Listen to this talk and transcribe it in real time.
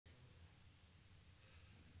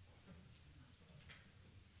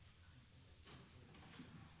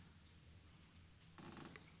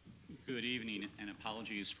Good evening, and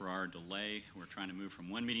apologies for our delay. We're trying to move from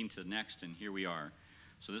one meeting to the next, and here we are.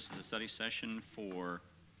 So this is the study session for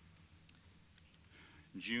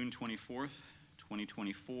June 24th,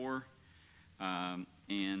 2024.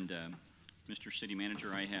 Mr. City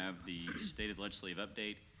Manager, I have the stated legislative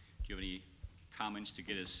update. Do you have any comments to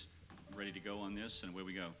get us ready to go on this, and away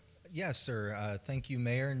we go? Yes, sir. Thank you,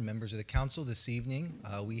 Mayor and members of the council. This evening,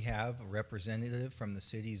 we have a representative from the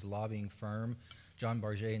city's lobbying firm, John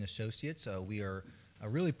Barget and Associates. We are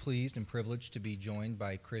really pleased and privileged to be joined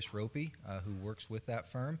by Chris Ropey, who works with that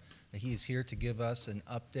firm. He is here to give us an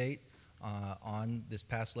update on this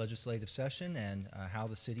past legislative session and how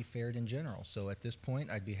the city fared in general. So at this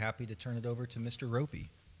point, I'd be happy to turn it over to Mr.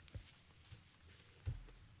 Ropey.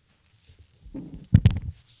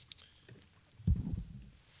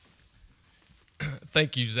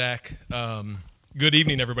 Thank you, Zach. Good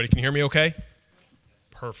evening, everybody. Can you hear me okay?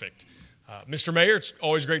 Perfect. Mr. Mayor, it's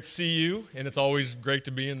always great to see you, and it's always great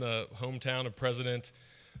to be in the hometown of President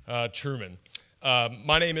Truman.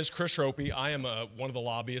 My name is Chris Ropey. I am one of the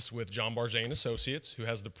lobbyists with John Barget and Associates, who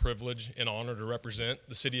has the privilege and honor to represent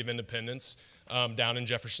the City of Independence down in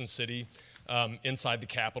Jefferson City, inside the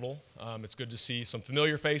Capitol. It's good to see some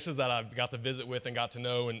familiar faces that I've got to visit with and got to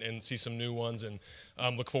know, and see some new ones, and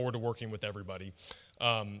look forward to working with everybody.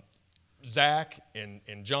 Zach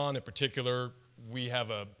and John in particular, we have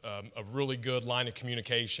a really good line of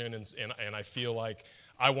communication, and I feel like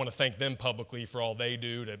I want to thank them publicly for all they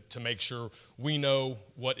do to make sure we know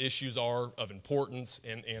what issues are of importance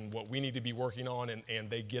and what we need to be working on, and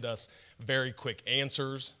they get us very quick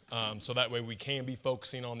answers, so that way we can be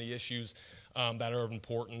focusing on the issues that are of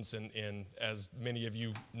importance. And as many of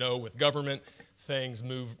you know, with government, things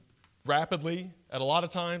move rapidly at a lot of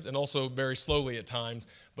times and also very slowly at times,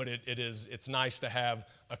 but it's nice to have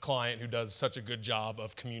a client who does such a good job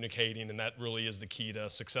of communicating, and that really is the key to a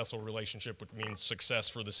successful relationship, which means success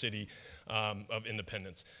for the city of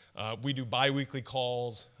Independence. We do bi-weekly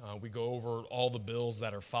calls. We go over all the bills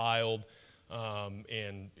that are filed,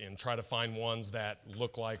 and try to find ones that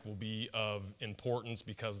look like will be of importance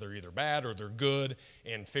because they're either bad or they're good,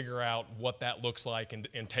 and figure out what that looks like, and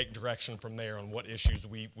take direction from there on what issues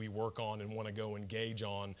we work on and want to go engage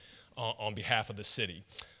on behalf of the city.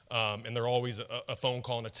 And they're always a phone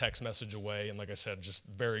call and a text message away, and like I said, just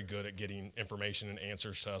very good at getting information and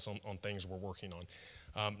answers to us on things we're working on.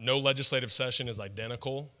 No legislative session is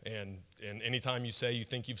identical, and anytime you say you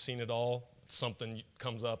think you've seen it all, something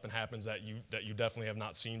comes up and happens that you definitely have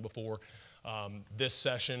not seen before. This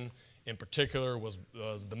session in particular was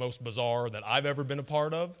the most bizarre that I've ever been a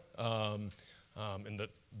part of. And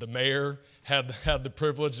the mayor had the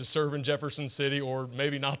privilege to serve in Jefferson City, or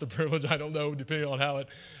maybe not the privilege, I don't know, depending on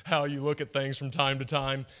how you look at things from time to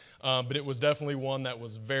time. But it was definitely one that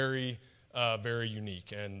was very, very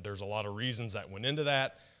unique, and there's a lot of reasons that went into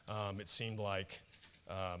that. It seemed like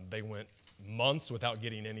they went months without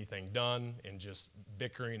getting anything done, and just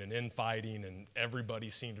bickering and infighting, and everybody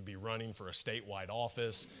seemed to be running for a statewide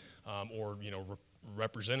office, or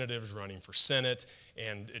representatives running for Senate,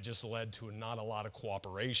 and it just led to not a lot of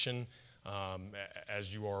cooperation.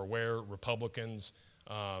 As you are aware, Republicans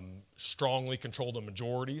strongly controlled the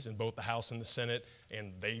majorities in both the House and the Senate,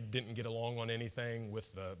 and they didn't get along on anything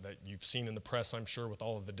with that you've seen in the press, I'm sure, with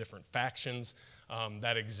all of the different factions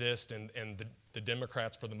that exist, and the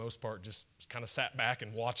Democrats, for the most part, just kind of sat back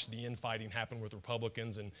and watched the infighting happen with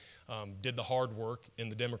Republicans, and did the hard work in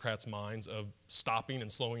the Democrats' minds of stopping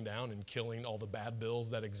and slowing down and killing all the bad bills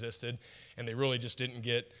that existed, and they really just didn't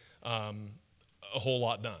get a whole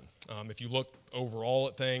lot done. If you look overall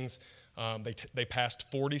at things, they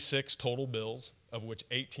passed 46 total bills, of which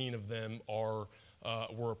 18 of them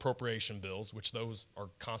were appropriation bills, which those are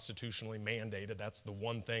constitutionally mandated. That's the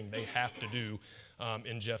one thing they have to do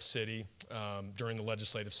in Jeff City during the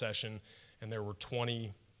legislative session. And there were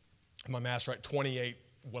 28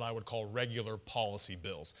 what I would call regular policy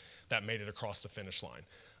bills that made it across the finish line.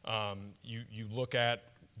 You look at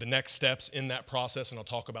the next steps in that process, and I'll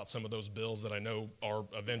talk about some of those bills that I know are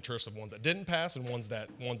of interest, of ones that didn't pass and ones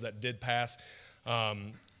that did pass.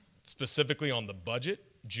 Specifically on the budget,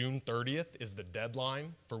 June 30th is the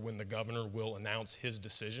deadline for when the governor will announce his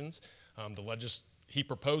decisions. He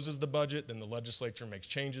proposes the budget, then the legislature makes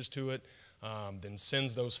changes to it, then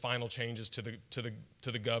sends those final changes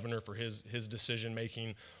to the governor for his decision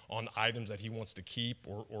making on items that he wants to keep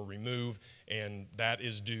or remove, and that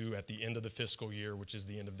is due at the end of the fiscal year, which is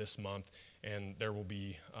the end of this month. And there will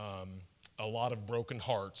be a lot of broken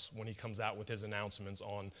hearts when he comes out with his announcements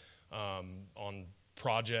on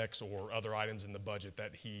projects or other items in the budget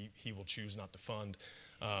that he will choose not to fund.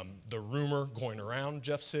 The rumor going around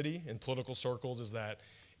Jeff City in political circles is that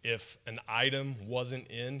if an item wasn't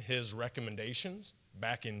in his recommendations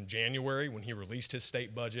back in January when he released his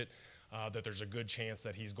state budget, that there's a good chance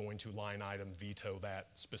that he's going to line item veto that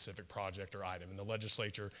specific project or item. And the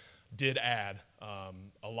legislature did add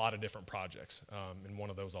a lot of different projects. And one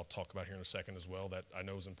of those I'll talk about here in a second as well that I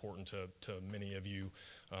know is important to many of you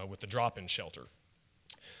with the drop-in shelter.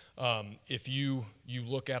 If you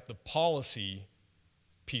look at the policy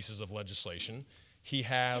pieces of legislation, he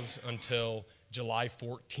has until July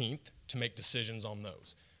 14th to make decisions on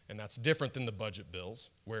those. And that's different than the budget bills,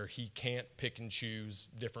 where he can't pick and choose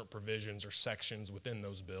different provisions or sections within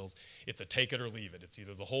those bills. It's a take it or leave it. It's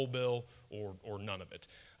either the whole bill or none of it.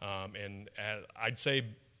 And I'd say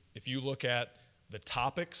if you look at the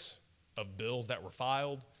topics of bills that were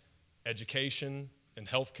filed, education and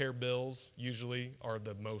healthcare bills usually are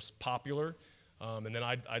the most popular. And then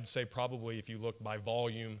I'd say probably if you look by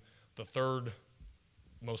volume, the third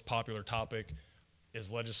most popular topic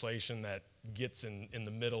is legislation that gets in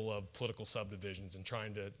the middle of political subdivisions and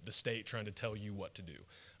the state trying to tell you what to do.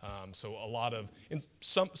 So a lot of, and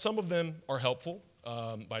some of them are helpful.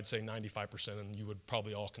 I'd say 95%, and you would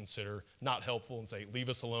probably all consider not helpful and say, leave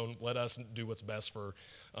us alone, let us do what's best for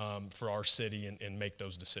our city and make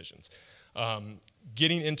those decisions.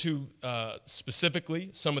 Getting into specifically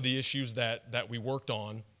some of the issues that we worked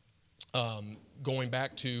on, going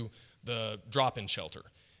back to the drop-in shelter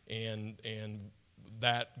and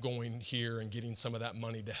that going here and getting some of that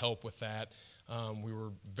money to help with that. We were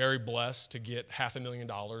very blessed to get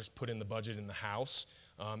 $500,000 put in the budget in the House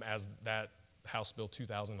as that House Bill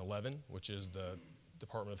 2011, which is the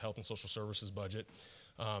Department of Health and Social Services budget,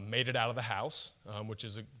 made it out of the House, which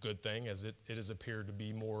is a good thing, as it has appeared to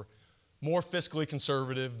be more fiscally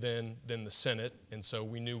conservative than the Senate, and so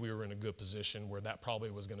we knew we were in a good position where that probably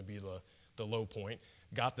was going to be the low point.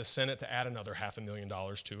 Got the Senate to add another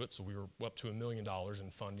 $500,000 to it, so we were up to $1 million in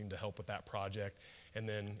funding to help with that project. And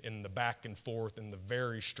then in the back and forth, in the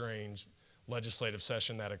very strange legislative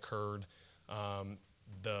session that occurred,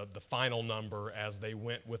 the final number, as they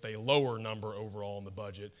went with a lower number overall in the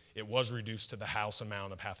budget, it was reduced to the House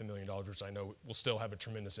amount of $500,000, which I know will still have a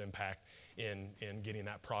tremendous impact in getting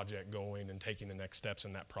that project going and taking the next steps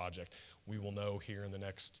in that project. We will know here in the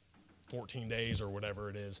next 14 days or whatever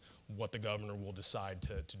it is, what the governor will decide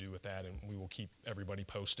to do with that, and we will keep everybody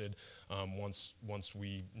posted once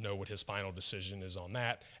we know what his final decision is on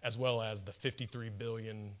that, as well as the $53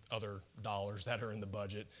 billion other dollars that are in the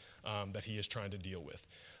budget that he is trying to deal with.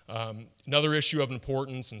 Another issue of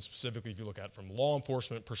importance, and specifically if you look at it from law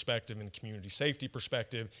enforcement perspective and community safety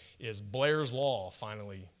perspective, is Blair's Law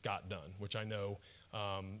finally got done, which I know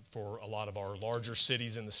for a lot of our larger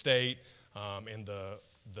cities in the state and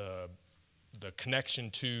the connection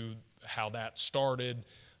to how that started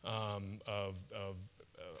of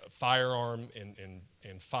firearm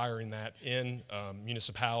and firing that in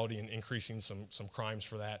municipality and increasing some crimes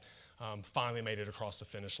for that finally made it across the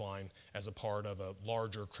finish line as a part of a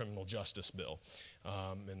larger criminal justice bill.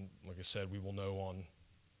 And like I said, we will know on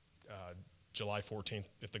July 14th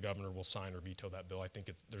if the governor will sign or veto that bill. I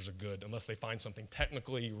think there's a good, unless they find something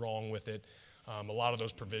technically wrong with it. A lot of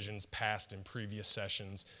those provisions passed in previous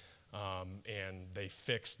sessions, and they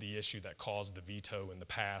fixed the issue that caused the veto in the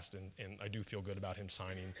past, and I do feel good about him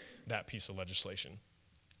signing that piece of legislation.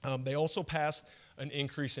 They also passed an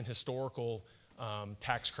increase in historical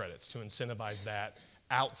tax credits to incentivize that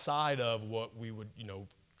outside of what we would,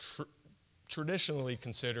 traditionally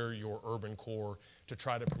consider your urban core, to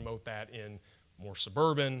try to promote that in more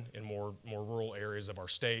suburban and more rural areas of our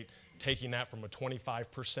state, taking that from a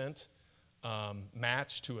 25%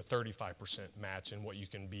 match to a 35% match in what you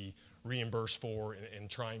can be reimbursed for, and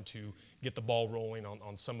trying to get the ball rolling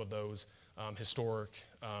on some of those historic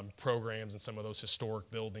programs and some of those historic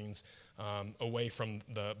buildings away from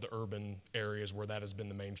the urban areas where that has been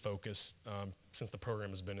the main focus since the program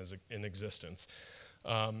has been in existence.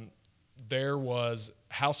 There was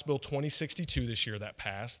House Bill 2062 this year that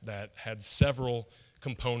passed that had several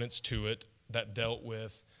components to it that dealt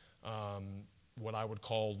with what I would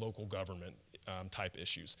call local government type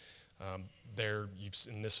issues.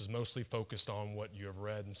 And this is mostly focused on what you have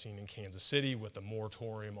read and seen in Kansas City with a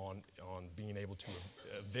moratorium on being able to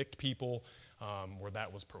evict people where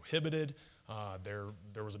that was prohibited.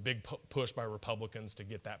 There was a big push by Republicans to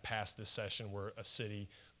get that passed this session, where a city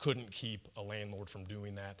couldn't keep a landlord from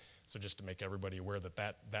doing that. So just to make everybody aware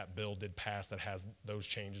that bill did pass, that has those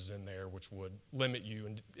changes in there, which would limit you.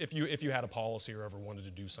 And if you had a policy or ever wanted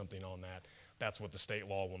to do something on that, that's what the state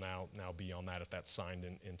law will now be on that if that's signed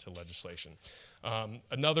into legislation.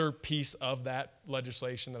 Another piece of that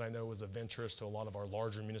legislation that I know is of interest to a lot of our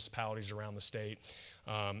larger municipalities around the state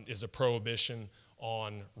is a prohibition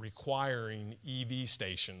on requiring EV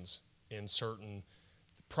stations in certain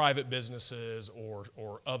private businesses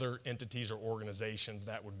or other entities or organizations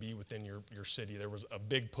that would be within your city. There was a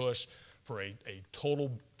big push for a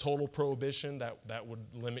total prohibition that would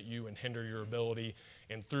limit you and hinder your ability,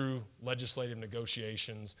 and through legislative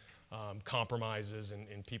negotiations, compromises,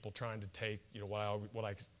 and people trying to take what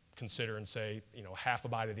I consider and say half a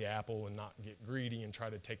bite of the apple and not get greedy and try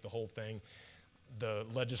to take the whole thing. The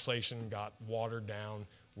legislation got watered down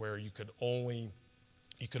where you could only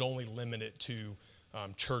limit it to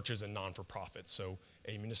churches and non-for-profits. So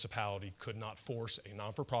a municipality could not force a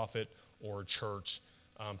non-for-profit or a church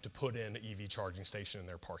to put in an EV charging station in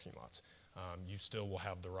their parking lots. You still will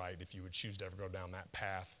have the right, if you would choose to ever go down that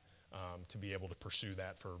path, to be able to pursue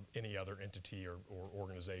that for any other entity or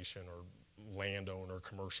organization or landowner,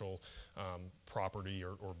 commercial property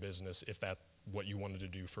or business, if that's what you wanted to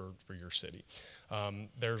do for your city.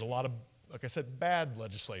 There's a lot of, like I said, bad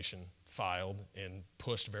legislation filed and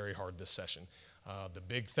pushed very hard this session. The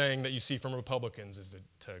big thing that you see from Republicans is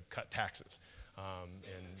to cut taxes.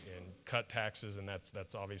 And cut taxes, and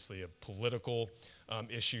that's obviously a political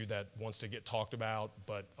issue that wants to get talked about,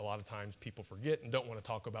 but a lot of times people forget and don't want to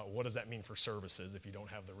talk about what does that mean for services if you don't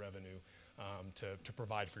have the revenue to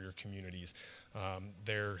provide for your communities.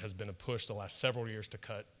 There has been a push the last several years to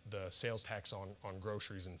cut the sales tax on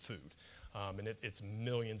groceries and food, and it's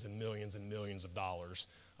millions and millions and millions of dollars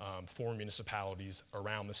for municipalities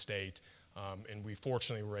around the state, and we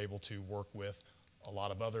fortunately were able to work with a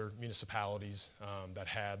lot of other municipalities that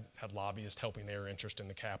had lobbyists helping their interest in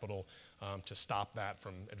the Capitol to stop that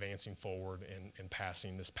from advancing forward and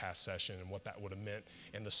passing this past session, and what that would have meant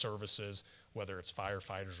in the services, whether it's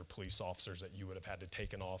firefighters or police officers that you would have had to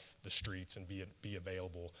taken off the streets and be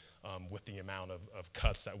available with the amount of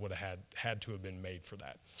cuts that would have had to have been made for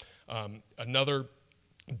that. Another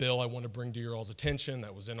bill I want to bring to your all's attention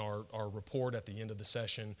that was in our report at the end of the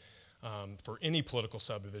session, for any political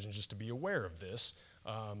subdivision, just to be aware of this,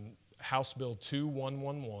 House Bill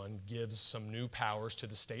 2111 gives some new powers to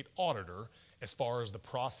the state auditor as far as the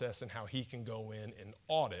process and how he can go in and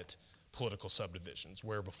audit political subdivisions,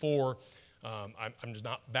 where before, I'm just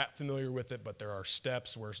not that familiar with it, but there are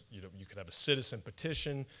steps where you could have a citizen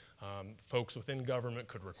petition, folks within government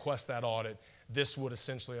could request that audit. This would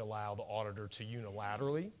essentially allow the auditor to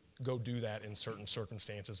unilaterally go do that in certain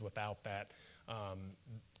circumstances without that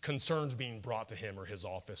concerns being brought to him or his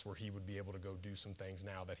office, where he would be able to go do some things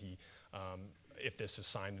now that he, if this is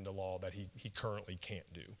signed into law, that he currently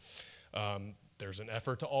can't do. There's an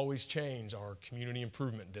effort to always change our community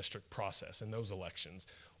improvement district process in those elections,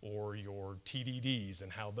 or your TDDs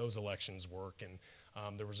and how those elections work.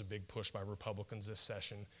 And there was a big push by Republicans this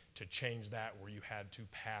session to change that, where you had to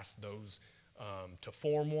pass those to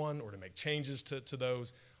form one or to make changes to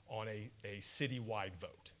those on a citywide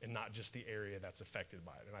vote, and not just the area that's affected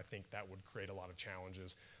by it. And I think that would create a lot of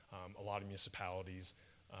challenges. A lot of municipalities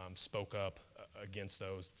spoke up against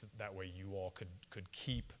those. That way you all could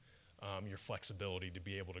keep your flexibility to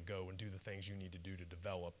be able to go and do the things you need to do to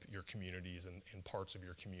develop your communities and parts of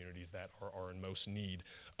your communities that are in most need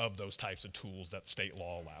of those types of tools that state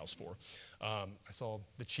law allows for. I saw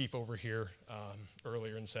the chief over here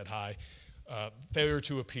earlier and said hi. Failure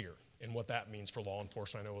to appear, and what that means for law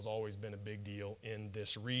enforcement, I know has always been a big deal in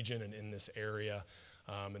this region and in this area.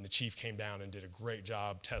 And the chief came down and did a great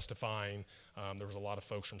job testifying. There was a lot of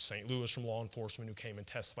folks from St. Louis from law enforcement who came and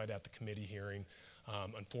testified at the committee hearing.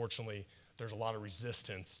 Unfortunately, there's a lot of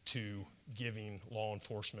resistance to giving law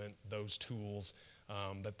enforcement those tools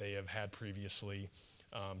that they have had previously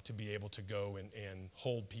to be able to go and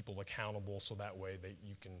hold people accountable, so that way that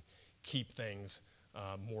you can keep things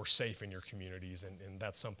more safe in your communities, and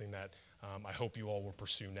that's something that I hope you all will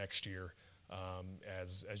pursue next year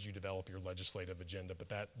as you develop your legislative agenda.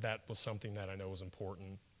 But that was something that I know was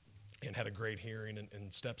important, and had a great hearing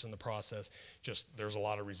and steps in the process. Just there's a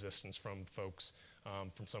lot of resistance from folks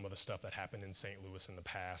from some of the stuff that happened in St. Louis in the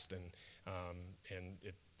past, and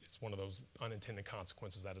it's one of those unintended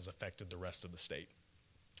consequences that has affected the rest of the state.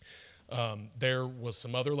 There was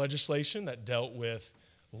some other legislation that dealt with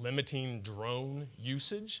limiting drone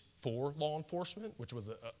usage for law enforcement, which was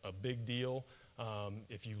a big deal.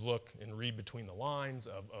 If you look and read between the lines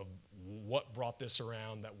of what brought this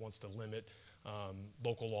around, that wants to limit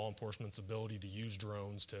local law enforcement's ability to use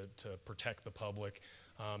drones to protect the public,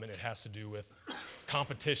 and it has to do with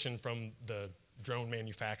competition from the drone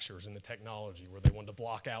manufacturers and the technology, where they wanted to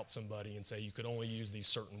block out somebody and say you could only use these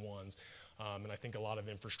certain ones. And I think a lot of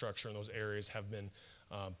infrastructure in those areas have been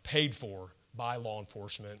paid for by law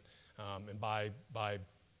enforcement and by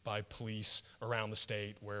by police around the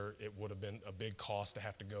state, where it would have been a big cost to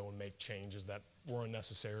have to go and make changes that were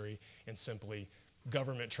unnecessary, and simply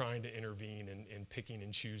government trying to intervene and picking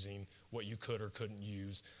and choosing what you could or couldn't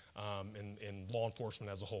use. And law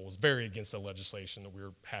enforcement as a whole was very against the legislation that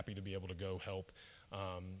we're happy to be able to go help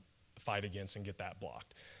fight against and get that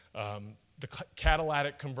blocked. The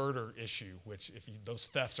catalytic converter issue, which those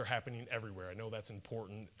thefts are happening everywhere. I know that's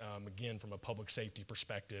important, again, from a public safety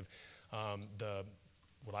perspective.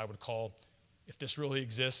 What I would call, if this really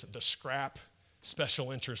exists, the scrap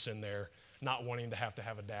special interests in there, not wanting to have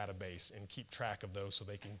a database and keep track of those so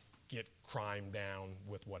they can get crime down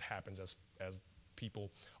with what happens as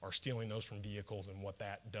people are stealing those from vehicles, and what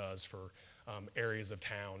that does for areas of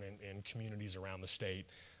town and communities around the state.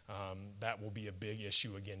 That will be a big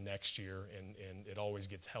issue again next year, and it always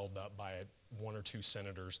gets held up by one or two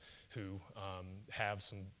senators who have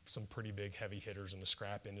some pretty big heavy hitters in the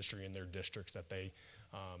scrap industry in their districts that they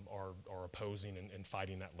are opposing and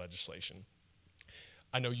fighting that legislation.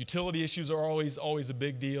 I know utility issues are always a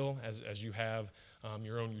big deal, as you have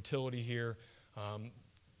your own utility here.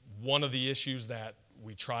 One of the issues that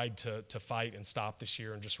we tried to fight and stop this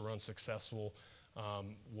year and just were unsuccessful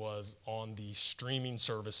was on the streaming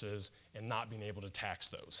services and not being able to tax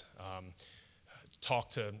those.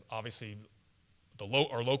 Talked to, obviously,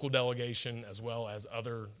 our local delegation as well as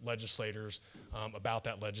other legislators about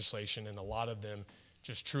that legislation, and a lot of them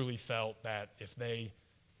just truly felt that if they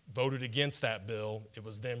voted against that bill, it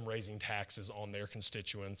was them raising taxes on their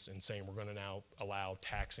constituents and saying we're going to now allow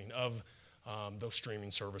taxing of those streaming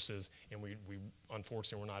services, and we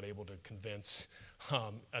unfortunately were not able to convince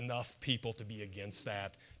enough people to be against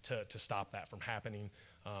that to stop that from happening.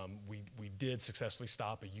 We did successfully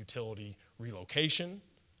stop a utility relocation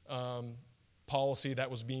policy that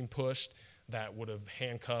was being pushed that would have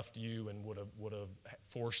handcuffed you and would have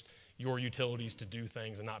forced your utilities to do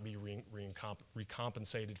things and not be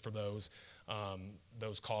recompensated for those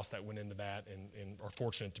costs that went into that, and are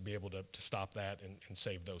fortunate to be able to stop that and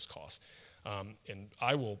save those costs. And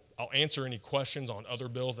I'll answer any questions on other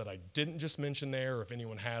bills that I didn't just mention there, or if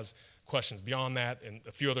anyone has questions beyond that, and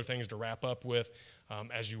a few other things to wrap up with.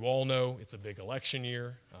 As you all know, it's a big election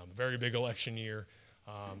year, a very big election year,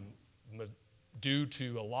 due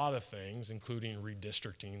to a lot of things, including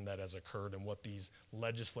redistricting that has occurred and what these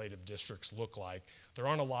legislative districts look like. There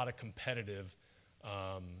aren't a lot of competitive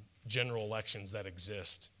general elections that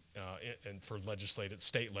exist and for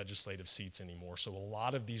state legislative seats anymore. So a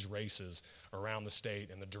lot of these races around the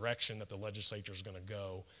state and the direction that the legislature is going to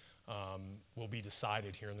go will be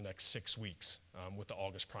decided here in the next 6 weeks with the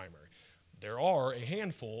August primary. There are a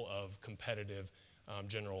handful of competitive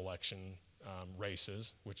general election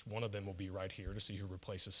races, which one of them will be right here to see who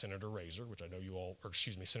replaces Senator Razor, which I know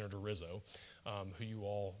Senator Rizzo, who you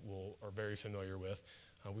all are very familiar with.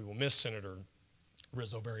 We will miss Senator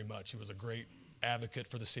Rizzo very much. He was a great advocate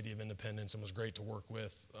for the city of Independence and was great to work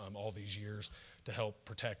with all these years to help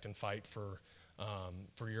protect and fight for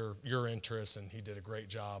your interests, and he did a great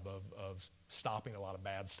job of stopping a lot of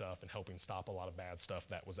bad stuff and helping stop a lot of bad stuff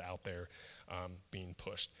that was out there being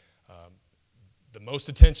pushed. The most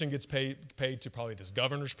attention gets paid to probably this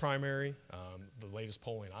governor's primary. The latest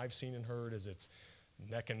polling I've seen and heard is it's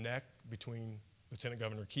neck and neck between Lieutenant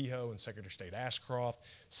Governor Kehoe and Secretary of State Ashcroft.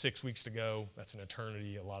 6 weeks to go. That's an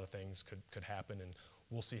eternity. A lot of things could happen, and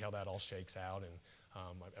we'll see how that all shakes out. And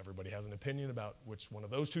everybody has an opinion about which one of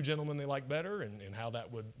those two gentlemen they like better, and how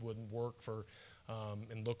that would work for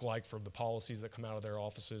and look like for the policies that come out of their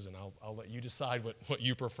offices. And I'll let you decide what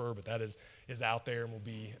you prefer, but that is out there and will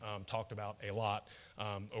be talked about a lot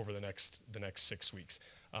over the next 6 weeks.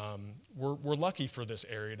 We're lucky for this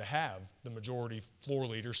area to have the majority floor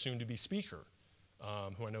leader, soon to be speaker,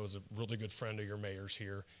 who I know is a really good friend of your mayor's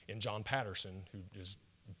here, in John Patterson, who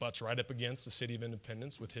butts right up against the City of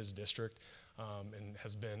Independence with his district, and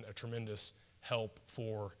has been a tremendous help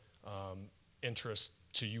for interest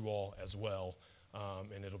to you all as well.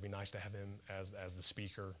 And it'll be nice to have him as the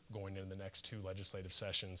speaker going into the next 2 legislative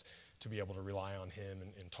sessions, to be able to rely on him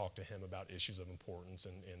and talk to him about issues of importance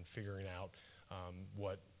and figuring out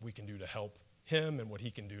what we can do to help him and what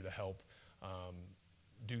he can do to help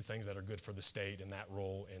do things that are good for the state in that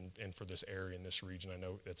role and for this area and this region. I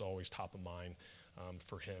know it's always top of mind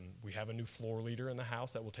for him. We have a new floor leader in the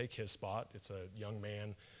House that will take his spot. It's a young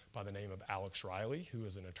man by the name of Alex Riley, who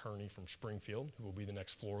is an attorney from Springfield, who will be the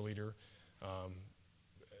next floor leader.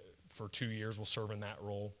 For 2 years will serve in that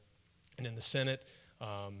role. And in the Senate,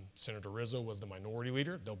 Senator Rizzo was the minority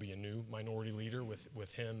leader. There'll be a new minority leader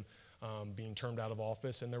with him being termed out of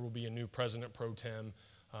office, and there will be a new president pro tem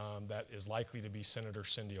that is likely to be Senator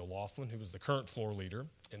Cindy O'Laughlin, who is the current floor leader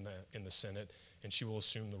in the Senate, and she will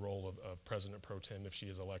assume the role of President Pro Tem if she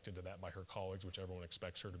is elected to that by her colleagues, which everyone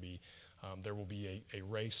expects her to be. There will be a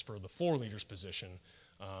race for the floor leader's position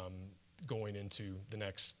going into the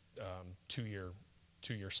next two-year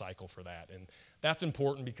cycle for that. And that's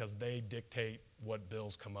important because they dictate what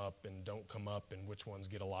bills come up and don't come up and which ones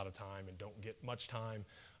get a lot of time and don't get much time,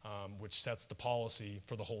 which sets the policy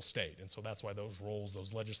for the whole state. And so that's why those roles,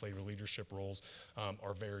 those legislative leadership roles,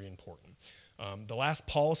 are very important. The last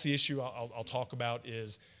policy issue I'll talk about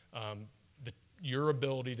is your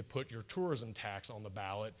ability to put your tourism tax on the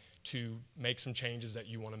ballot to make some changes that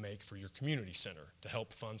you want to make for your community center to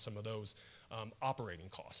help fund some of those operating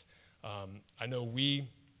costs. I know we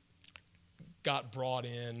got brought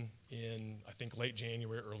in I think late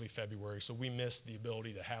January, early February, so we missed the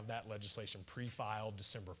ability to have that legislation pre-filed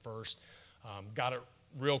December 1st. Got it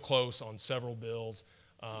real close on several bills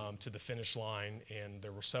to the finish line, and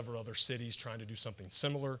there were several other cities trying to do something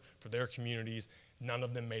similar for their communities. None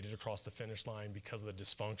of them made it across the finish line because of the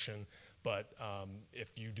dysfunction, but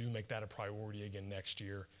if you do make that a priority again next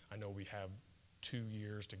year, I know we have 2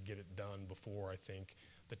 years to get it done before I think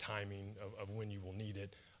the timing of when you will need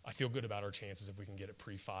it. I feel good about our chances if we can get it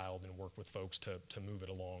pre-filed and work with folks to move it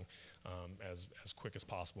along as quick as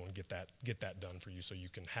possible and get that done for you so you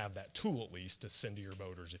can have that tool at least to send to your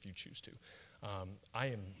voters if you choose to. I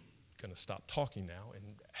am going to stop talking now and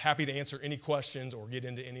happy to answer any questions or get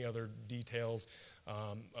into any other details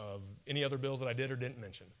of any other bills that I did or didn't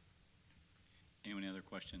mention. Anyone other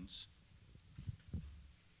questions?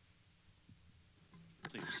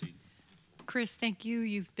 Please proceed. Chris, thank you.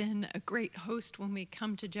 You've been a great host when we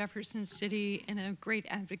come to Jefferson City and a great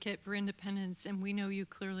advocate for independence, and we know you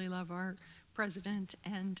clearly love our president,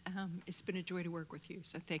 and it's been a joy to work with you,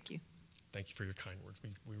 so thank you. Thank you for your kind words.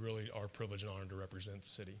 We really are privileged and honored to represent the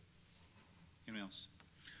city. Anyone else?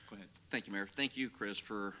 Go ahead. Thank you, Mayor. Thank you, Chris,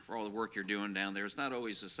 for all the work you're doing down there. It's not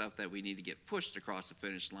always the stuff that we need to get pushed across the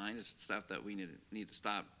finish line. It's the stuff that we need to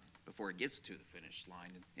stop before it gets to the finish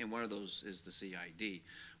line. And one of those is the CID.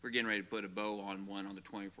 We're getting ready to put a bow on one on the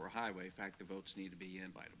 24 highway. In fact, the votes need to be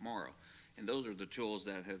in by tomorrow. And those are the tools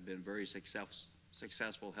that have been very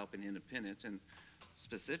successful helping independence, and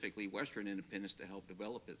specifically Western Independence, to help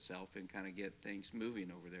develop itself and kind of get things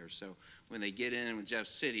moving over there. So when they get in, when Jeff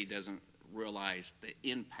City doesn't realize the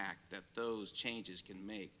impact that those changes can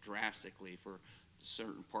make drastically for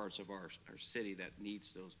certain parts of our city that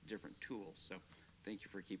needs those different tools. So thank you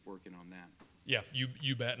for keep working on that. Yeah,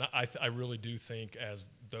 you bet. And I really do think as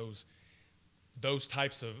those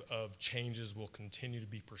types of changes will continue to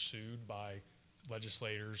be pursued by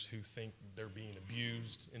legislators who think they're being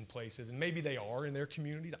abused in places, and maybe they are in their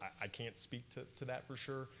communities. I can't speak to that for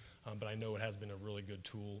sure, but I know it has been a really good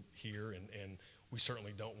tool here, and we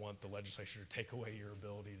certainly don't want the legislature to take away your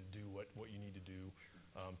ability to do what you need to do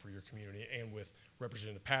for your community. And with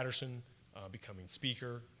Representative Patterson becoming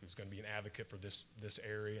speaker, who's going to be an advocate for this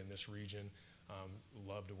area and this region,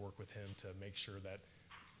 love to work with him to make sure that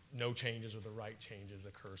no changes or the right changes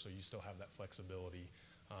occur, so you still have that flexibility.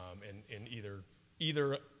 And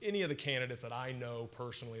either any of the candidates that I know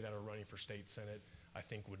personally that are running for state senate, I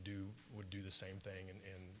think would do the same thing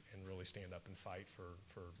and really stand up and fight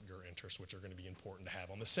for your interests, which are going to be important to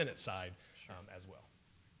have on the Senate side. Sure. As well.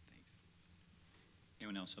 Thanks.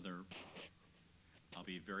 Anyone else? I'll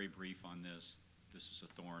be very brief on this. This is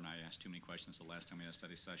a thorn. I asked too many questions the last time we had a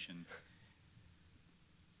study session.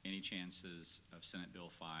 Any chances of Senate Bill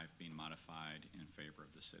 5 being modified in favor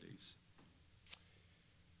of the cities?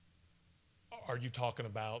 Are you talking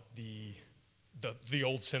about the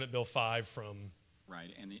old Senate Bill 5 from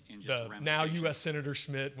right, and just the now U.S. Senator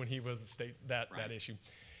Schmidt when he was state that issue?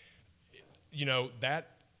 You know,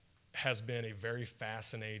 that has been a very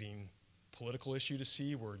fascinating political issue to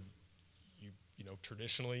see, where you know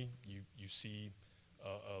traditionally you see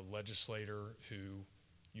a legislator who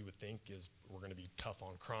you would think we're going to be tough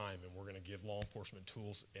on crime and we're going to give law enforcement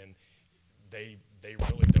tools, and they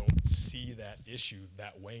really don't see that issue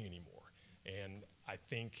that way anymore. And I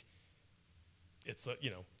think it's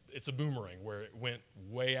a boomerang where it went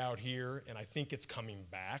way out here, and I think it's coming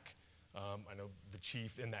back. I know the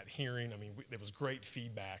chief in that hearing, I mean, there was great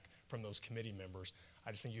feedback from those committee members. I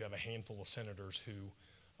just think you have a handful of senators who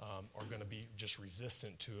are going to be just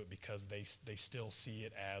resistant to it because they still see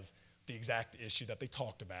it as the exact issue that they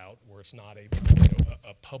talked about, where it's not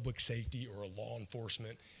a public safety or a law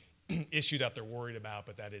enforcement issue that they're worried about,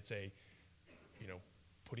 but that it's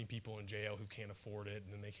putting people in jail who can't afford it,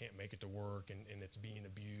 and then they can't make it to work, and it's being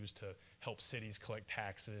abused to help cities collect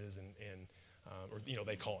taxes, or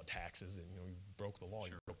they call it taxes, and you broke the law.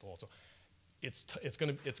 Sure. You broke the law. So it's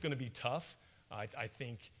gonna be tough. I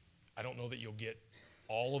think, I don't know that you'll get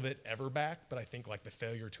all of it ever back, but I think like the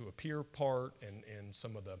failure to appear part and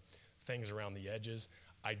some of the things around the edges,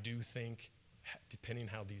 I do think, depending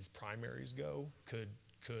how these primaries go, could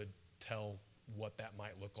tell what that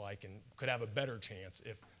might look like, and could have a better chance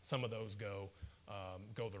if some of those go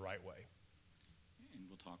the right way. And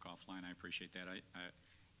we'll talk offline. I appreciate that.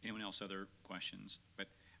 Anyone else other questions? But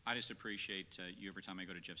I just appreciate you every time I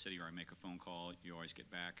go to Jeff City or I make a phone call, you always get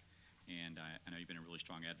back. And I know you've been a really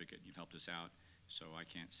strong advocate. You've helped us out. So I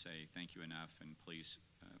can't say thank you enough. And please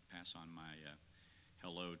pass on my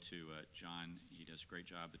hello to John. He does a great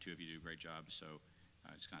job. The two of you do a great job. So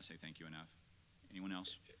I just can't say thank you enough. Anyone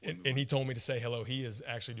else? And he told me to say hello. He is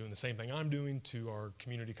actually doing the same thing I'm doing to our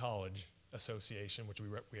community college association, which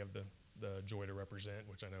we have the joy to represent,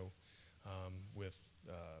 which I know with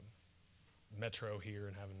Metro here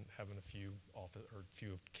and having a few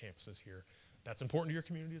campuses here, that's important to your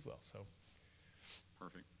community as well. So,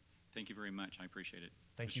 perfect. Thank you very much. I appreciate it.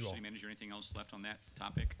 Thank Mr. you all. City Manager, anything else left on that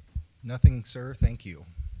topic? Nothing, sir. Thank you.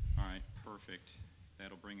 All right, perfect.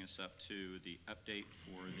 That'll bring us up to the update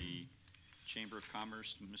for the Chamber of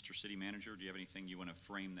Commerce. Mr. City Manager, do you have anything you want to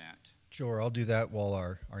frame that? Sure, I'll do that while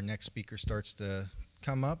our next speaker starts to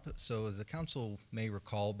come up. So as the council may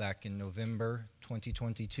recall, back in November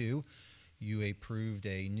 2022, you approved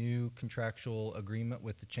a new contractual agreement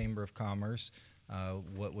with the Chamber of Commerce,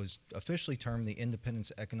 what was officially termed the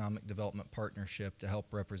Independence Economic Development Partnership, to help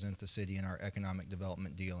represent the city in our economic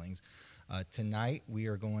development dealings. Tonight, we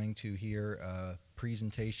are going to hear a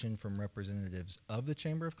presentation from representatives of the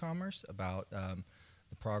Chamber of Commerce about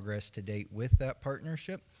the progress to date with that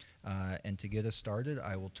partnership. And to get us started,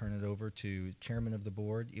 I will turn it over to Chairman of the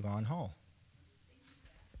Board, Yvonne Hall.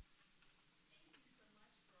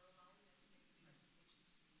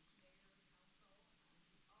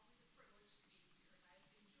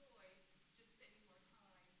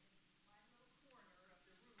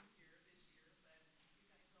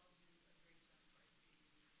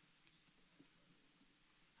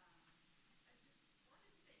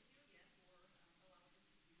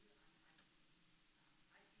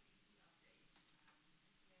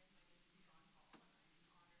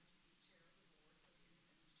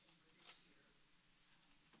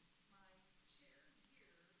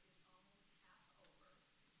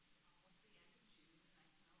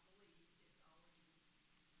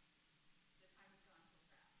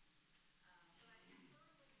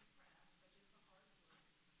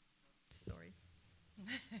 Sorry.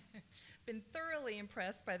 Been thoroughly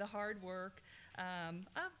impressed by the hard work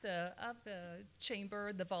of the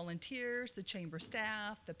chamber, the volunteers, the chamber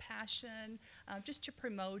staff, the passion, just to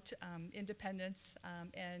promote independence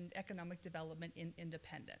and economic development in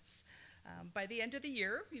Independence. By the end of the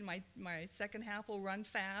year, my second half will run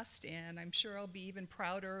fast, and I'm sure I'll be even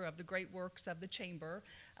prouder of the great works of the chamber,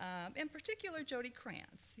 in particular Jody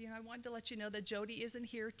Krantz. I wanted to let you know that Jody isn't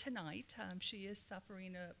here tonight. She is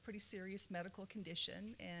suffering a pretty serious medical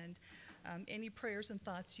condition, and any prayers and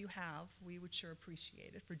thoughts you have, we would sure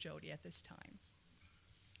appreciate it for Jody at this time.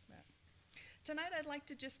 Tonight, I'd like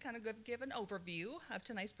to just kind of give an overview of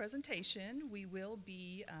tonight's presentation. We will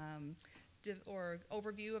be or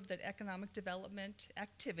overview of the economic development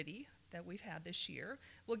activity that we've had this year.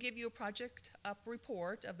 We'll give you a project up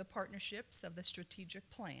report of the partnerships of the strategic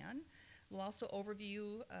plan. We'll also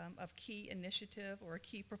overview of key initiative or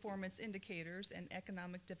key performance indicators and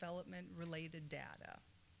economic development related data.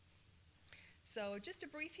 So just a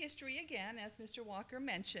brief history again, as Mr. Walker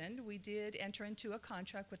mentioned, we did enter into a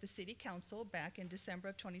contract with the City Council back in December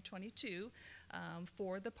of 2022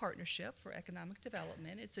 for the Partnership for Economic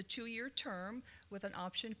Development. It's a 2-year term with an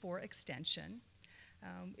option for extension.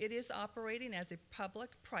 It is operating as a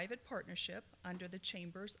public-private partnership under the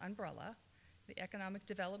Chamber's umbrella. The Economic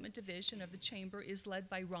Development Division of the Chamber is led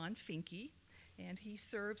by Ron Finke, and he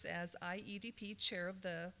serves as IEDP Chair of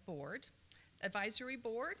the Board. Advisory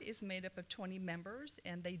Board is made up of 20 members,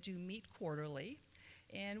 and they do meet quarterly.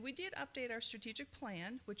 And we did update our strategic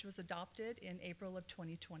plan, which was adopted in April of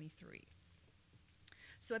 2023.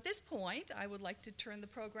 So at this point, I would like to turn the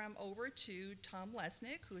program over to Tom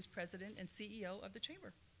Lesnick, who is President and CEO of the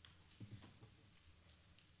Chamber.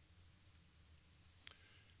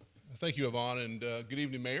 Thank you, Yvonne, and good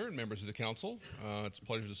evening, Mayor and members of the Council. It's a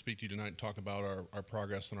pleasure to speak to you tonight and talk about our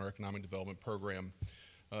progress on our economic development program.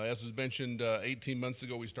 As was mentioned, 18 months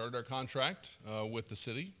ago, we started our contract with the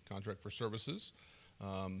city, contract for services.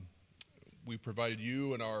 We provided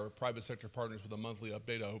you and our private sector partners with a monthly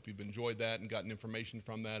update. I hope you've enjoyed that and gotten information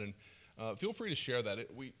from that. And feel free to share that.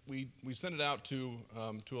 We send it out to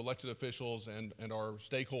elected officials and our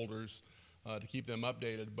stakeholders to keep them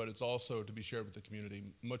updated, but it's also to be shared with the community.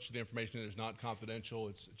 Much of the information is not confidential,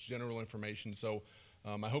 it's general information, so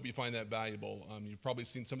I hope you find that valuable. You've probably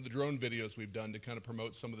seen some of the drone videos we've done to kind of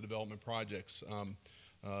promote some of the development projects.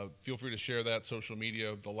 Feel free to share that social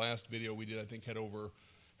media. The last video we did, I think, had over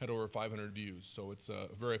 500 views, so it's a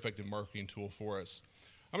very effective marketing tool for us.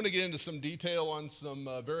 I'm going to get into some detail on some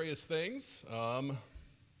various things. If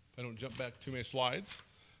I don't jump back too many slides.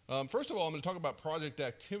 First of all, I'm going to talk about project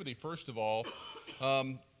activity. First of all,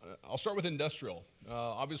 I'll start with industrial.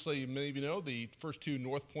 Obviously, many of you know the first two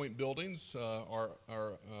North Point buildings are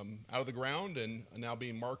out of the ground and are now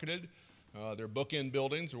being marketed. They're bookend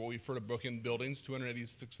buildings, or what we refer to bookend buildings,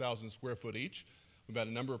 286,000 square foot each. We've had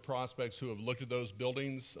a number of prospects who have looked at those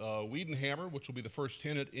buildings. Weed and Hammer, which will be the first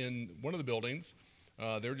tenant in one of the buildings,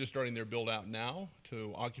 they're just starting their build out now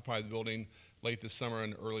to occupy the building late this summer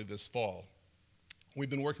and early this fall. We've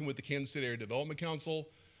been working with the Kansas City Area Development Council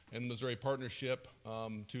and the Missouri Partnership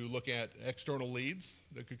to look at external leads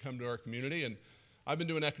that could come to our community. And I've been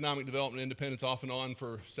doing economic development independence off and on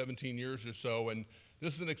for 17 years or so, and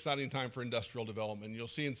this is an exciting time for industrial development. You'll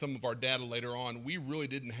see in some of our data later on, we really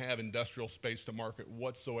didn't have industrial space to market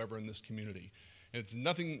whatsoever in this community. And it's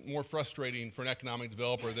nothing more frustrating for an economic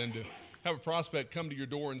developer than to have a prospect come to your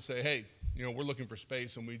door and say, hey, you know, we're looking for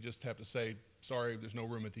space, and we just have to say, sorry, there's no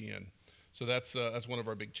room at the inn. So that's one of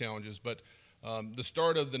our big challenges. But the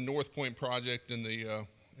start of the North Point project and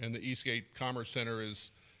the Eastgate Commerce Center is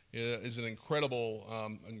an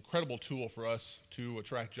incredible tool for us to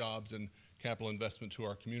attract jobs and capital investment to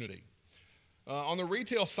our community. On the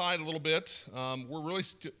retail side a little bit, we're really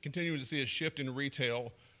continuing to see a shift in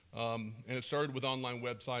retail, and it started with online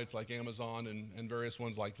websites like Amazon and various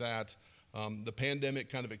ones like that. The pandemic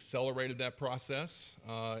kind of accelerated that process,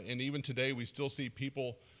 and even today we still see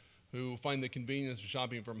people who find the convenience of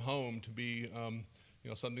shopping from home to be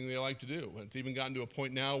something they like to do. It's even gotten to a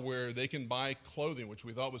point now where they can buy clothing, which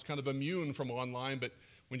we thought was kind of immune from online, but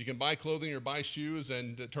when you can buy clothing or buy shoes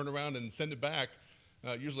and turn around and send it back,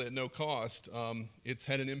 usually at no cost, it's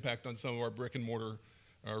had an impact on some of our brick and mortar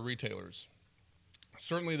retailers.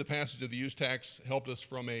 Certainly the passage of the use tax helped us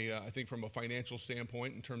from I think from a financial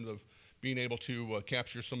standpoint in terms of being able to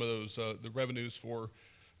capture some of those the revenues for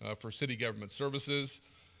city government services.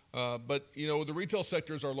 But you know, the retail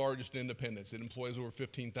sector is our largest independence. It employs over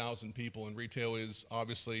 15,000 people, and retail is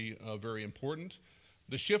obviously very important.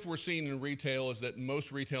 The shift we're seeing in retail is that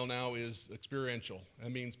most retail now is experiential.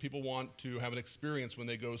 That means people want to have an experience when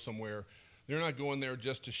they go somewhere. They're not going there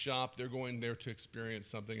just to shop, they're going there to experience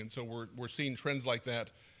something. And so we're seeing trends like that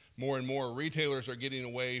more and more. Retailers are getting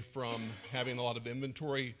away from having a lot of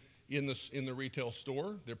inventory in the retail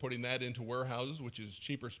store. They're putting that into warehouses, which is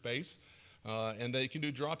cheaper space. And they can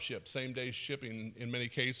do drop ship, same day shipping in many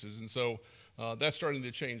cases. And so that's starting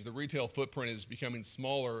to change. The retail footprint is becoming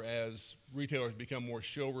smaller as retailers become more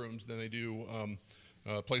showrooms than they do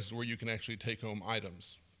places where you can actually take home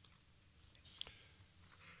items.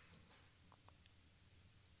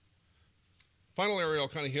 Final area I'll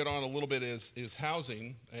kind of hit on a little bit is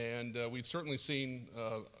housing, and we've certainly seen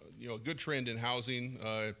a good trend in housing.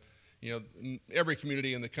 Every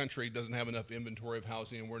community in the country doesn't have enough inventory of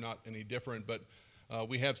housing, and we're not any different, but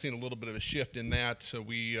we have seen a little bit of a shift in that. So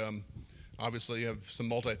we obviously have some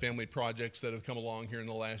multifamily projects that have come along here in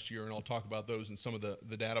the last year, and I'll talk about those and some of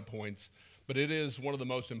the data points. But it is one of the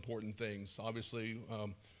most important things. Obviously,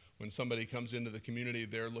 when somebody comes into the community,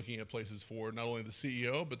 they're looking at places for not only the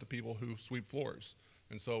CEO, but the people who sweep floors.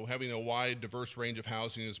 And so having a wide, diverse range of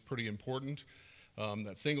housing is pretty important.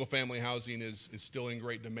 That single-family housing is still in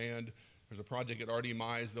great demand. There's a project at R.D.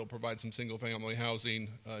 Mize. They'll provide some single-family housing.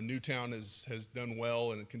 Newtown has done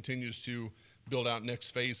well, and it continues to build out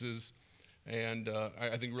next phases. And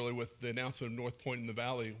I think really with the announcement of North Point in the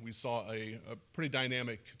Valley, we saw a pretty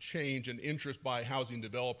dynamic change in interest by housing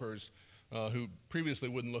developers who previously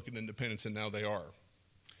wouldn't look at independence, and now they are.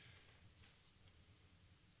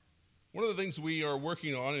 One of the things we are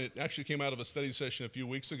working on, and it actually came out of a study session a few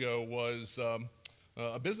weeks ago, was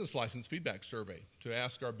a business license feedback survey to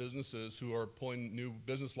ask our businesses who are pulling new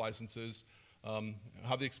business licenses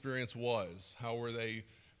how the experience was. How were they?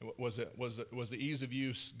 Was the ease of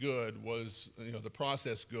use good? Was the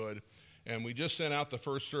process good? And we just sent out the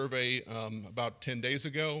first survey about 10 days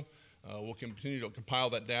ago. We'll continue to compile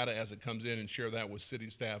that data as it comes in and share that with city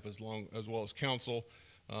staff as well as council.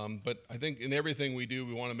 But I think in everything we do,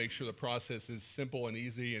 we want to make sure the process is simple and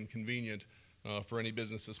easy and convenient for any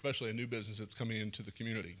business, especially a new business that's coming into the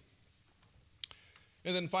community.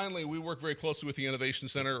 And then finally, we work very closely with the Innovation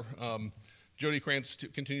Center. Jody Krantz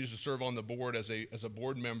continues to serve on the board as a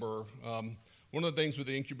board member. One of the things with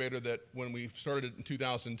the incubator that when we started in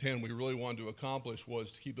 2010, we really wanted to accomplish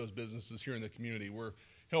was to keep those businesses here in the community. We're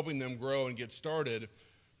helping them grow and get started,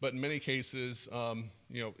 but in many cases,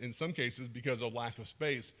 in some cases, because of lack of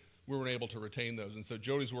space, we weren't able to retain those. And so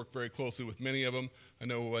Jody's worked very closely with many of them. I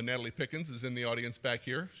know Natalie Pickens is in the audience back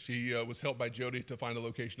here. She was helped by Jody to find a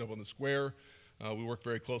location up on the square. We worked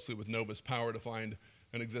very closely with Novus Power to find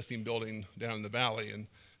an existing building down in the valley,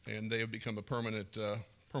 and they have become a permanent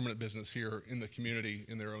business here in the community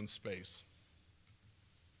in their own space.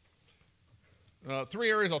 3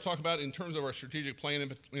 areas I'll talk about in terms of our strategic plan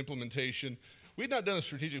implementation. We had not done a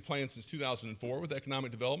strategic plan since 2004 with economic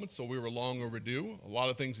development, so we were long overdue. A lot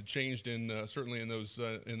of things had changed certainly in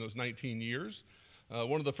those 19 years.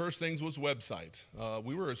 One of the first things was website.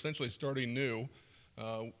 We were essentially starting new.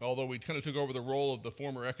 Although we kind of took over the role of the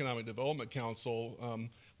former Economic Development Council,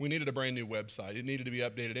 we needed a brand new website. It needed to be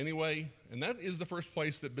updated anyway, and that is the first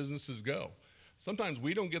place that businesses go. Sometimes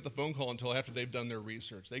we don't get the phone call until after they've done their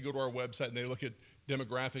research. They go to our website and they look at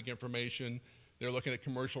demographic information. They're looking at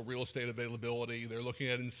commercial real estate availability. They're looking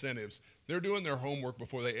at incentives. They're doing their homework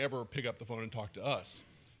before they ever pick up the phone and talk to us.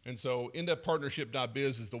 And so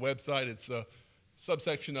indepthpartnership.biz is the website. It's a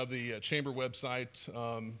subsection of the Chamber website,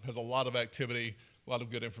 has a lot of activity, a lot of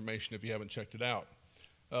good information if you haven't checked it out.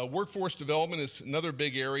 Workforce development is another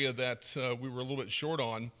big area that we were a little bit short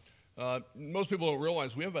on. Most people don't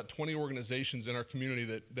realize we have about 20 organizations in our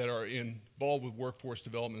community that are involved with workforce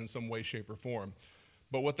development in some way, shape, or form.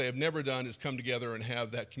 But what they have never done is come together and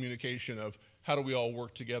have that communication of how do we all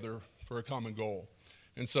work together for a common goal.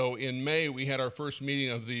 And so in May, we had our first meeting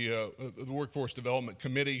of the Workforce Development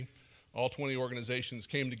Committee. All 20 organizations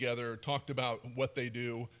came together, talked about what they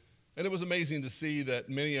do, and it was amazing to see that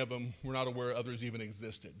many of them were not aware others even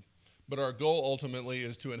existed. But our goal ultimately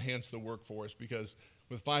is to enhance the workforce, because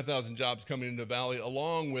with 5,000 jobs coming into the Valley,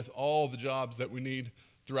 along with all the jobs that we need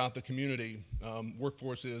throughout the community,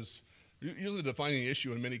 workforce is usually the defining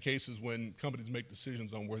issue in many cases when companies make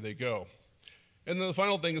decisions on where they go. And then the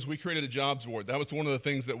final thing is we created a jobs board. That was one of the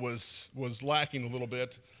things that was lacking a little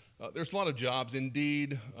bit. There's a lot of jobs,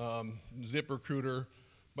 Indeed, ZipRecruiter,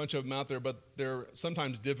 a bunch of them out there, but they're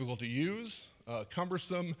sometimes difficult to use,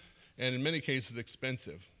 cumbersome, and in many cases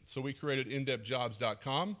expensive. So we created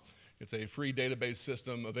indepthjobs.com. It's a free database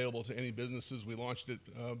system available to any businesses. We launched it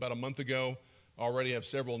about a month ago. Already have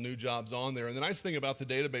several new jobs on there. And the nice thing about the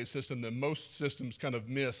database system that most systems kind of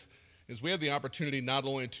miss is we have the opportunity not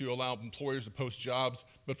only to allow employers to post jobs,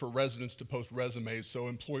 but for residents to post resumes, so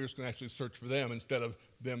employers can actually search for them instead of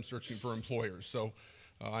them searching for employers. So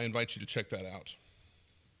I invite you to check that out.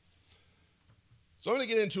 So I'm going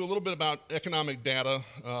to get into a little bit about economic data.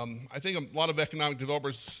 I think a lot of economic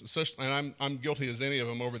developers, and I'm guilty as any of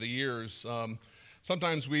them over the years,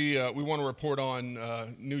 sometimes we want to report on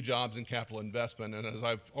new jobs and capital investment. And as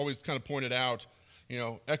I've always kind of pointed out,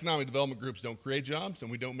 economic development groups don't create jobs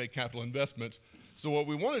and we don't make capital investments. So what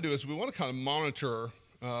we want to do is we want to kind of monitor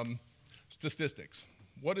statistics.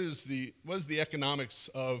 What is the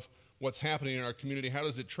economics of what's happening in our community? How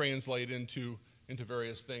does it translate into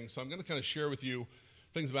various things? So I'm going to kind of share with you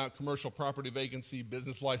things about commercial property vacancy,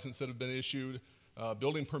 business license that have been issued,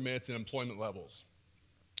 building permits, and employment levels.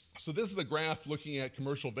 So this is a graph looking at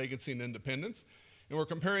commercial vacancy and independence, and we're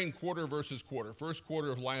comparing quarter versus quarter. First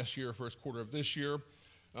quarter of last year, first quarter of this year.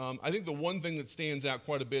 I think the one thing that stands out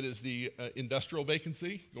quite a bit is the industrial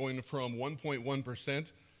vacancy, going from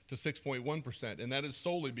 1.1% to 6.1%, and that is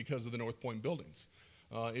solely because of the North Point buildings.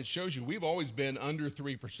 It shows you we've always been under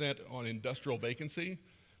 3% on industrial vacancy.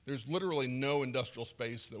 There's literally no industrial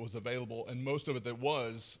space that was available, and most of it that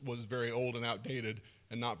was very old and outdated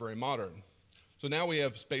and not very modern. So now we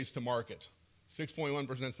have space to market.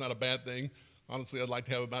 6.1% is not a bad thing. Honestly, I'd like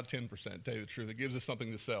to have about 10%, to tell you the truth. It gives us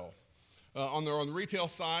something to sell. On the retail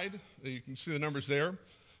side, you can see the numbers there.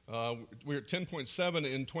 We're at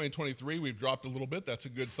 10.7 in 2023. We've dropped a little bit. That's a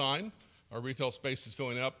good sign. Our retail space is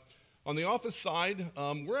filling up. On the office side,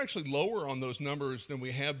 we're actually lower on those numbers than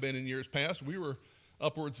we have been in years past. We were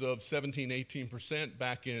upwards of 17, 18%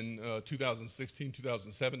 back in 2016,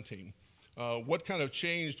 2017. What kind of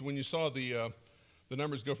changed when you saw the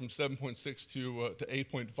numbers go from 7.6 to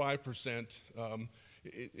 8.5%?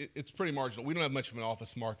 It's pretty marginal. We don't have much of an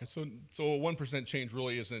office market, so a 1% change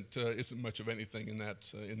really isn't much of anything in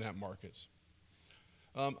that market.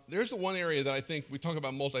 There's the one area that I think we talk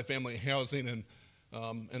about multifamily housing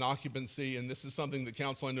and occupancy, and this is something that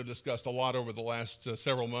Council I know discussed a lot over the last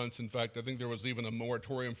several months. In fact, I think there was even a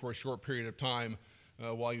moratorium for a short period of time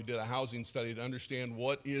while you did a housing study to understand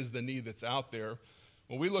what is the need that's out there.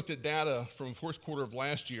 Well, we looked at data from first quarter of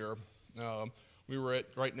last year. We were at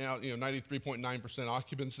right now 93.9%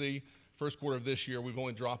 occupancy. first quarter of this year, we've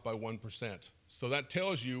only dropped by 1%. So that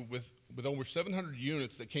tells you with over 700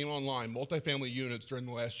 units that came online, multifamily units during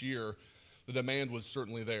the last year, the demand was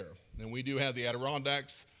certainly there. And we do have the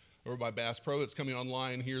Adirondacks over by Bass Pro that's coming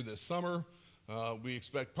online here this summer. We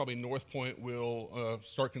expect probably North Point will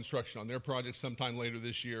start construction on their project sometime later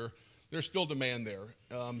this year. There's still demand there.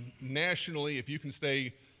 Nationally, if you can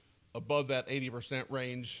stay above that 80%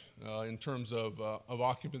 range in terms of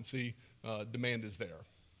occupancy, demand is there.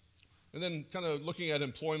 And then kind of looking at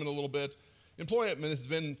employment a little bit, employment has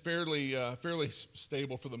been fairly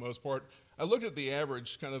stable for the most part. I looked at the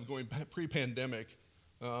average kind of going pre-pandemic,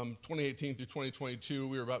 2018 through 2022,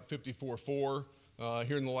 we were about 54.4.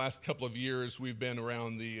 Here in the last couple of years, we've been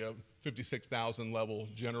around the 56,000 level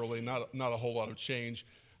generally, not a whole lot of change.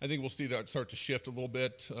 I think we'll see that start to shift a little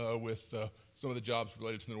bit with some of the jobs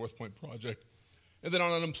related to the North Point project. And then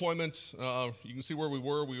on unemployment, you can see where we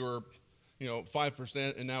were. We were,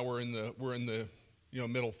 5%, and now we're in the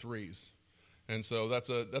middle threes. And so that's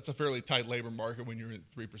a fairly tight labor market when you're at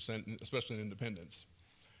 3%, especially in independents.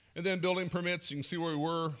 And then building permits, you can see where we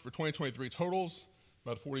were for 2023 totals,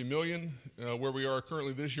 about 40 million. Where we are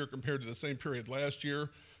currently this year compared to the same period last year,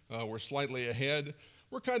 we're slightly ahead.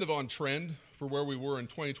 We're kind of on trend for where we were in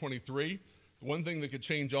 2023. The one thing that could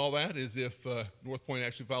change all that is if North Point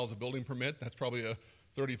actually files a building permit. That's probably a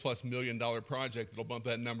 $30+ million project that'll bump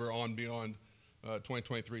that number on beyond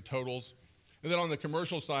 2023 totals. And then on the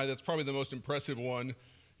commercial side, that's probably the most impressive one.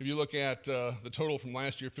 If you look at the total from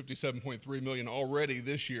last year, 57.3 million already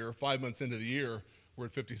this year, 5 months into the year, we're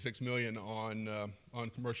at 56 million on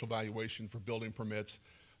commercial valuation for building permits.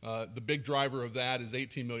 The big driver of that is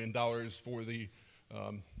 $18 million for the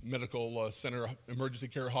medical center emergency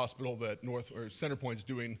care hospital that CenterPoint's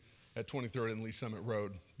doing at 23rd and Lee Summit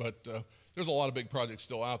Road. But there's a lot of big projects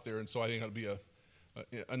still out there, and so I think it'll be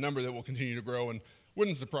a number that will continue to grow, and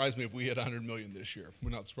wouldn't surprise me if we hit 100 million this year.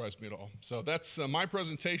 Would not surprise me at all. So that's my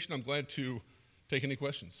presentation. I'm glad to take any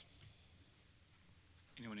questions.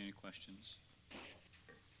 Anyone, any questions?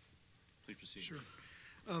 Please proceed. Sure.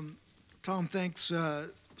 Tom, thanks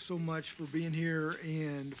so much for being here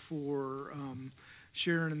and for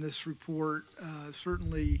sharing in this report.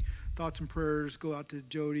 Certainly, thoughts and prayers go out to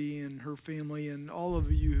Jody and her family and all of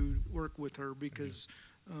you who work with her, because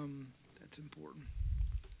that's important.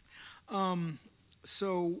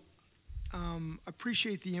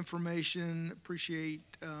 Appreciate the information. Appreciate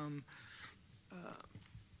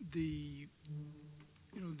the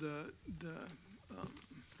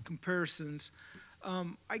comparisons.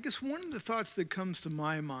 I guess one of the thoughts that comes to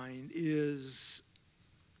my mind is,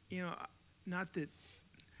 not that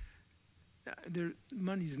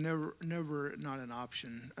money's never not an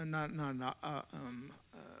option, not an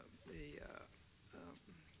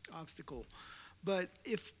obstacle. But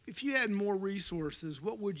if you had more resources,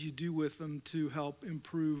 what would you do with them to help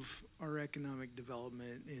improve our economic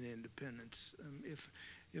development in Independence?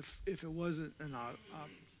 If it wasn't an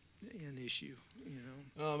issue,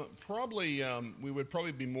 Probably, we would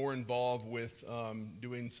probably be more involved with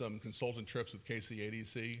doing some consultant trips with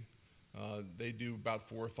KCADC. They do about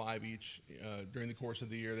 4 or 5 each during the course of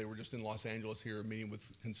the year. They were just in Los Angeles here, meeting with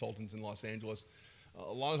consultants in Los Angeles.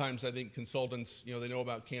 A lot of times I think consultants, they know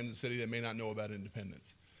about Kansas City, they may not know about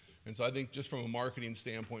Independence. And so I think just from a marketing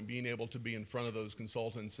standpoint, being able to be in front of those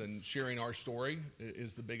consultants and sharing our story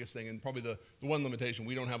is the biggest thing. And probably the one limitation,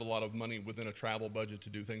 we don't have a lot of money within a travel budget to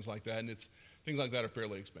do things like that. And things like that are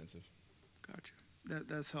fairly expensive. Gotcha.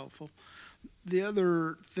 That's helpful. The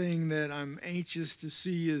other thing that I'm anxious to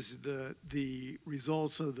see is the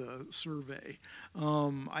results of the survey.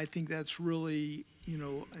 I think that's really,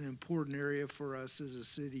 an important area for us as a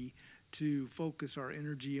city to focus our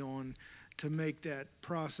energy on, to make that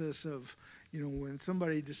process of, when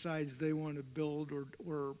somebody decides they want to build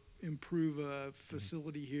or improve a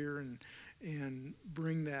facility here and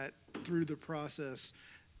bring that through the process.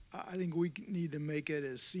 I think we need to make it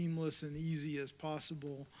as seamless and easy as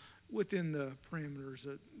possible within the parameters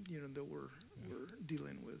that that we're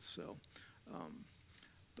dealing with. So,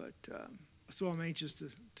 so I'm anxious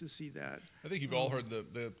to see that. I think you've all heard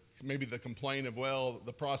maybe the complaint of, well,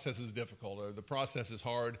 the process is difficult or the process is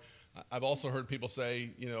hard. I've also heard people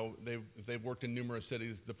say, if they've worked in numerous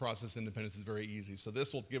cities, the process in Independence is very easy. So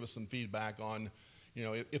this will give us some feedback on,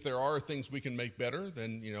 if there are things we can make better,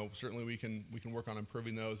 then certainly we can work on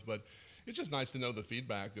improving those. But it's just nice to know the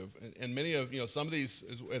feedback of, and many of some of these,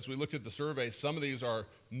 as we looked at the survey, some of these are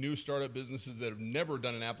new startup businesses that have never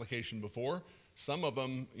done an application before. Some of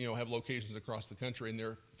them, have locations across the country and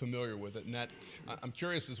they're familiar with it. And that, I'm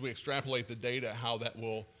curious as we extrapolate the data how that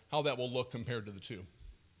will look compared to the two.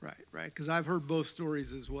 Right, because I've heard both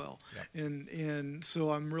stories as well. Yep. And so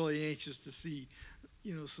I'm really anxious to see,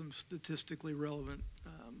 some statistically relevant,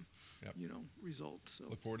 Yep. results. So,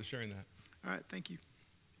 Look forward to sharing that. all right, thank you.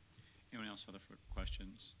 Anyone else other for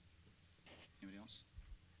questions? Anybody else?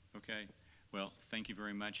 Okay. Well, thank you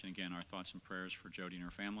very much. And again, our thoughts and prayers for Jody and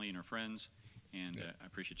her family and her friends. And Yeah. I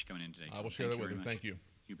appreciate you coming in today. I will share Thank that you with very him. much. Thank you.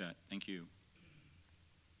 You bet. Thank you.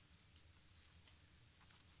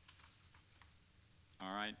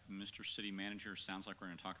 All right, Mr. City Manager, sounds like we're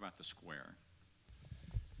going to talk about the square.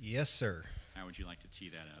 Yes, sir. How would you like to tee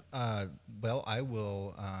that up? Well, I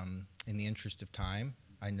will, in the interest of time,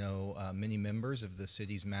 I know many members of the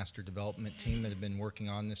city's master development team that have been working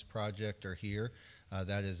on this project are here.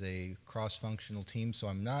 That is a cross-functional team, so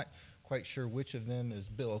I'm not quite sure which of them is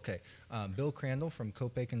Bill. Okay, Bill Crandall from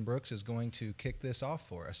Copac and Brooks is going to kick this off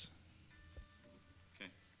for us. Okay,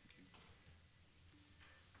 thank you.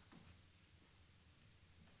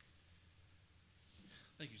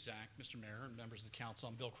 Thank you, Zach, Mr. Mayor, and members of the council.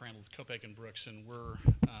 I'm Bill Crandall with Copac and Brooks, and we're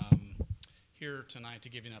here tonight to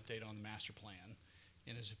give you an update on the master plan.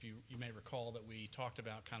 And as if you may recall that we talked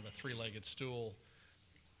about kind of a three-legged stool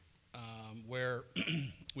where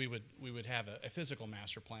we would have a physical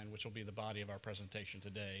master plan, which will be the body of our presentation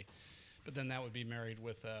today. But then that would be married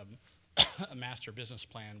with a master business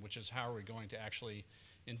plan, which is how are we going to actually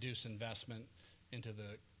induce investment into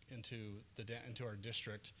our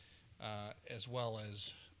district, as well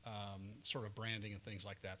as sort of branding and things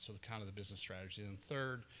like that. So kind of the business strategy. And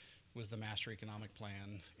third was the master economic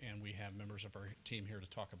plan, and we have members of our team here to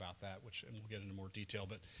talk about that, and we'll get into more detail.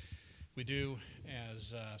 But we do,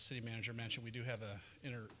 as city manager mentioned, we do have a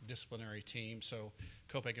interdisciplinary team. So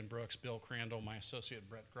Copac and Brooks, Bill Crandall, my associate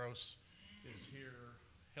Brett Gross is here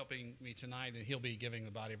helping me tonight, and he'll be giving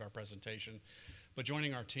the body of our presentation. But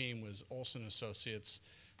joining our team was Olson Associates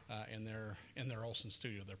in their Olson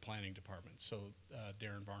studio, their planning department. So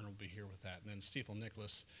Darren Varn will be here with that. And then Stiefel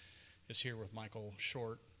Nicholas is here with Michael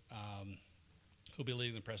Short, who'll be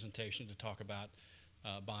leading the presentation to talk about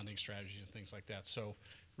bonding strategies and things like that. So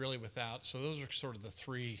really so those are sort of the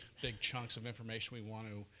three big chunks of information we want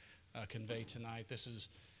to convey tonight. This is,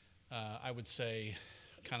 I would say,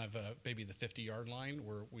 kind of maybe the 50-yard line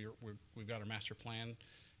where we've got our master plan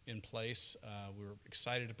in place. We're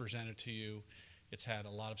excited to present it to you. It's had a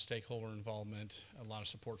lot of stakeholder involvement, a lot of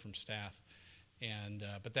support from staff,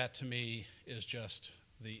 but that to me is just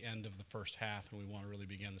the end of the first half, and we want to really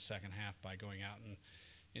begin the second half by going out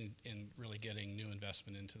and really getting new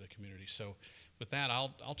investment into the community. So with that,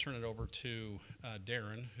 I'll turn it over to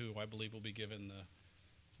Darren, who I believe will be given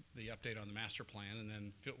the update on the master plan, and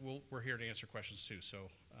then we're here to answer questions too. So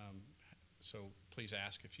so please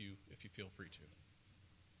ask if you feel free to.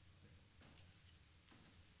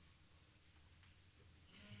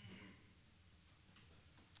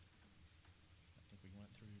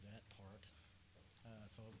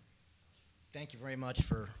 So thank you very much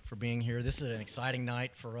for being here. This is an exciting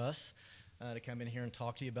night for us to come in here and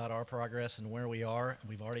talk to you about our progress and where we are.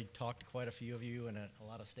 We've already talked to quite a few of you and a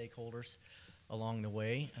lot of stakeholders along the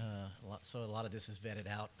way. So a lot of this is vetted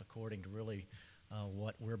out according to really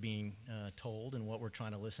what we're being told and what we're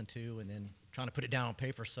trying to listen to, and then trying to put it down on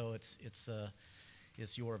paper so it's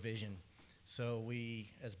your vision. So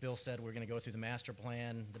as Bill said, we're going to go through the master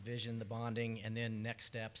plan, the vision, the bonding, and then next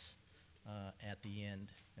steps at the end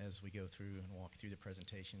as we go through and walk through the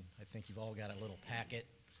presentation. I think you've all got a little packet.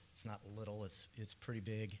 It's not little, it's pretty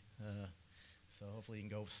big. So hopefully you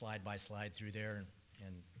can go slide by slide through there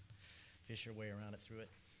and fish your way around it through it.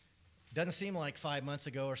 Doesn't seem like 5 months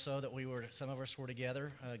ago or so that some of us were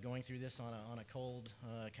together going through this on a cold,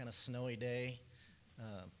 kind of snowy day,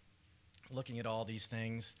 looking at all these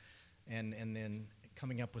things, and then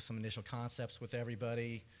coming up with some initial concepts with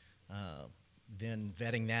everybody, then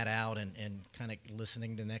vetting that out and kind of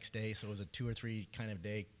listening the next day. So it was a 2 or 3 kind of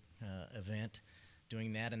day event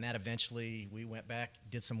doing that. And that eventually we went back,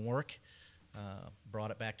 did some work,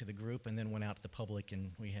 brought it back to the group, and then went out to the public,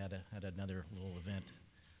 and we had another little event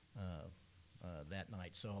that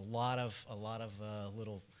night. So a lot of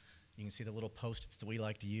little, you can see the little Post-its that we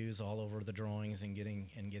like to use all over the drawings and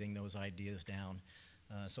getting those ideas down.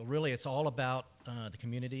 So really, it's all about the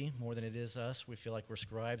community more than it is us. We feel like we're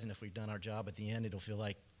scribes, and if we've done our job at the end, it'll feel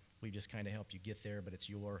like we just kind of helped you get there, but it's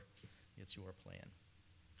your plan.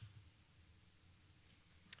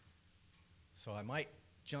 So I might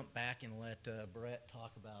jump back and let Brett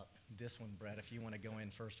talk about this one. Brett, if you want to go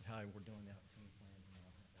in first of how we're doing that.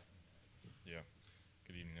 Yeah.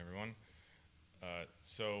 Good evening, everyone.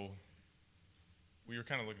 So we were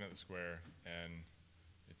kind of looking at the square, and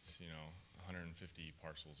it's 150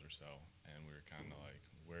 parcels or so, and we were kind of like,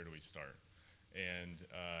 where do we start? And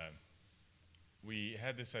we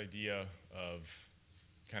had this idea of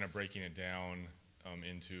kind of breaking it down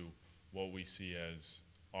into what we see as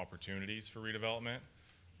opportunities for redevelopment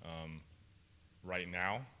right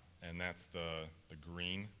now, and that's the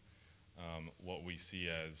green. What we see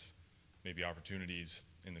as maybe opportunities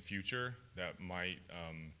in the future that might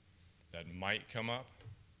come up,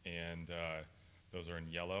 and those are in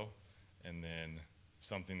yellow. And then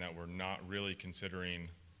something that we're not really considering,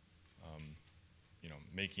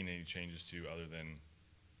 making any changes to other than,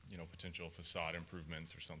 potential facade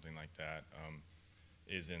improvements or something like that,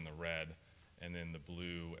 is in the red, and then the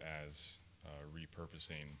blue as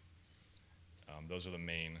repurposing. Those are the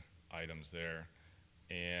main items there.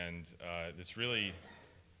 And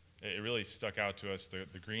it really stuck out to us.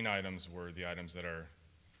 The green items were the items that are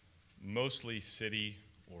mostly city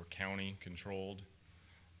or county controlled,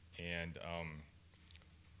 and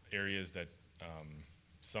areas that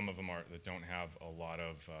some of them that don't have a lot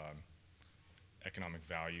of economic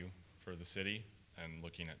value for the city, and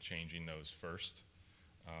looking at changing those first.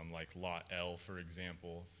 Like Lot L, for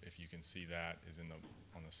example, if you can see that, is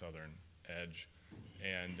on the southern edge.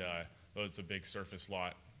 And it's a big surface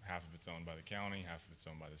lot. Half of it's owned by the county, half of it's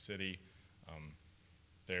owned by the city.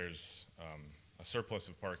 There's a surplus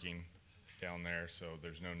of parking down there, so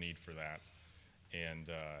there's no need for that. And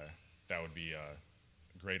that would be a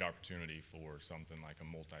great opportunity for something like a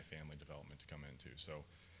multifamily development to come into. So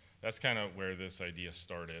that's kind of where this idea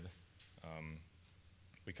started.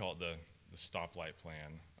 We call it the stoplight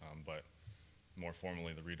plan, but more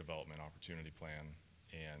formally the redevelopment opportunity plan.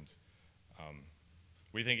 And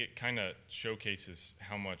we think it kind of showcases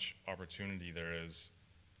how much opportunity there is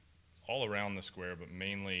all around the square, but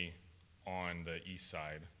mainly on the east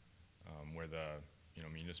side, where the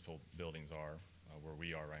municipal buildings are, where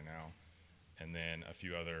we are right now, and then a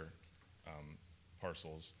few other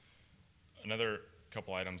parcels. Another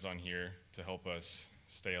couple items on here to help us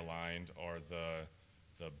stay aligned are the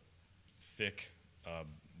thick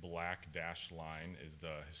black dashed line is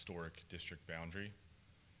the historic district boundary.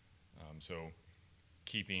 So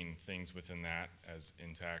keeping things within that as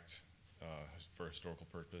intact for historical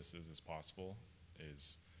purposes as possible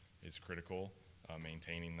is critical,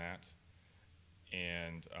 maintaining that.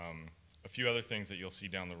 And a few other things that you'll see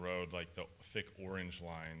down the road, like the thick orange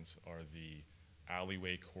lines, are the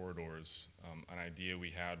alleyway corridors. An idea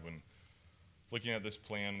we had when looking at this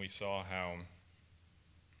plan, we saw how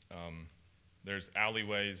there's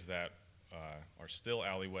alleyways that are still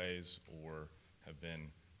alleyways or have been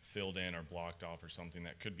filled in or blocked off or something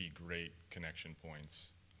that could be great connection points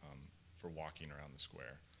for walking around the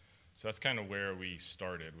square. So that's kind of where we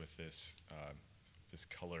started with this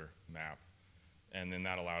color map. And then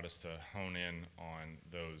that allowed us to hone in on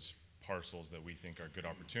those parcels that we think are good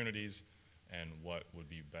opportunities and what would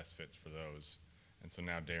be best fits for those. And so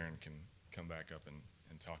now Darren can come back up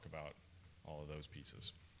and talk about all of those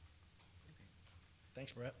pieces.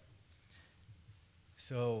 Thanks, Brett.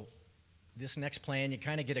 So this next plan, you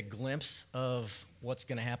kind of get a glimpse of what's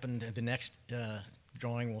going to happen. The next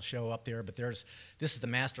drawing will show up there, but this is the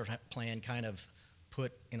master plan kind of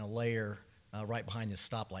put in a layer right behind this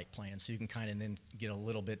stoplight plan, so you can kind of then get a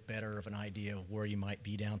little bit better of an idea of where you might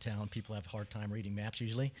be downtown. People have a hard time reading maps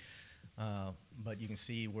usually, but you can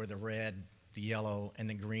see where the red, the yellow, and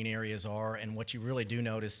the green areas are, and what you really do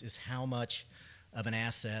notice is how much of an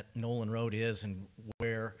asset Nolan Road is, and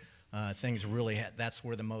where things really, that's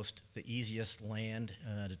where the easiest land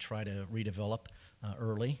to try to redevelop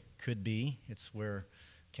early could be. It's where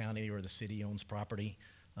county or the city owns property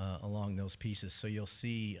along those pieces. So you'll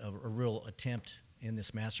see a real attempt in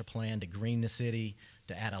this master plan to green the city,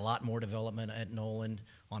 to add a lot more development at Nolan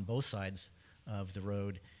on both sides of the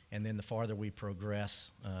road. And then the farther we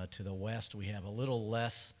progress to the west, we have a little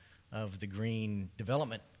less of the green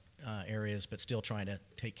development areas, but still trying to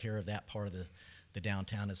take care of that part of the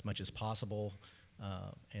downtown as much as possible,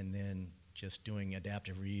 and then just doing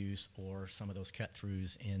adaptive reuse or some of those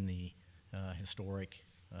cut-throughs in the historic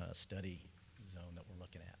study zone that we're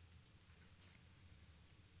looking at.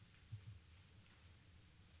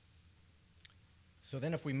 So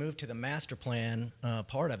then if we move to the master plan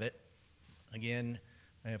part of it, again,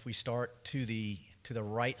 if we start to the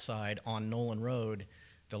right side on Nolan Road,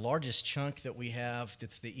 the largest chunk that we have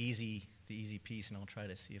that's the easy piece, and I'll try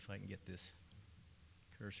to see if I can get this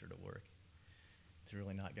cursor to work. It's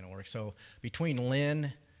really not going to work. So between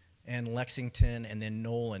Lynn and Lexington and then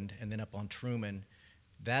Nolan and then up on Truman,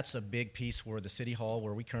 that's a big piece where the city hall,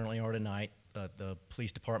 where we currently are tonight, the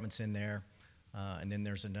police department's in there, and then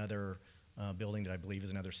there's another building that I believe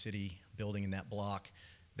is another city building in that block.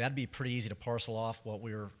 That'd be pretty easy to parcel off. What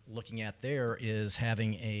we're looking at there is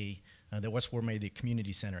having a That's where maybe the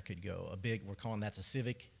community center could go. We're calling that's a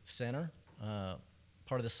civic center,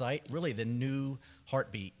 part of the site. Really the new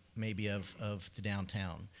heartbeat maybe of the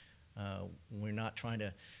downtown. We're not trying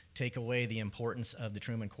to take away the importance of the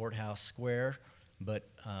Truman Courthouse Square, but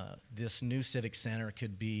this new civic center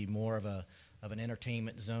could be more of an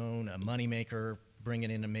entertainment zone, a moneymaker,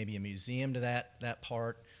 bringing in maybe a museum to that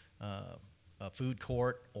part, a food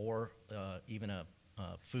court, or even a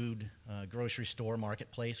food grocery store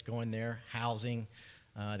marketplace going there, housing,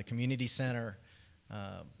 the community center.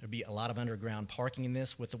 There'd be a lot of underground parking in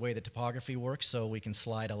this with the way the topography works, so we can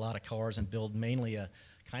slide a lot of cars and build mainly a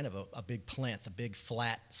kind of a big plinth, a big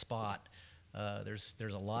flat spot. There's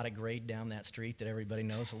a lot of grade down that street that everybody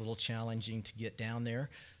knows, a little challenging to get down there.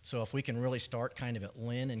 So if we can really start kind of at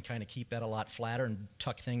Lynn and kind of keep that a lot flatter and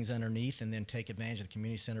tuck things underneath and then take advantage of the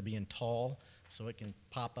community center being tall so it can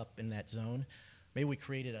pop up in that zone, maybe we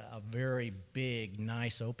created a very big,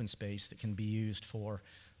 nice open space that can be used for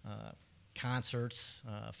concerts,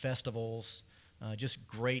 festivals, just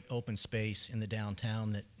great open space in the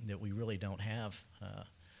downtown that we really don't have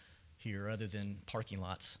here other than parking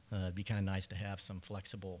lots. It'd be kind of nice to have some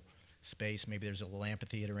flexible space. Maybe there's a little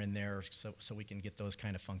amphitheater in there so we can get those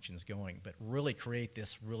kind of functions going. But really create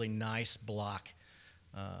this really nice block,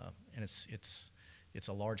 and it's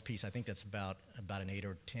a large piece. I think that's about an 8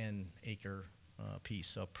 or 10 acre piece.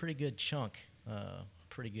 So a pretty good chunk,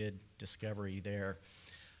 pretty good discovery there.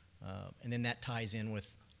 And then that ties in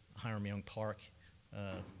with Hiram Young Park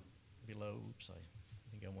below. Oops, I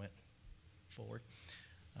think I went forward.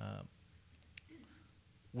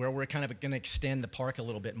 Where we're kind of going to extend the park a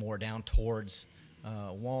little bit more down towards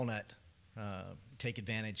Walnut, take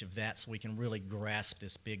advantage of that so we can really grasp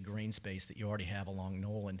this big green space that you already have along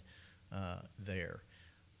Nolan there.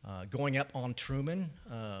 Going up on Truman,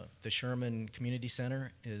 the Sherman Community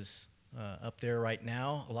Center is up there right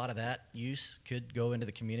now. A lot of that use could go into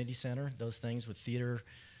the community center, those things with theater,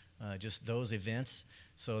 just those events.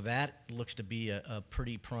 So that looks to be a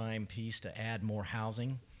pretty prime piece to add more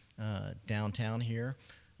housing downtown here,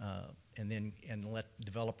 and let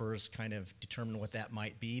developers kind of determine what that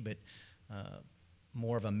might be, but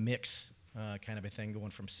more of a mix kind of a thing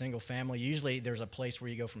going from single family. Usually there's a place where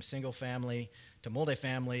you go from single family to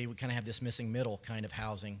multifamily. We kind of have this missing middle kind of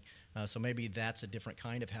housing. So maybe that's a different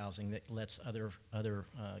kind of housing that lets other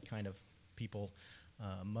kind of people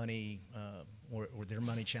money or their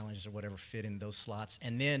money challenges or whatever fit in those slots.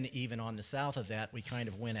 And then even on the south of that, we kind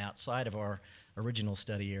of went outside of our original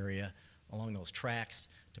study area along those tracks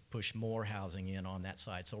to push more housing in on that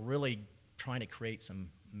side. So really trying to create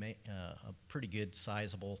a pretty good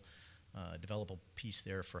sizable developable piece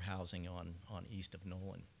there for housing on east of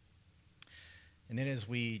Nolan. And then as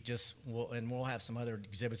we'll have some other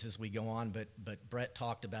exhibits as we go on, but Brett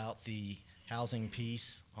talked about the housing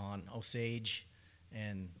piece on Osage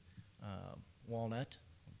and Walnut.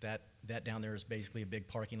 That down there is basically a big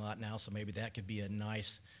parking lot now, so maybe that could be a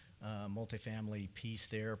nice multifamily piece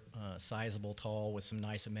there, sizable, tall, with some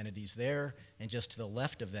nice amenities there. And just to the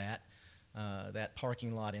left of that, that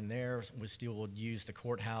parking lot in there, we still would use the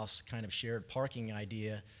courthouse kind of shared parking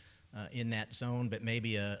idea in that zone, but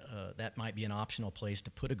maybe that might be an optional place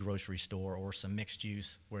to put a grocery store or some mixed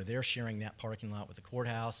use where they're sharing that parking lot with the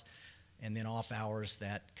courthouse. And then off hours,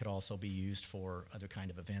 that could also be used for other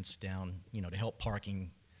kind of events down, to help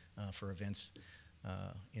parking for events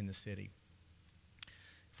in the city.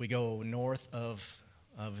 If we go north of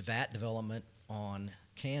that development on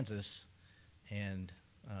Kansas and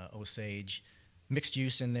Osage, mixed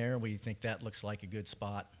use in there, we think that looks like a good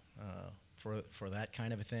spot for that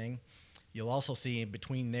kind of a thing. You'll also see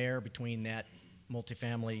between that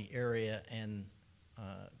multifamily area and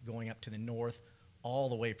going up to the north, all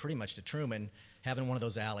the way pretty much to Truman, having one of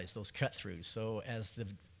those alleys, those cut-throughs. So as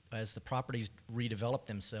the properties redevelop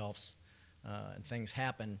themselves and things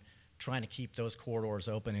happen, trying to keep those corridors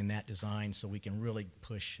open in that design so we can really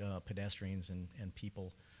push pedestrians and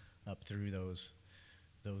people up through those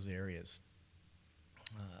areas.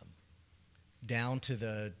 Down to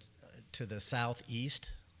the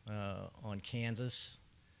southeast on Kansas,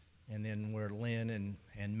 and then where Lynn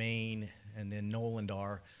and Maine and then Noland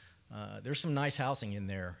are, there's some nice housing in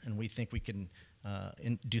there, and we think we can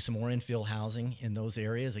do some more infill housing in those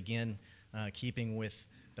areas. Again, keeping with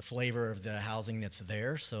the flavor of the housing that's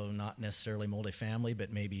there, so not necessarily multifamily,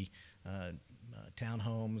 but maybe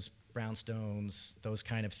townhomes, brownstones, those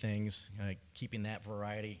kind of things, keeping that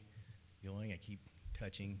variety going. I keep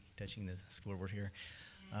touching the scoreboard here.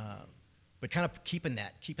 But kind of keeping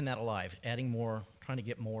that alive, adding more, trying to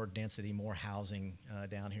get more density, more housing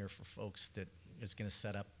down here for folks that is going to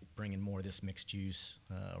set up bringing more of this mixed use,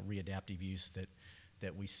 readaptive use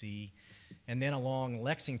that we see. And then along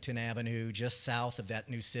Lexington Avenue, just south of that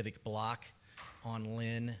new civic block on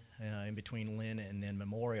Lynn, in between Lynn and then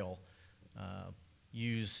Memorial,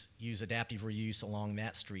 use adaptive reuse along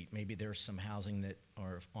that street. Maybe there's some housing that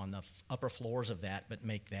are on the upper floors of that, but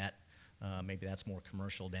make that, maybe that's more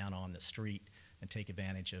commercial down on the street and take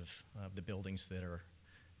advantage of the buildings that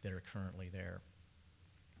are currently there.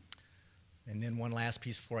 And then one last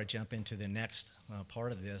piece before I jump into the next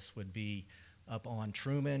part of this would be up on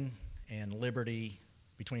Truman and Liberty,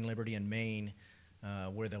 between Liberty and Maine,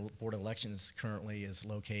 where the Board of Elections currently is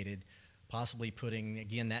located, possibly putting,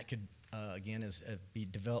 again, that could, again, be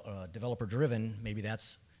developer-driven. Maybe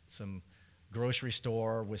that's some grocery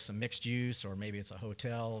store with some mixed use, or maybe it's a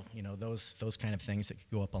hotel, you know, those kind of things that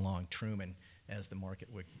could go up along Truman as the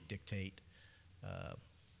market would dictate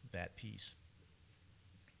that piece.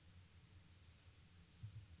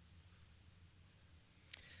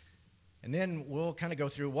 And then we'll kind of go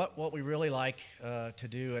through what we really like to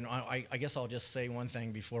do, and I guess I'll just say one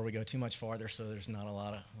thing before we go too much farther, so there's not a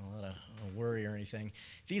lot of worry or anything.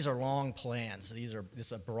 These are long plans. This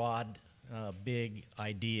is a broad, big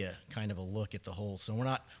idea, kind of a look at the whole. So we're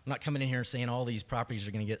not coming in here and saying all these properties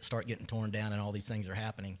are going to start getting torn down and all these things are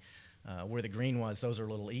happening. Where the green was, those are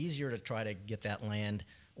a little easier to try to get that land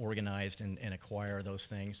organized and acquire those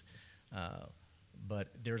things. But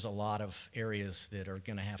there's a lot of areas that are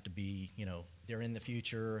going to have to be, you know, they're in the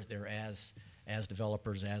future. They're as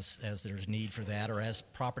developers, as there's need for that, or as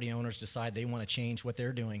property owners decide they want to change what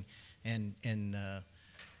they're doing and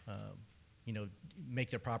you know,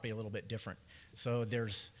 make their property a little bit different. So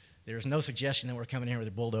there's no suggestion that we're coming here with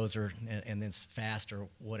a bulldozer and it's fast or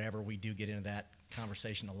whatever. We do get into that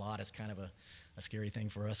conversation a lot. It's kind of a scary thing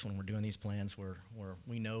for us when we're doing these plans where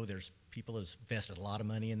we know there's people has invested a lot of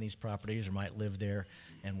money in these properties or might live there,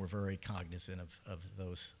 and we're very cognizant of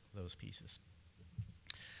those pieces.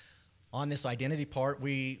 On this identity part,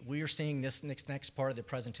 we are seeing this next part of the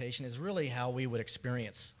presentation is really how we would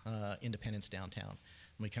experience Independence downtown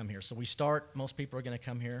when we come here. So most people are going to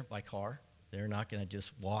come here by car. They're not going to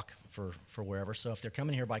just walk for wherever. So if they're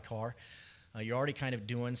coming here by car, you're already kind of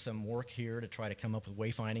doing some work here to try to come up with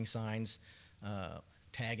wayfinding signs,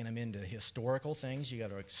 tagging them into historical things. You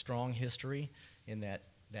got a strong history in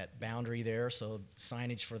that boundary there, so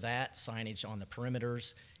signage for that, signage on the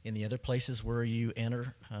perimeters in the other places where you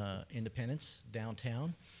enter Independence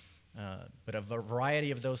downtown. But a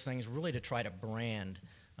variety of those things really to try to brand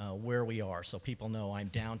where we are so people know I'm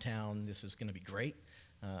downtown, this is going to be great.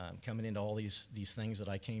 I'm coming into all these things that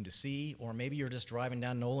I came to see, or maybe you're just driving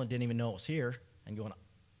down Nolan, didn't even know it was here, and going,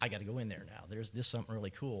 I got to go in there now. There's something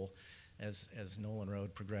really cool as Nolan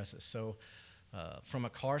Road progresses. So from a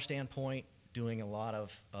car standpoint, doing a lot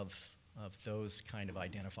of those kind of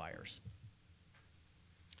identifiers.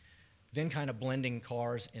 Then kind of blending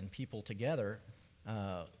cars and people together,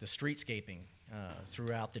 the streetscaping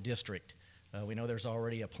throughout the district. We know there's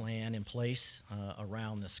already a plan in place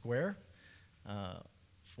around the square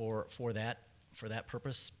for that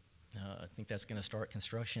purpose. I think that's going to start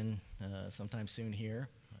construction sometime soon here.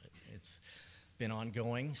 It's been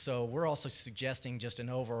ongoing. So we're also suggesting just an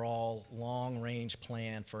overall long-range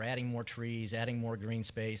plan for adding more trees, adding more green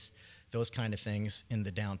space, those kind of things in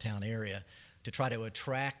the downtown area to try to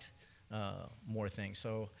attract more things.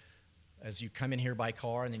 So as you come in here by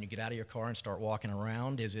car and then you get out of your car and start walking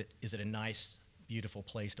around, is it a nice, beautiful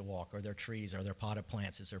place to walk? Are there trees? Are there potted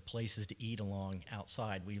plants? Is there places to eat along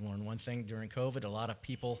outside? We learned one thing during COVID. A lot of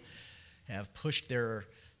people have pushed their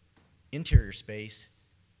interior space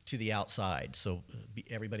to the outside. So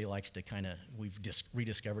everybody likes to kind of, we've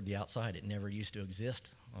rediscovered the outside. It never used to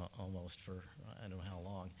exist almost for I don't know how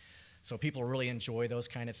long. So people really enjoy those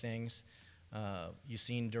kind of things. You've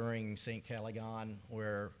seen during St. Callaghan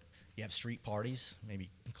where you have street parties, maybe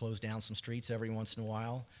close down some streets every once in a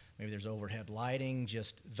while. Maybe there's overhead lighting,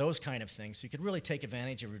 just those kind of things. So you could really take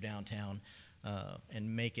advantage of your downtown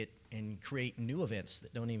and make it and create new events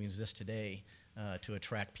that don't even exist today to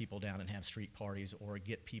attract people down and have street parties or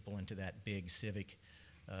get people into that big civic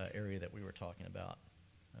area that we were talking about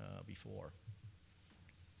before.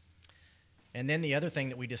 And then the other thing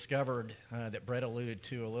that we discovered that Brett alluded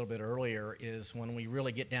to a little bit earlier is when we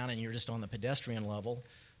really get down and you're just on the pedestrian level,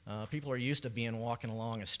 people are used to being walking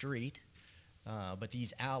along a street, but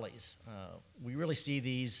these alleys, we really see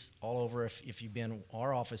these all over. If you've been,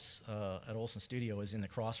 our office at Olson Studio is in the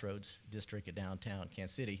Crossroads district of downtown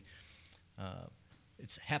Kansas City.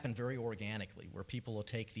 It's happened very organically where people will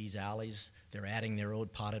take these alleys, they're adding their own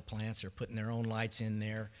potted plants, they're putting their own lights in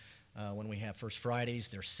there. When we have First Fridays,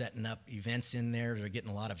 they're setting up events in there, they're getting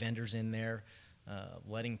a lot of vendors in there,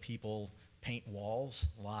 letting people paint walls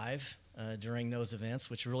live during those events,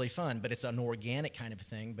 which is really fun. But it's an organic kind of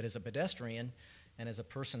thing. But as a pedestrian and as a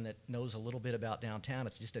person that knows a little bit about downtown,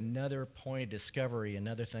 it's just another point of discovery,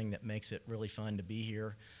 another thing that makes it really fun to be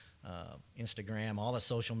here. Instagram, all the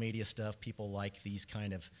social media stuff, people like these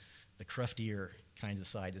kind of the cruftier kinds of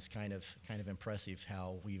sides. It's kind of impressive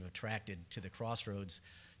how we've attracted to the Crossroads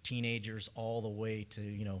teenagers all the way to,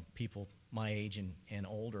 you know, people my age and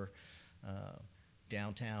older.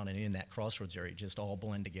 Downtown and in that Crossroads area just all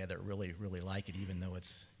blend together. Really, really like it, even though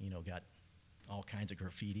it's, you know, got all kinds of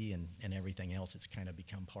graffiti and everything else. It's kind of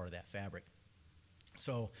become part of that fabric.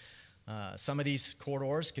 So some of these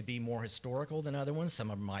corridors could be more historical than other ones. Some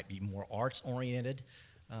of them might be more arts oriented.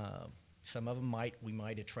 Some of them we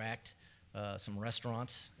might attract some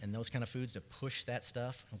restaurants and those kind of foods to push that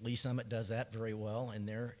stuff. Lee Summit does that very well in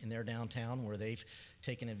their downtown, where they've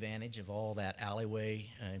taken advantage of all that alleyway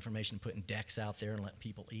information, putting decks out there and letting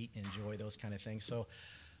people eat and enjoy those kind of things. So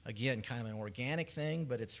again, kind of an organic thing,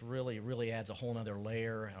 but it's really adds a whole nother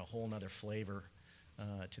layer and a whole nother flavor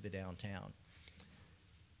to the downtown.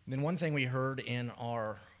 And then one thing we heard in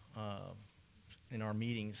our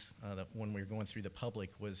meetings when we were going through the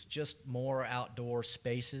public was just more outdoor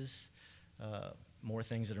spaces, more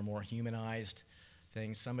things that are more humanized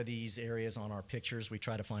things. Some of these areas on our pictures, we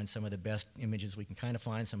try to find some of the best images we can kind of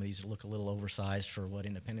find. Some of these look a little oversized for what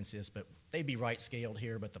Independence is, but they'd be right scaled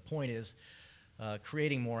here. But the point is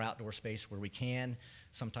creating more outdoor space where we can.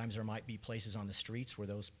 Sometimes there might be places on the streets where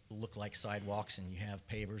those look like sidewalks and you have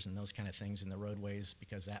pavers and those kind of things in the roadways,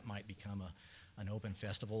 because that might become an open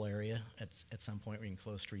festival area at some point where you can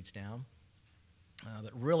close streets down.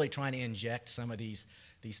 But really trying to inject some of these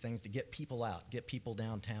things to get people out, get people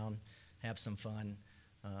downtown, have some fun,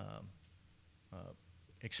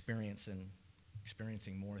 experiencing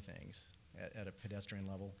more things at a pedestrian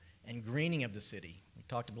level. And greening of the city. We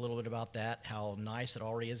talked a little bit about that, how nice it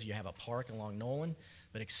already is. You have a park along Nolan,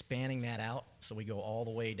 but expanding that out so we go all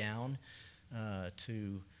the way down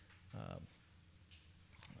to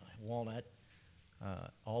Walnut,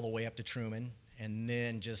 all the way up to Truman, and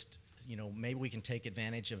then just, you know, maybe we can take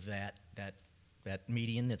advantage of that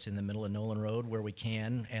median that's in the middle of Nolan Road, where we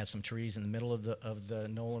can add some trees in the middle of the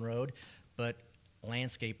Nolan Road, but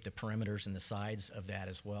landscape the perimeters and the sides of that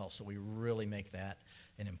as well. So we really make that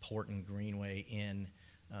an important greenway in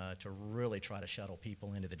to really try to shuttle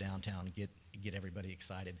people into the downtown and get everybody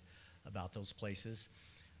excited about those places.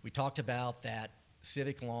 We talked about that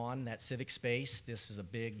civic lawn, that civic space. This is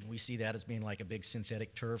we see that as being like a big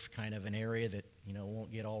synthetic turf kind of an area that, you know,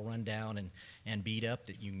 won't get all run down and beat up,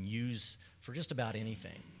 that you can use for just about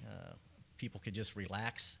anything. People could just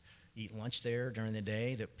relax, eat lunch there during the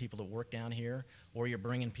day, that people that work down here, or you're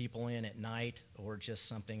bringing people in at night or just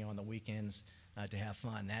something on the weekends to have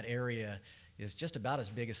fun. That area is just about as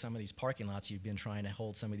big as some of these parking lots you've been trying to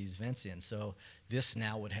hold some of these events in. So this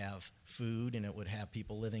now would have food, and it would have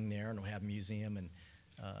people living there, and it would have a museum and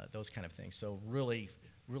those kind of things. So really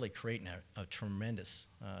creating a tremendous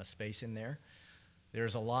space in there.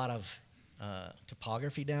 There's a lot of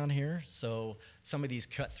topography down here. So some of these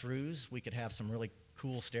cut-throughs, we could have some really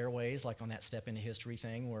cool stairways, like on that Step Into History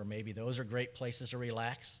thing, where maybe those are great places to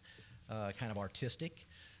relax, kind of artistic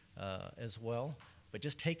as well. But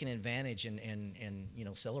just taking advantage and you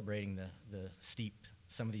know, celebrating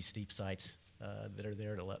some of these steep sites that are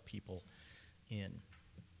there to let people in.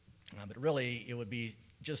 But really, it would be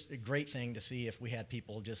just a great thing to see if we had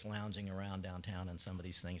people just lounging around downtown on some of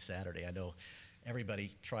these things Saturday. I know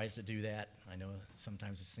everybody tries to do that. I know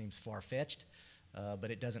sometimes it seems far-fetched, but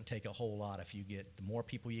it doesn't take a whole lot. The more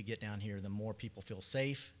people you get down here, the more people feel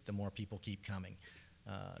safe, the more people keep coming.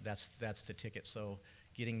 That's the ticket. So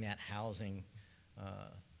getting that housing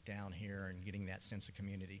down here and getting that sense of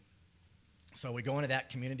community. So we go into that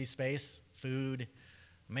community space, food,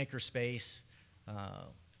 maker space,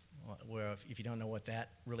 where if you don't know what that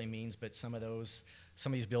really means, but some of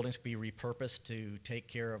these buildings could be repurposed to take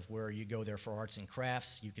care of where you go there for arts and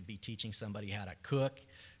crafts. You could be teaching somebody how to cook.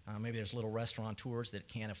 Maybe there's little restaurateurs that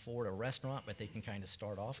can't afford a restaurant, but they can kind of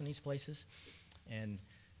start off in these places and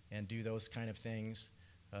do those kind of things.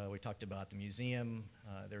 We talked about the museum.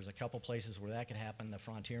 There's a couple places where that could happen. The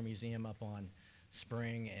Frontier Museum up on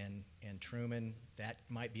Spring and Truman, that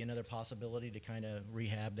might be another possibility to kind of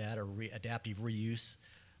rehab that, or adaptive reuse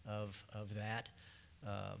of that.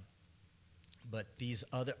 But these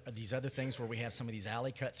other things where we have some of these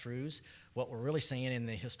alley cut-throughs, what we're really saying in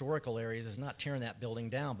the historical areas is not tearing that building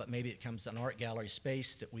down, but maybe it becomes an art gallery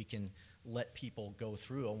space that we can let people go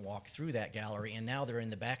through and walk through that gallery, and now they're in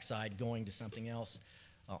the backside going to something else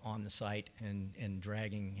on the site and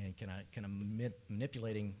dragging and kind of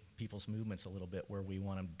manipulating people's movements a little bit where we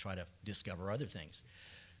want them to try to discover other things.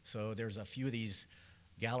 So there's a few of these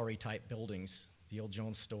gallery-type buildings, the old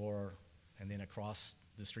Jones store, and then across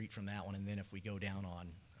the street from that one, and then if we go down on,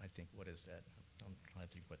 I think, what is that? I'm trying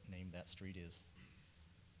to think what name that street is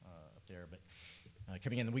up there, but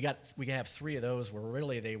coming in, we have three of those where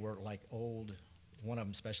really they were like old. One of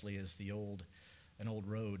them especially is an old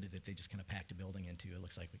road that they just kind of packed a building into. It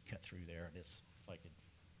looks like we cut through there. It's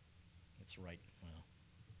right. Well,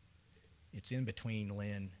 it's in between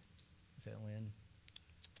Lynn. Is that Lynn?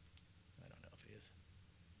 I don't know if it is.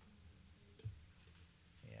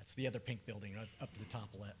 Yeah, it's the other pink building right up to the top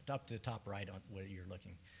left, up to the top right on where you're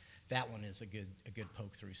looking. That one is a good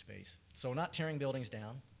poke through space. So not tearing buildings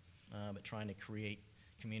down, but trying to create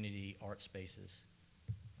community art spaces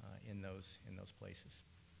in those places.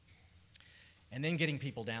 And then getting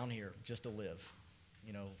people down here just to live.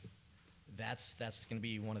 You know, that's going to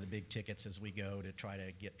be one of the big tickets as we go to try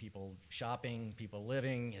to get people shopping, people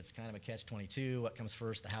living. It's kind of a catch-22. What comes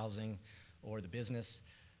first, the housing or the business?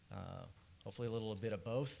 Hopefully a little bit of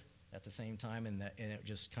both at the same time, and it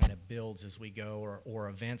just kind of builds as we go, or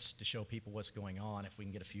events to show people what's going on if we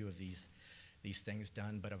can get a few of these things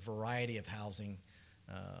done, but a variety of housing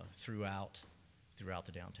throughout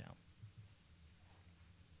the downtown.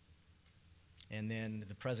 And then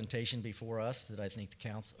the presentation before us that I think the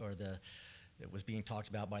council, or that was being talked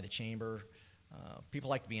about by the chamber, people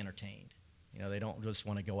like to be entertained. You know, they don't just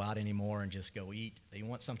want to go out anymore and just go eat. They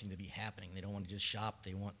want something to be happening. They don't want to just shop.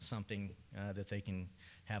 They want something that they can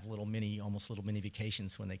have almost little mini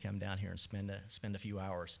vacations when they come down here and spend a few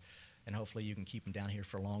hours. And hopefully you can keep them down here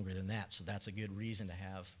for longer than that. So that's a good reason to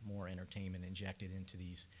have more entertainment injected into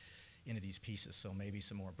these pieces. So maybe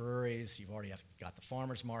some more breweries. You've already got the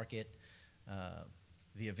farmers market.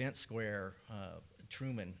 The event square,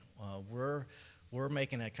 Truman, we're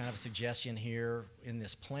making a kind of suggestion here in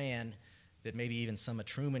this plan that maybe even some of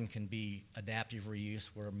Truman can be adaptive reuse,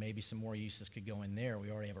 where maybe some more uses could go in there. We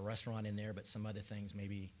already have a restaurant in there, but some other things,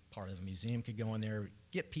 maybe part of the museum could go in there.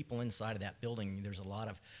 Get people inside of that building. There's a lot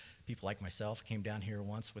of people like myself came down here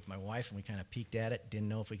once with my wife, and we kind of peeked at it, didn't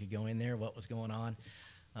know if we could go in there, what was going on.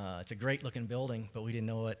 It's a great looking building, but we didn't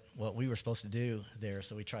know what we were supposed to do there,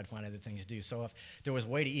 so we tried to find other things to do. So if there was a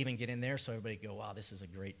way to even get in there so everybody could go, wow, this is a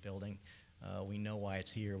great building. We know why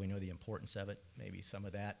it's here. We know the importance of it. Maybe some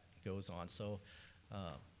of that goes on. So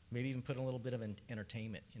maybe even put a little bit of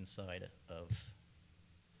entertainment inside of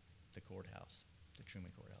the courthouse, the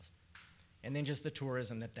Truman Courthouse. And then just the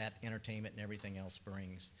tourism that entertainment and everything else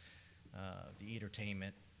brings, the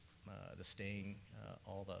entertainment, the staying,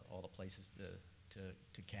 all the places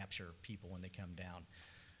to capture people when they come down.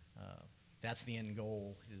 That's the end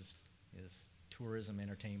goal is tourism,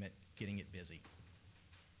 entertainment, getting it busy.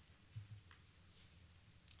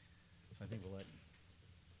 So I think we'll let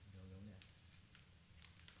Bill go next.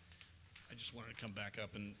 I just wanted to come back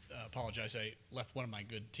up and apologize. I left one of my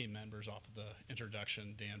good team members off of the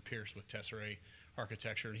introduction, Dan Pierce with Tesserae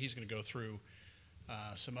Architecture, and he's going to go through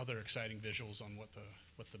some other exciting visuals on what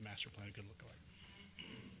the master plan could look like.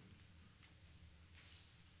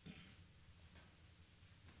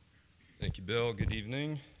 Thank you, Bill. Good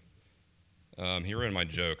evening. He ruined my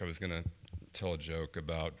joke. I was going to tell a joke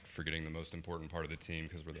about forgetting the most important part of the team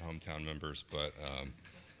because we're the hometown members, but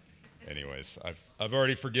anyways, I've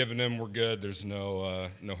already forgiven him. We're good. There's no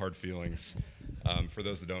hard feelings. For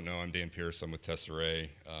those that don't know, I'm Dan Pierce. I'm with Tesserae.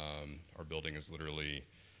 Our building is literally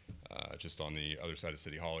just on the other side of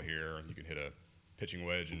City Hall here. You can hit a pitching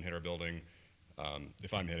wedge and hit our building.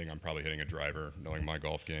 If I'm hitting, I'm probably hitting a driver, knowing my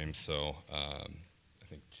golf game. So I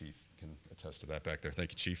think Chief can attest to that back there.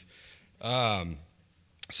 Thank you, Chief.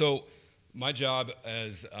 So my job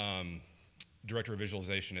as Director of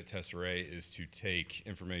Visualization at Tesserae is to take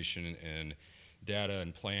information and data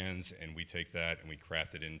and plans, and we take that and we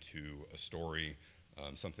craft it into a story,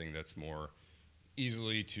 something that's more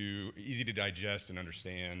easy to digest and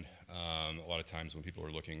understand. A lot of times when people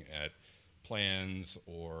are looking at plans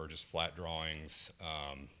or just flat drawings,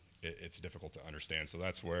 it's difficult to understand. So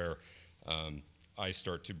that's where I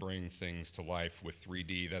start to bring things to life with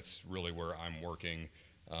 3D. That's really where I'm working.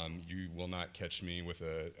 You will not catch me with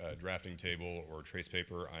a drafting table or trace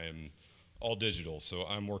paper. I am all digital, so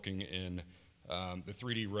I'm working in the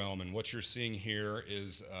 3D realm, and what you're seeing here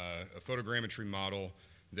is a photogrammetry model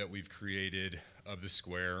that we've created of the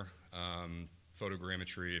square.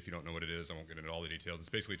 Photogrammetry, if you don't know what it is, I won't get into all the details. It's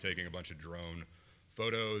basically taking a bunch of drone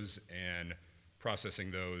photos and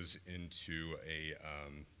processing those into a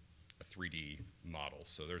 3D model.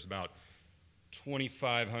 So there's about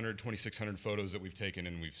 2,500, 2,600 photos that we've taken,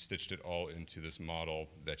 and we've stitched it all into this model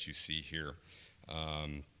that you see here.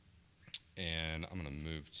 And I'm going to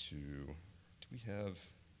move to, do we have,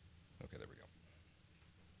 okay, there we go.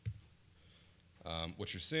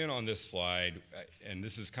 What you're seeing on this slide, and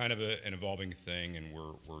this is kind of an evolving thing, and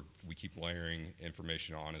we keep layering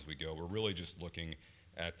information on as we go. We're really just looking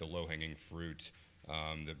at the low-hanging fruit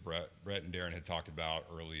that Brett and Darren had talked about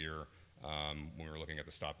earlier when we were looking at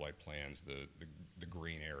the stoplight plans, the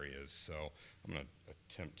green areas. So I'm going to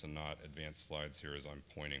attempt to not advance slides here as I'm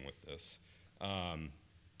pointing with this.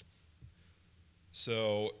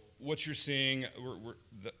 So what you're seeing,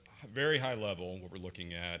 the very high level, what we're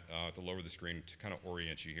looking at the lower the screen to kind of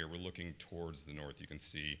orient you here, we're looking towards the north. You can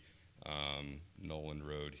see Nolan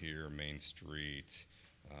Road here, Main Street.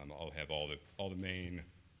 I'll have all the main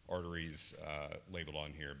arteries labeled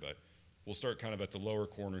on here, but we'll start kind of at the lower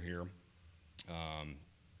corner here.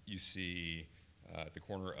 You see at the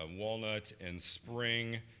corner of Walnut and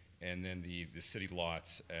Spring, and then the city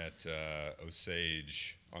lots at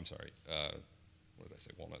Osage. I'm sorry, what did I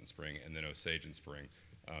say? Walnut and Spring, and then Osage and Spring.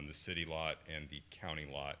 The city lot and the county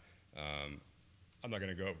lot. I'm not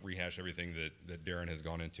going to go rehash everything that Darren has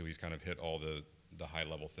gone into. He's kind of hit all the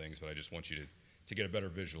high-level things, but I just want you to get a better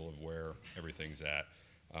visual of where everything's at.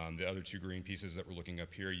 The other two green pieces that we're looking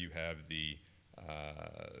up here, you have the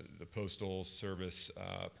Postal Service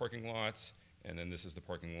parking lots, and then this is the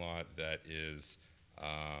parking lot that is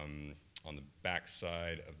on the back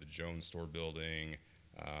side of the Jones Store building.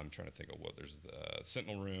 I'm trying to think of what, there's the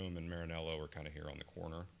Sentinel Room and Marinello are kind of here on the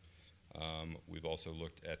corner. We've also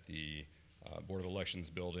looked at the Board of Elections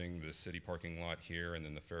building, the city parking lot here, and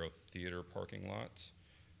then the Faro Theater parking lot.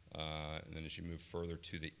 And then as you move further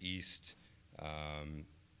to the east,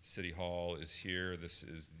 City Hall is here. This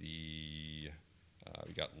is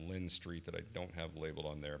we got Lynn Street that I don't have labeled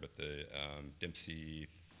on there, but the Dempsey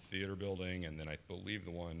Theater building, and then I believe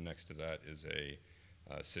the one next to that is a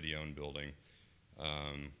city-owned building.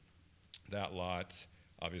 That lot,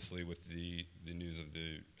 obviously with the news of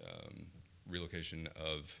the relocation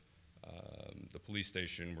of the police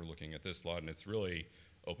station, we're looking at this lot, and it's really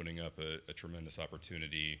opening up a tremendous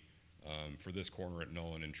opportunity for this corner at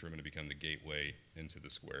Nolan and Truman to become the gateway into the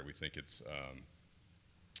square. We think it's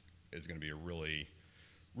going to be a really,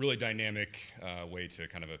 really dynamic way to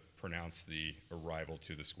kind of pronounce the arrival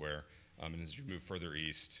to the square. And as you move further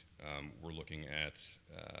east, we're looking at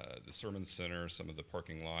the Sermon Center, some of the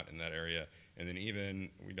parking lot in that area, and then even,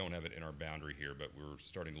 we don't have it in our boundary here, but we're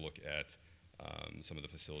starting to look at some of the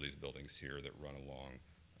facilities buildings here that run along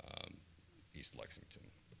East Lexington.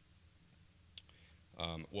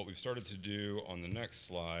 What we've started to do on the next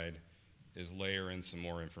slide is layer in some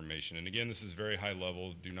more information. And again, this is very high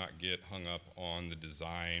level. Do not get hung up on the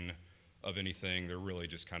design of anything. They're really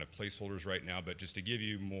just kind of placeholders right now, but just to give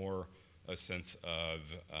you more a sense of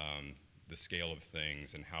the scale of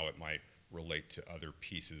things and how it might relate to other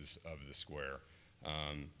pieces of the square.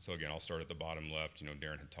 So again, I'll start at the bottom left. You know,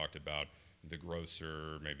 Darren had talked about the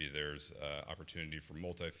grocer, maybe there's opportunity for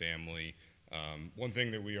multifamily. One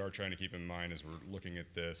thing that we are trying to keep in mind as we're looking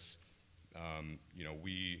at this, you know,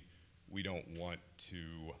 we don't want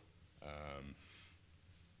to, I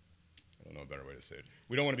don't know a better way to say it.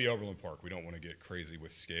 We don't want to be Overland Park. We don't want to get crazy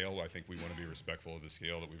with scale. I think we want to be respectful of the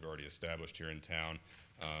scale that we've already established here in town.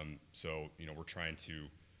 So, you know, we're trying to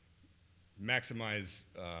maximize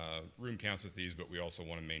room counts with these, but we also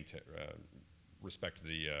want to maintain, respect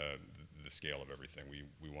the scale of everything.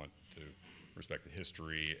 We want to respect the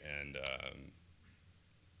history and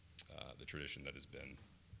the tradition that has been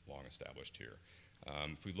long established here.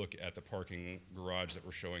 If we look at the parking garage that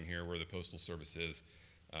we're showing here where the Postal Service is,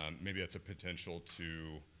 maybe that's a potential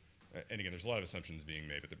to, and again, there's a lot of assumptions being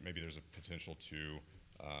made, but maybe there's a potential to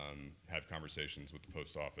have conversations with the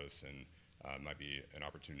post office, and might be an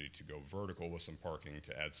opportunity to go vertical with some parking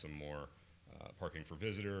to add some more parking for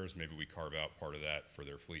visitors. Maybe we carve out part of that for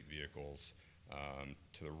their fleet vehicles.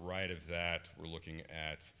 To the right of that, we're looking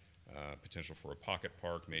at potential for a pocket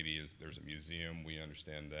park. Maybe there's a museum. We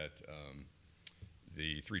understand that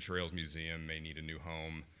the Three Trails Museum may need a new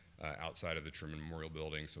home outside of the Truman Memorial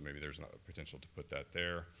Building, so maybe there's a potential to put that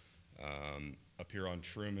there. Up here on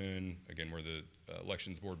Truman, again, where the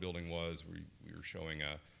Elections Board building was, we were showing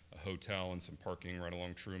a hotel and some parking right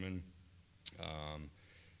along Truman.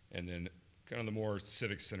 And then kind of the more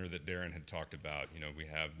civic center that Darren had talked about, you know, we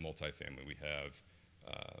have multifamily, we have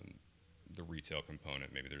the retail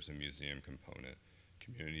component, maybe there's a museum component,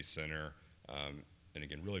 community center, and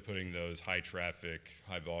again, really putting those high traffic,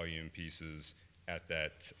 high volume pieces at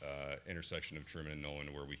that intersection of Truman and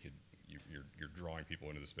Nolan where we could, you're drawing people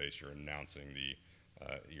into the space, you're announcing the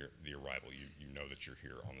arrival, you know that you're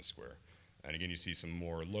here on the square. And again, you see some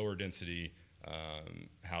more lower density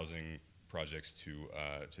housing projects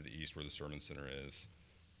to the east where the Sermon Center is.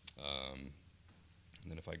 And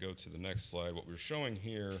then if I go to the next slide, what we're showing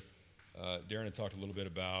here Darren had talked a little bit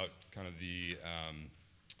about kind of the,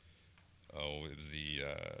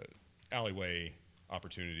 alleyway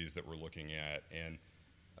opportunities that we're looking at. And,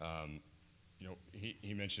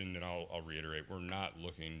 he mentioned, and I'll reiterate, we're not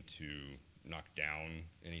looking to knock down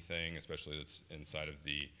anything, especially that's inside of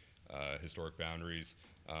the historic boundaries.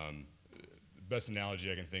 Best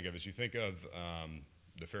analogy I can think of is you think of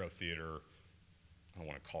the Faro Theater. I don't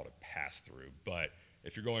want to call it a pass-through, but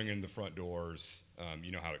if you're going in the front doors,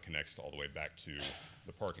 you know how it connects all the way back to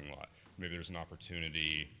the parking lot. Maybe there's an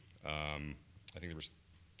opportunity. I think there was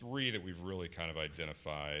 3 that we've really kind of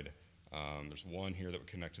identified. There's one here that would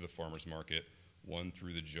connect to the farmer's market, one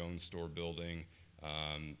through the Jones Store building.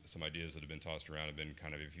 Some ideas that have been tossed around have been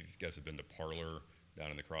kind of, if you guys have been to Parlor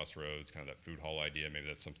down in the Crossroads, kind of that food hall idea, maybe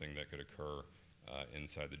that's something that could occur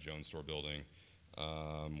inside the Jones Store building.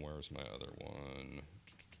 Where's my other one?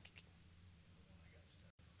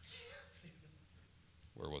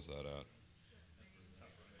 Where was that at?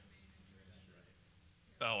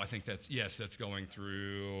 Oh, I think that's going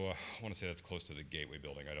through, I want to say that's close to the Gateway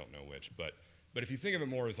building. I don't know which, but if you think of it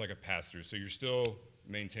more as like a pass-through, so you're still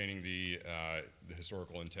maintaining the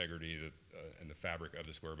historical integrity and the fabric of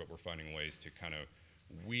the square, but we're finding ways to kind of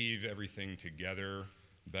weave everything together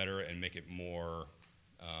better and make it more,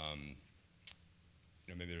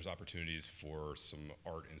 maybe there's opportunities for some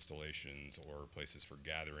art installations or places for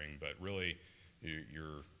gathering, but really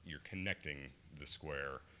you're connecting the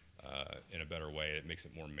square in a better way. It makes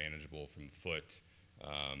it more manageable from foot,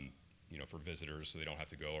 for visitors, so they don't have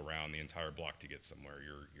to go around the entire block to get somewhere.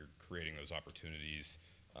 You're creating those opportunities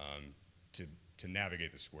to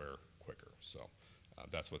navigate the square quicker. So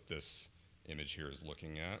that's what this image here is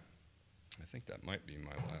looking at. I think that might be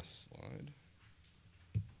my last slide.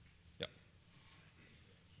 Yep.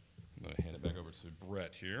 I'm going to hand it back over to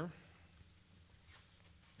Brett here.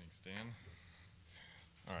 Thanks, Dan.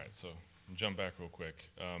 All right, so jump back real quick.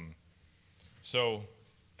 So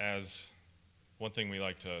as one thing we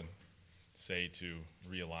like to say to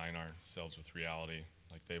realign ourselves with reality,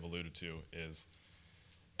 like they've alluded to, is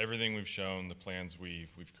everything we've shown, the plans we've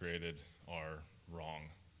created are wrong,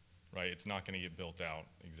 right? It's not going to get built out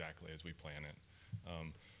exactly as we plan it.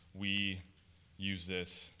 We use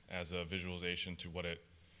this as a visualization to what it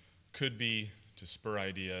could be, to spur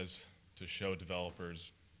ideas, to show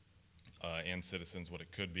developers and citizens what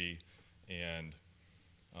it could be, and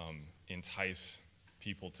entice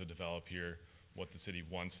people to develop here what the city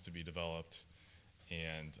wants to be developed,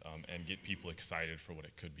 and get people excited for what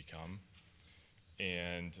it could become.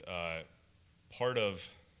 And part of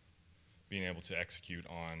being able to execute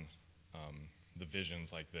on the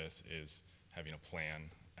visions like this is having a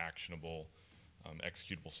plan, actionable,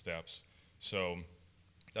 executable steps. So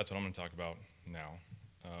that's what I'm going to talk about now.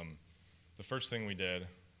 The first thing we did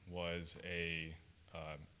was a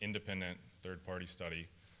independent third-party study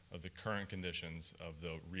of the current conditions of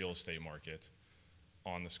the real estate market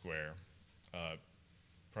on the square,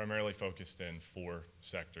 primarily focused in 4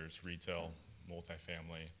 sectors: retail,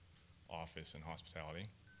 multifamily, office, and hospitality.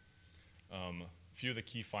 A few of the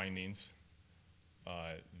key findings: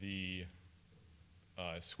 the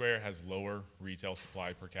square has lower retail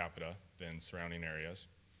supply per capita than surrounding areas.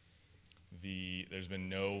 There's been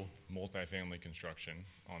no multifamily construction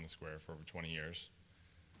on the square for over 20 years.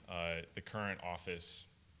 The current office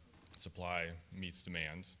supply meets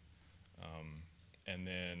demand, and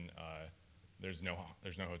then there's no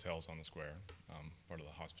hotels on the square, part of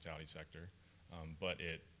the hospitality sector, but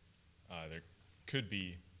there could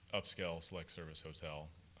be upscale select service hotel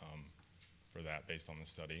for that based on the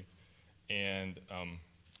study. And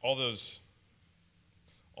all those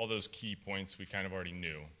key points we kind of already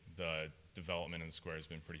knew. The development in the square has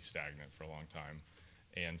been pretty stagnant for a long time,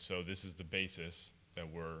 and so this is the basis that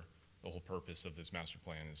the whole purpose of this master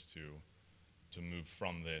plan is to move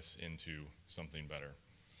from this into something better.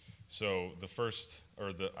 So the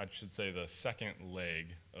second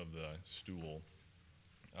leg of the stool,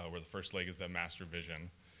 where the first leg is the master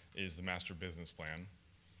vision, is the master business plan.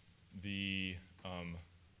 The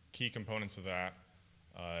key components of that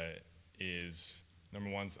is, number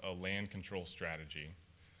one, a land control strategy.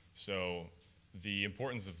 So the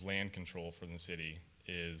importance of land control for the city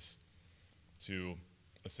is to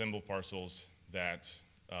assemble parcels that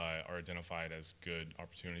are identified as good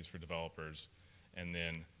opportunities for developers, and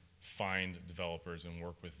then find developers and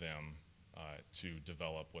work with them to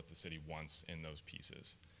develop what the city wants in those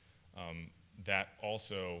pieces. That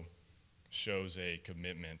also shows a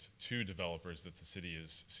commitment to developers that the city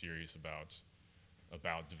is serious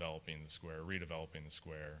about developing the square, redeveloping the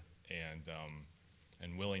square,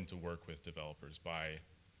 and willing to work with developers by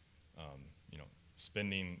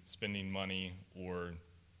spending money or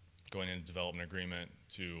going into development agreement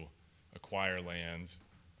to acquire land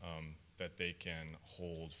that they can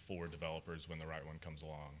hold for developers when the right one comes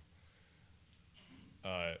along.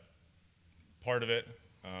 Part of it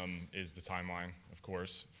is the timeline, of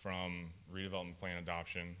course, from redevelopment plan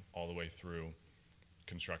adoption all the way through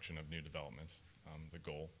construction of new development, the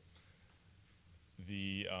goal.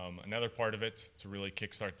 Another part of it to really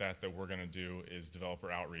kickstart that we're going to do is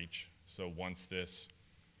developer outreach. So once this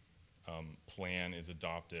plan is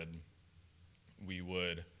adopted, we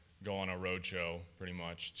would go on a roadshow pretty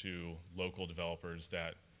much to local developers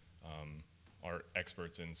that are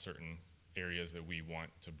experts in certain areas that we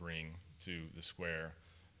want to bring to the square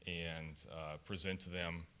and present to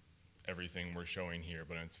them everything we're showing here,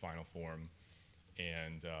 but in its final form,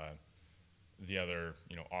 and the other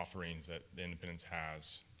offerings that the Independence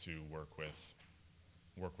has to work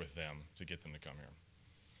with them to get them to come here.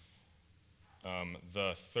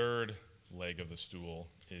 The third leg of the stool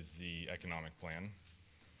is the economic plan.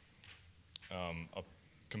 A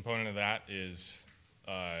component of that is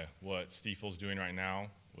what Stifel's doing right now,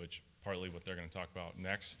 which partly what they're going to talk about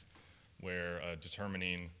next, where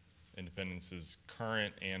determining Independence's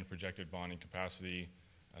current and projected bonding capacity,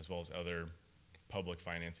 as well as other public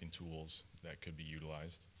financing tools that could be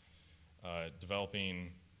utilized.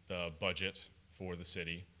 Developing the budget for the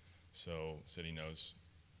city, so city knows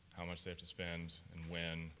how much they have to spend and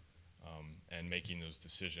when, and making those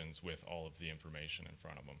decisions with all of the information in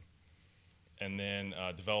front of them. And then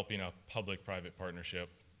developing a public-private partnership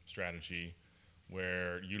strategy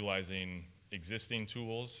where utilizing existing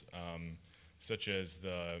tools such as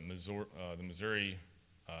the Missouri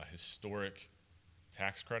historic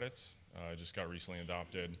tax credits just got recently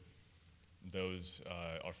adopted. Those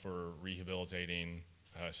are for rehabilitating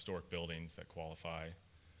historic buildings that qualify.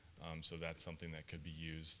 So that's something that could be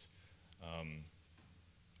used.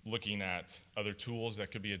 Looking at other tools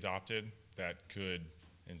that could be adopted that could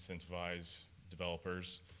incentivize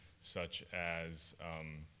developers, such as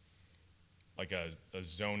like a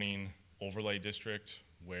zoning overlay district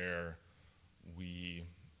where we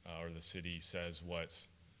or the city says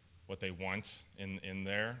what they want in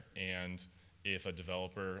there, and if a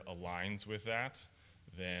developer aligns with that,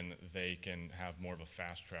 then they can have more of a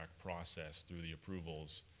fast track process through the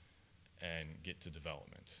approvals and get to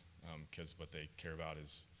development, because what they care about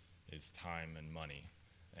is time and money.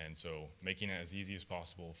 And so making it as easy as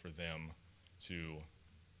possible for them to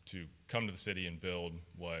come to the city and build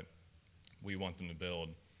what we want them to build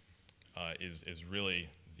is really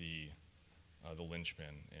the linchpin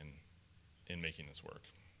in making this work.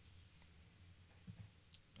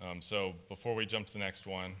 So before we jump to the next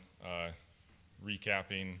one,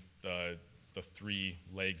 recapping the three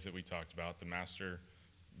legs that we talked about: the master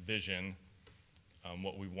vision,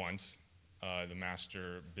 what we want, the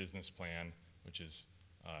master business plan, which is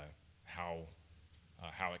how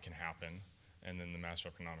it can happen, and then the master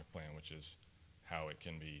economic plan, which is how it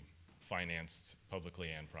can be financed publicly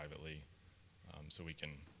and privately, so we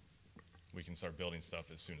can start building stuff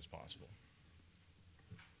as soon as possible.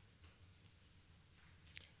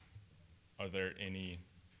 Are there any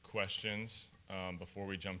questions before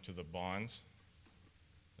we jump to the bonds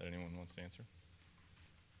that anyone wants to answer?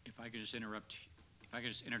 If I could just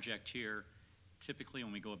interject here, typically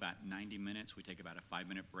when we go about 90 minutes, we take about a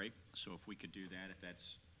 5-minute break. So if we could do that, if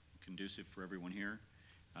that's conducive for everyone here,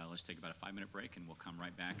 let's take about a 5-minute break and we'll come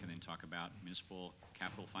right back and then talk about municipal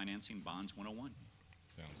capital financing, bonds 101.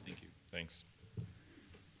 Sounds Thank good. you. Thanks.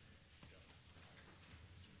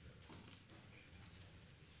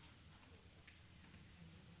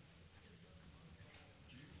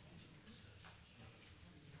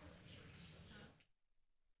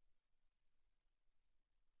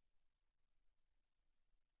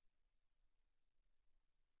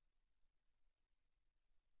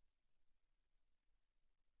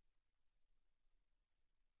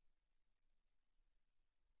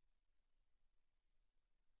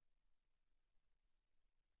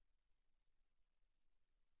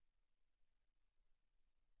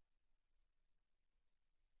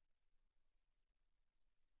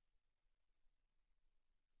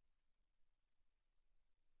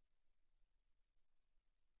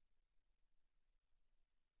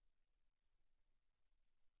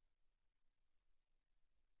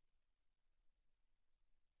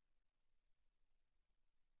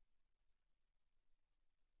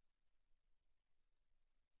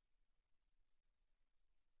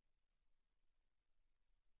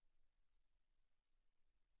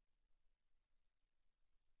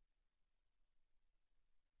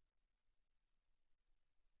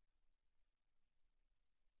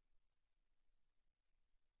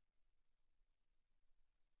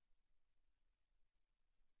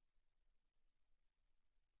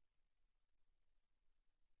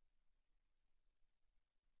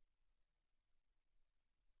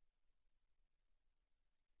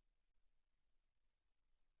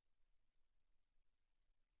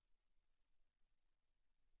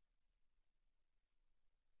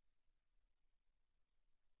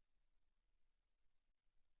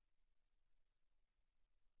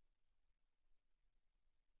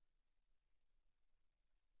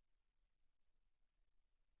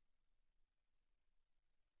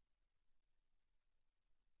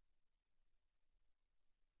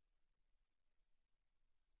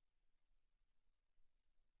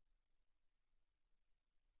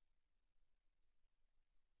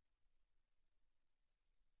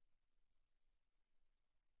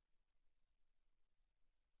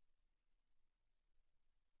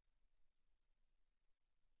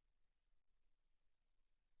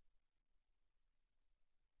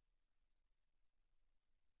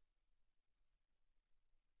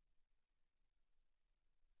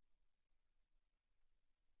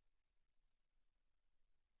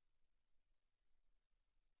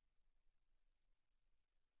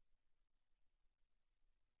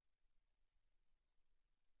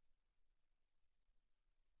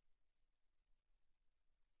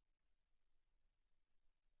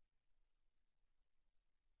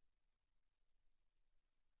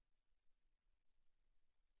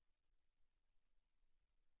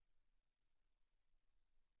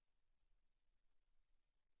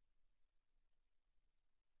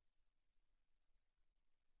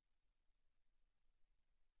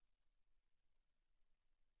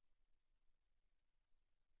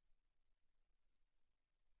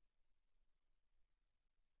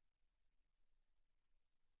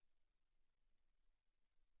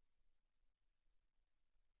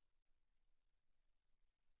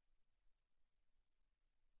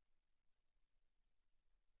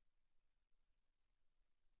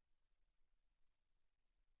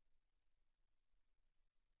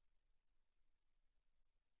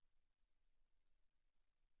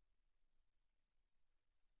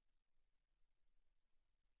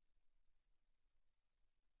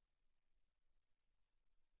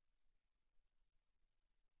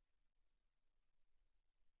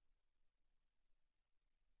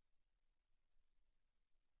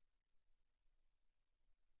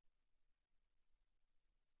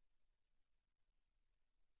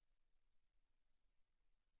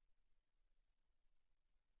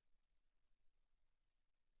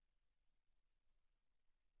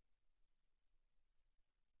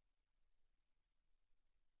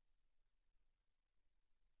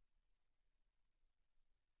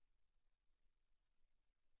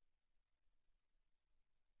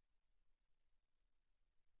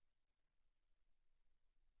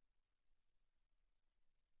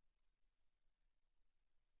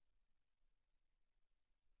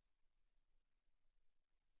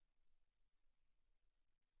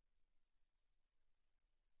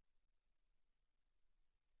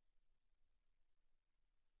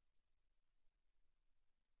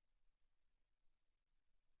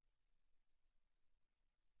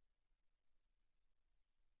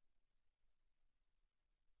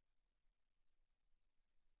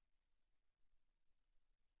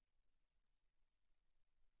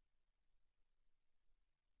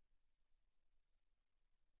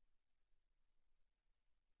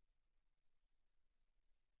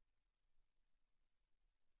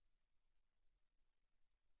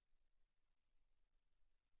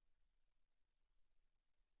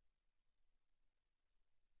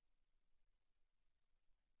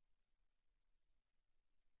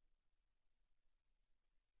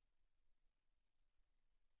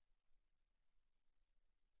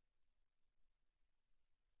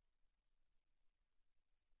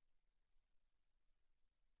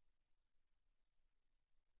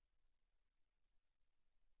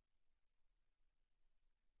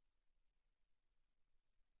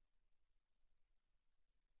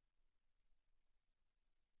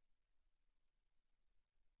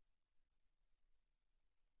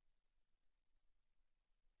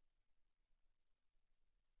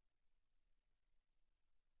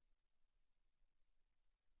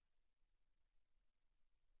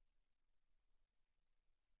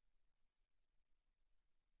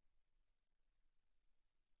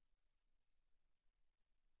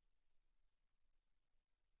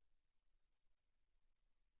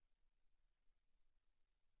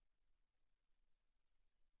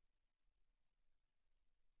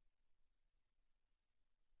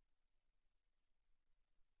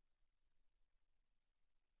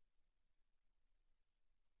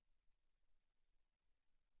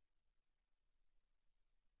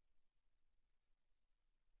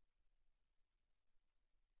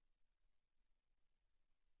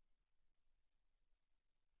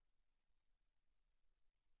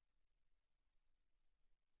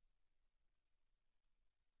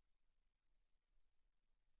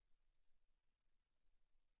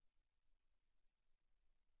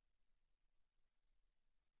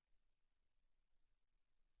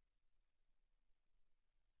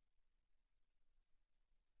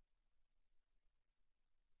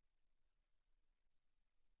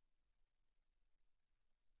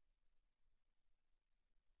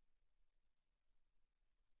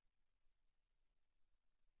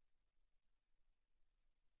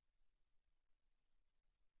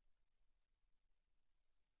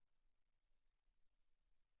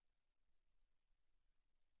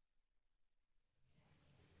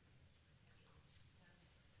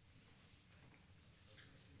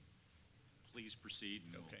 please proceed,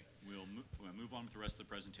 and Okay. we'll move on with the rest of the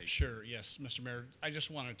presentation. Sure, yes, Mr. Mayor. I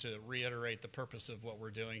just wanted to reiterate the purpose of what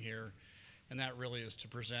we're doing here, and that really is to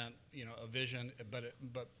present, a vision,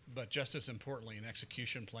 but just as importantly, an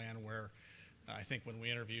execution plan where I think when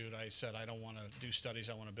we interviewed, I said, I don't want to do studies,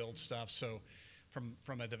 I want to build stuff. So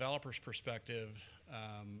from a developer's perspective,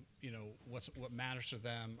 what matters to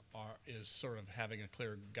them is sort of having a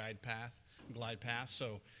clear glide path.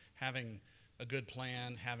 So having a good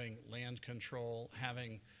plan, having land control,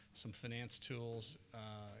 having some finance tools,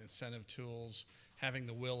 incentive tools, having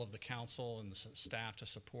the will of the council and the staff to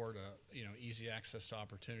support easy access to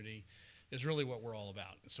opportunity is really what we're all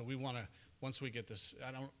about. So we want to, once we get this,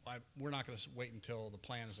 we're not going to wait until the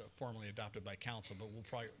plan is formally adopted by council, but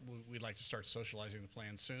we'd like to start socializing the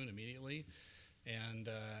plan soon, immediately, and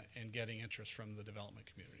getting interest from the development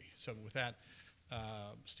community. So with that,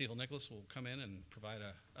 Steve Nicholas will come in and provide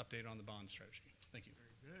an update on the bond strategy. Thank you.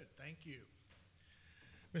 Very good. Thank you.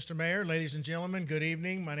 Mr. Mayor, ladies and gentlemen, good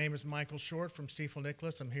evening. My name is Michael Short from Stiefel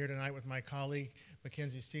Nicholas. I'm here tonight with my colleague,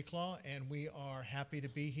 Mackenzie Steeclaw, and we are happy to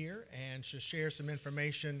be here and to share some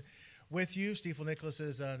information with you. Stiefel Nicholas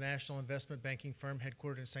is a national investment banking firm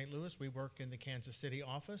headquartered in St. Louis. We work in the Kansas City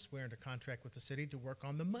office. We're under contract with the city to work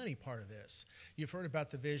on the money part of this. You've heard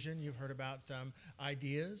about the vision. You've heard about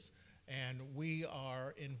ideas. And we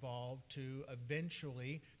are involved to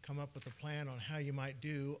eventually come up with a plan on how you might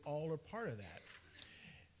do all or part of that.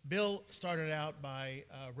 Bill started out by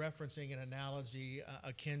referencing an analogy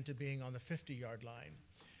akin to being on the 50-yard line.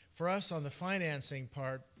 For us on the financing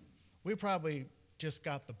part, we probably just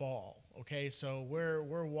got the ball, okay? So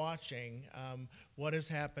we're watching what is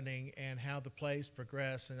happening and how the plays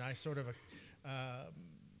progress, and I sort of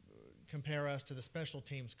compare us to the special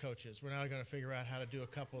teams coaches. We're now going to figure out how to do a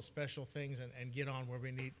couple of special things and get on where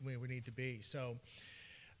we need to be. So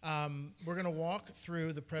we're going to walk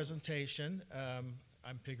through the presentation.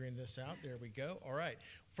 I'm figuring this out. There we go. All right.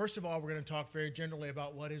 First of all, we're going to talk very generally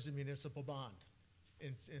about what is a municipal bond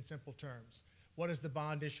in simple terms. What is the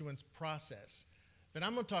bond issuance process? Then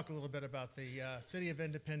I'm going to talk a little bit about the City of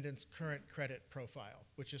Independence current credit profile,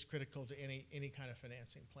 which is critical to any kind of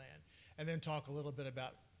financing plan. And then talk a little bit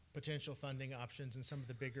about potential funding options and some of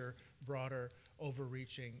the bigger, broader,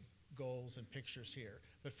 overreaching goals and pictures here.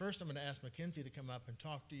 But first, I'm going to ask Mackenzie to come up and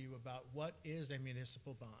talk to you about what is a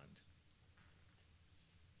municipal bond.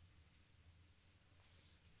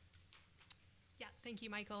 Yeah, thank you,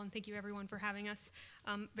 Michael, and thank you, everyone, for having us.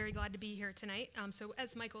 Very glad to be here tonight. So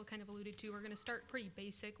as Michael kind of alluded to, we're going to start pretty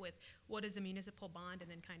basic with what is a municipal bond and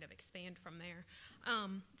then kind of expand from there.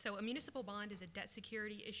 So a municipal bond is a debt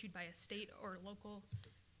security issued by a state or local.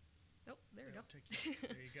 Oh, there we go.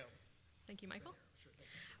 There you go. Thank you, Michael. Sure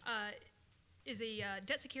thing. Is a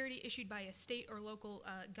debt security issued by a state or local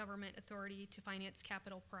government authority to finance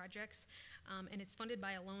capital projects, and it's funded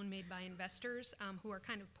by a loan made by investors who are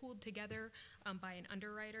kind of pooled together by an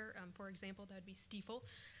underwriter. For example, that would be Stiefel.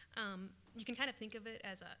 You can kind of think of it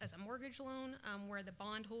as a mortgage loan where the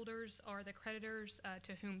bondholders are the creditors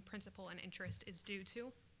to whom principal and interest is due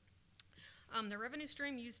to. The revenue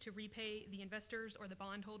stream used to repay the investors or the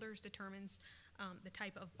bondholders determines the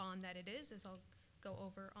type of bond that it is, as I'll go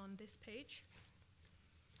over on this page.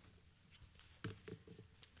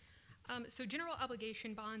 So general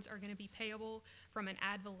obligation bonds are going to be payable from an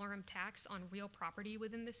ad valorem tax on real property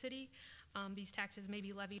within the city. These taxes may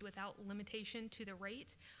be levied without limitation to the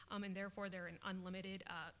rate, and therefore they're an unlimited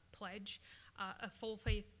pledge, a full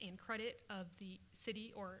faith and credit of the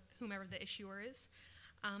city or whomever the issuer is.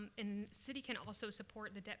 And the city can also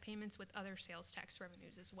support the debt payments with other sales tax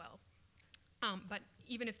revenues as well. But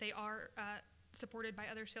even if they are supported by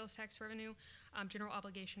other sales tax revenue, general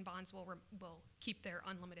obligation bonds will keep their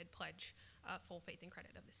unlimited pledge, full faith and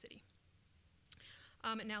credit of the city.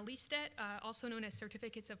 Now, lease debt, also known as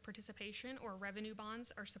certificates of participation or revenue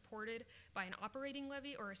bonds, are supported by an operating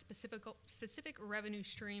levy or a specific revenue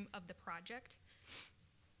stream of the project.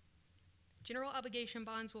 General obligation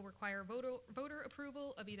bonds will require voter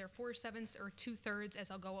approval of either 4/7 or 2/3, as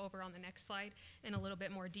I'll go over on the next slide in a little bit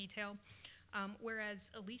more detail.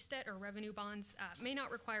 Whereas a lease debt or revenue bonds may not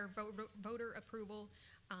require voter approval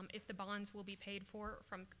if the bonds will be paid for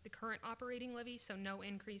from the current operating levy, so no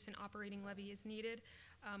increase in operating levy is needed,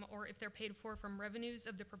 or if they're paid for from revenues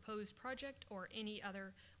of the proposed project or any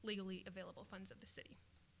other legally available funds of the city.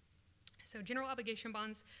 So general obligation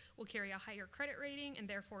bonds will carry a higher credit rating and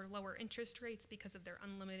therefore lower interest rates because of their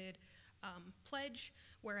unlimited pledge,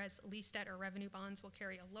 whereas lease debt or revenue bonds will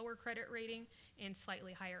carry a lower credit rating and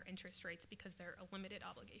slightly higher interest rates because they're a limited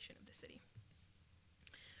obligation of the city.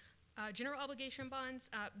 General obligation bonds,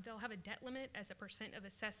 they'll have a debt limit as a percent of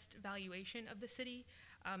assessed valuation of the city.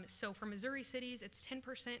 So for Missouri cities, it's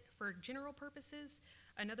 10% for general purposes,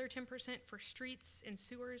 another 10% for streets and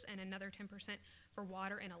sewers, and another 10% for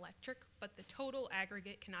water and electric, but the total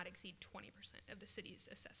aggregate cannot exceed 20% of the city's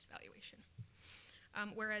assessed valuation.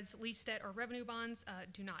 Whereas lease debt or revenue bonds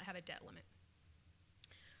do not have a debt limit.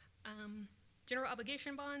 General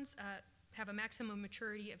obligation bonds have a maximum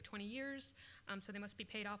maturity of 20 years, so they must be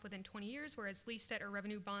paid off within 20 years, whereas lease debt or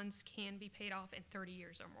revenue bonds can be paid off in 30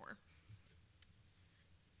 years or more.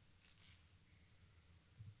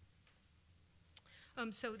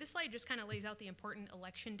 So this slide just kind of lays out the important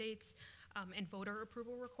election dates and voter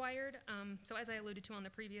approval required. So as I alluded to on the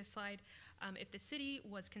previous slide, if the city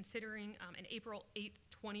was considering an April 8th,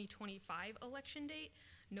 2025 election date,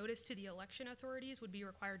 notice to the election authorities would be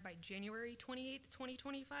required by January 28th,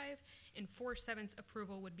 2025, and 4/7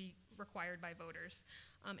 approval would be required by voters.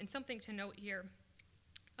 And something to note here,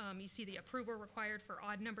 you see the approval required for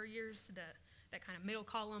odd number years, that kind of middle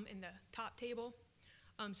column in the top table.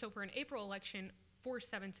 So for an April election,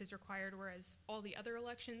 4/7 is required, whereas all the other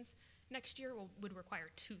elections next year would require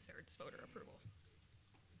 2/3 voter approval.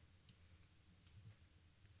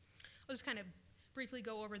 I'll just kind of briefly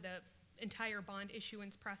go over the entire bond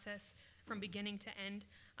issuance process from beginning to end.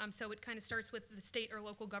 So it kind of starts with the state or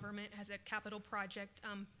local government has a capital project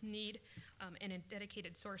need and a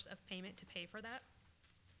dedicated source of payment to pay for that.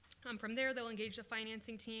 From there, they'll engage the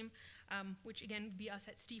financing team, which again would be us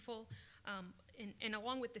at Stiefel. And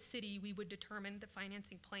along with the city, we would determine the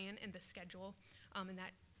financing plan and the schedule. And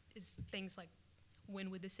that is things like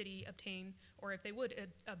when would the city obtain, or if they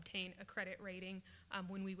would obtain a credit rating,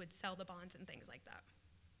 when we would sell the bonds and things like that.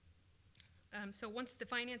 So once the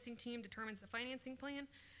financing team determines the financing plan,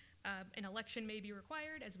 an election may be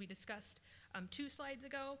required, as we discussed 2 slides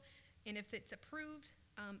ago. And if it's approved,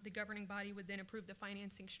 the governing body would then approve the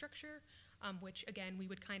financing structure, which again, we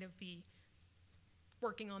would kind of be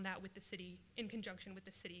working on that with the city, in conjunction with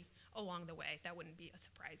the city along the way. That wouldn't be a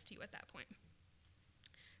surprise to you at that point.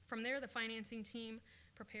 From there, the financing team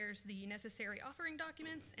prepares the necessary offering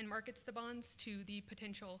documents and markets the bonds to the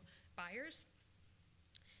potential buyers.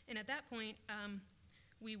 And at that point,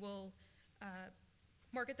 we will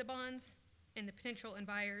market the bonds, and the potential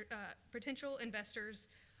investors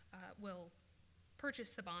will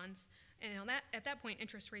purchase the bonds. And at that point,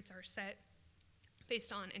 interest rates are set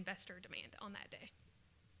based on investor demand on that day.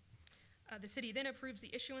 The city then approves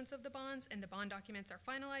the issuance of the bonds, and the bond documents are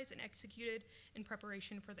finalized and executed in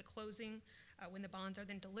preparation for the closing, when the bonds are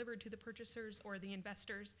then delivered to the purchasers or the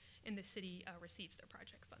investors, and the city receives their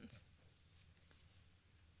project funds.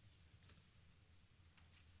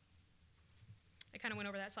 I kind of went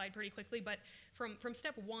over that slide pretty quickly, but from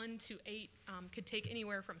step 1 to 8 could take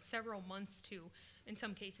anywhere from several months to, in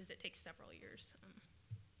some cases, it takes several years.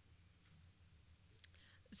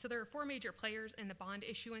 So there are 4 major players in the bond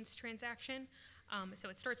issuance transaction. So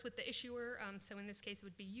it starts with the issuer. So in this case, it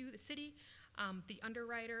would be you, the city. The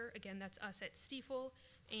underwriter, again, that's us at Stiefel.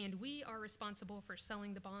 And we are responsible for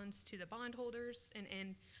selling the bonds to the bondholders. And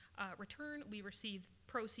in return, we receive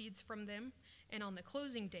proceeds from them. And on the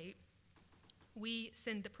closing date, we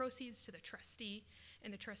send the proceeds to the trustee.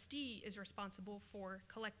 And the trustee is responsible for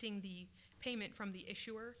collecting the payment from the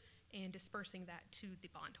issuer and dispersing that to the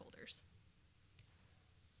bondholders.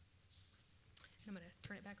 I'm going to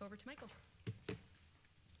turn it back over to Michael.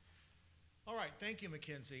 All right, thank you,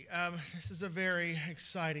 Mackenzie. This is a very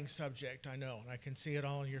exciting subject, I know, and I can see it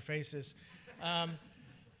all in your faces.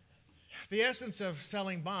 The essence of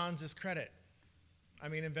selling bonds is credit. I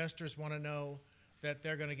mean, investors want to know that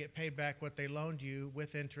they're going to get paid back what they loaned you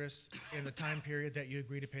with interest in the time period that you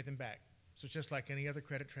agree to pay them back. So it's just like any other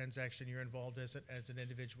credit transaction, you're involved as an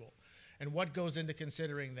individual. And what goes into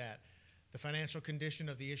considering that? The financial condition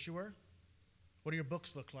of the issuer. What do your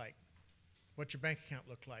books look like? What's your bank account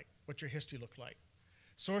look like? What's your history look like?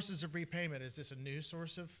 Sources of repayment. Is this a new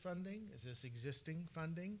source of funding? Is this existing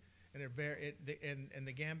funding? And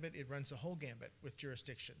the gambit, it runs the whole gambit with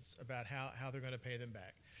jurisdictions about how they're going to pay them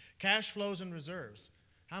back. Cash flows and reserves.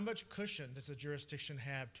 How much cushion does a jurisdiction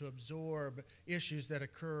have to absorb issues that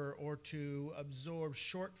occur or to absorb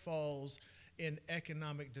shortfalls in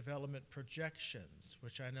economic development projections,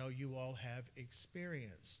 which I know you all have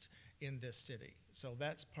experienced in this city. So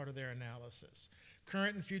that's part of their analysis.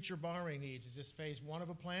 Current and future borrowing needs. Is this phase 1 of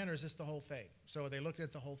a plan, or is this the whole thing? So are they looking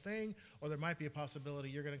at the whole thing, or there might be a possibility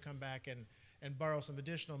you're going to come back and borrow some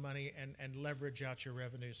additional money and leverage out your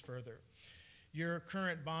revenues further. Your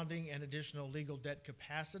current bonding and additional legal debt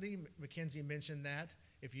capacity. Mackenzie mentioned that.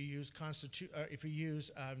 If you use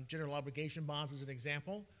general obligation bonds as an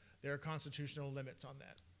example, there are constitutional limits on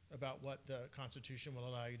that. about what the Constitution will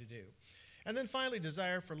allow you to do. And then finally,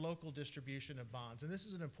 desire for local distribution of bonds. And this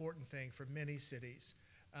is an important thing for many cities,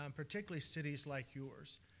 particularly cities like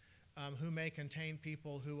yours, who may contain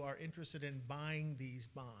people who are interested in buying these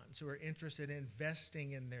bonds, who are interested in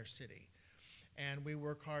investing in their city. And we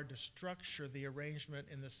work hard to structure the arrangement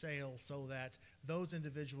in the sale so that those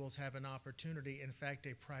individuals have an opportunity, in fact,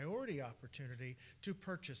 a priority opportunity, to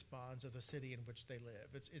purchase bonds of the city in which they live.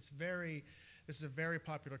 This is a very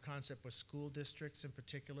popular concept with school districts in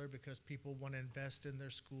particular, because people want to invest in their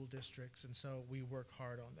school districts, and so we work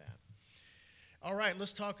hard on that. All right,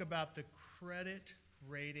 let's talk about the credit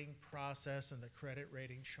rating process and the credit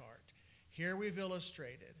rating chart. Here we've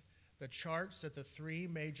illustrated the charts that the three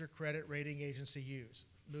major credit rating agencies use: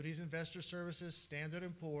 Moody's Investor Services, Standard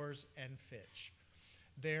 & Poor's, and Fitch.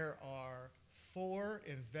 There are 4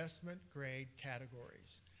 investment grade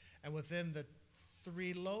categories, and within the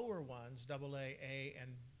 3 lower ones, AA, A,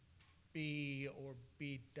 and B or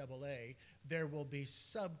BAA, there will be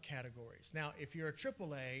subcategories. Now, if you're a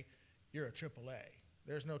AAA, you're a AAA.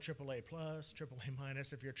 There's no AAA plus, AAA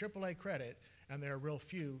minus. If you're AAA credit, and there are real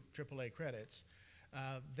few AAA credits,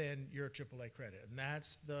 then you're a AAA credit. And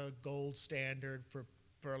that's the gold standard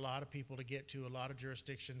for a lot of people to get to. A lot of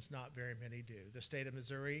jurisdictions, not very many do. The state of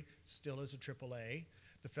Missouri still is a AAA.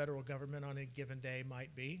 The federal government on a given day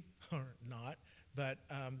might be, or not, but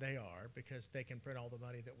they are, because they can print all the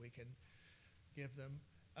money that we can give them.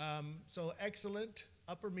 So excellent,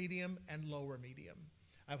 upper medium, and lower medium.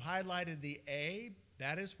 I've highlighted the A.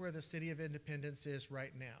 That is where the City of Independence is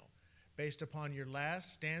right now. Based upon your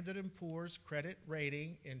last Standard & Poor's credit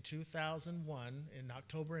rating in 2001, in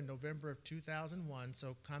October and November of 2001,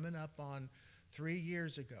 so coming up on 3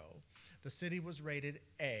 years ago, the city was rated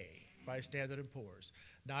A by Standard & Poor's.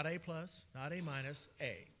 Not A plus, not A minus,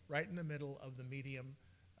 A, right in the middle of the medium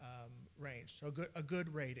range. So a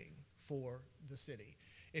good rating for the city.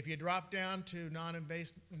 If you drop down to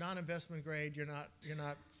non-investment grade, you're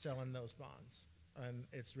not selling those bonds, and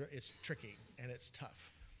it's tricky and it's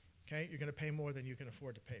tough. Okay, you're going to pay more than you can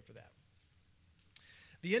afford to pay for that.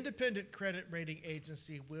 The independent credit rating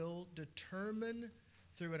agency will determine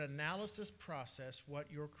through an analysis process what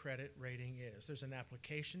your credit rating is. There's an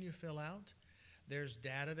application you fill out. There's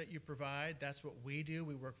data that you provide. That's what we do.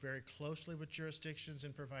 We work very closely with jurisdictions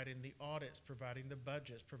in providing the audits, providing the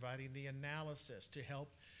budgets, providing the analysis to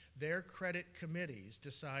help their credit committees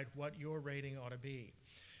decide what your rating ought to be.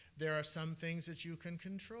 There are some things that you can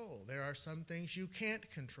control. There are some things you can't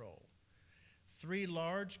control. 3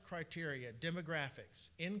 large criteria: demographics,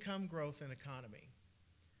 income growth, and economy.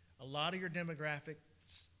 A lot of your demographic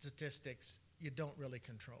statistics you don't really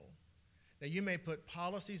control. Now, you may put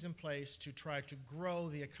policies in place to try to grow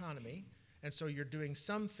the economy, and so you're doing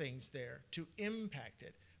some things there to impact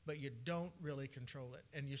it, but you don't really control it.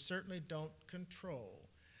 And you certainly don't control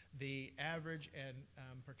the average and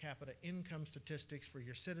per capita income statistics for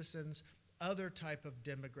your citizens, other type of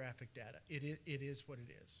demographic data. It is what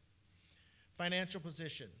it is. Financial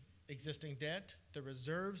position, existing debt, the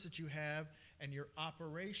reserves that you have, and your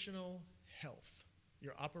operational health,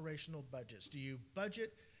 your operational budgets. Do you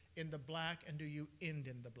budget in the black, and do you end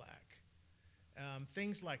in the black?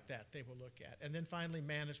 Things like that they will look at. And then finally,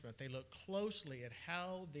 management. They look closely at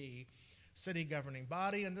how the city governing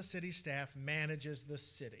body and the city staff manages the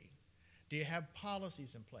city. Do you have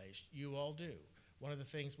policies in place? You all do. One of the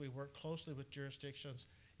things we work closely with jurisdictions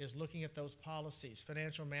is looking at those policies: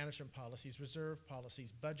 financial management policies, reserve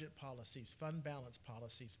policies, budget policies, fund balance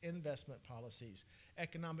policies, investment policies,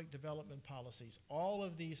 economic development policies, all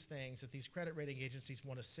of these things that these credit rating agencies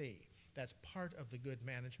want to see. That's part of the good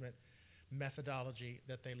management methodology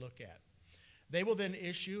that they look at. They will then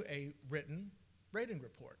issue a written rating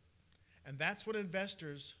report. And that's what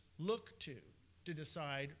investors look to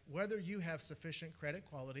decide whether you have sufficient credit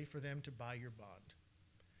quality for them to buy your bond.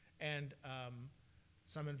 And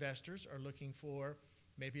some investors are looking for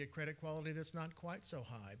maybe a credit quality that's not quite so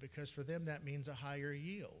high, because for them that means a higher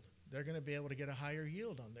yield. They're going to be able to get a higher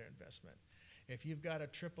yield on their investment. If you've got a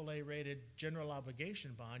AAA rated general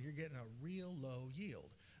obligation bond, you're getting a real low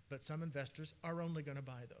yield. But some investors are only going to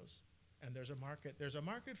buy those. And there's a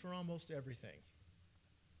market for almost everything.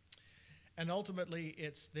 And ultimately,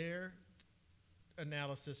 it's their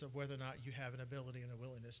analysis of whether or not you have an ability and a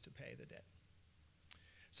willingness to pay the debt.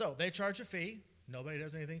 So they charge a fee. Nobody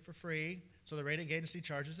does anything for free. So the rating agency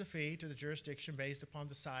charges a fee to the jurisdiction based upon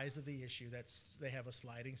the size of the issue. They have a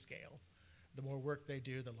sliding scale. The more work they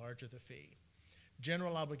do, the larger the fee.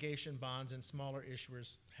 General obligation bonds and smaller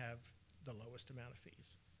issuers have the lowest amount of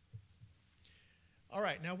fees. All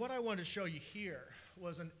right, now what I wanted to show you here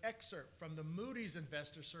was an excerpt from the Moody's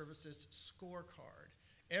Investor Services scorecard.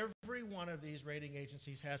 Every one of these rating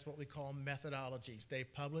agencies has what we call methodologies. They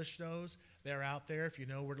publish those. They're out there if you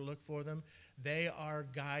know where to look for them. They are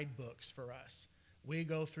guidebooks for us. We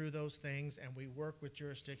go through those things and we work with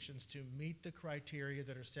jurisdictions to meet the criteria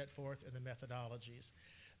that are set forth in the methodologies.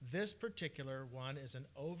 This particular one is an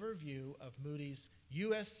overview of Moody's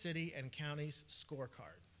U.S. City and Counties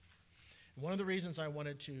Scorecard. One of the reasons I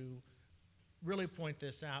wanted to really point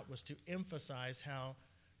this out was to emphasize how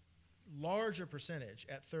large a percentage,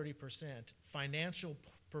 at 30%, financial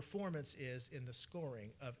performance is in the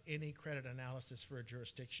scoring of any credit analysis for a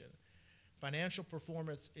jurisdiction. Financial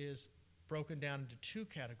performance is broken down into two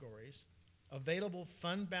categories: available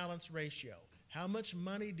fund balance ratio. How much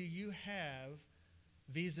money do you have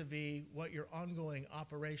vis-a-vis what your ongoing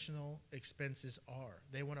operational expenses are?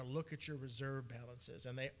 They want to look at your reserve balances,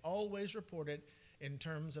 and they always report it in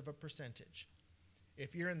terms of a percentage.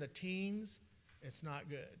 If you're in the teens, it's not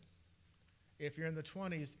good. If you're in the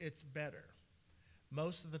 20s, it's better.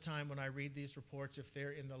 Most of the time when I read these reports, if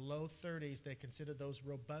they're in the low 30s, they consider those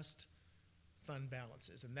robust fund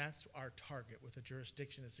balances, and that's our target with a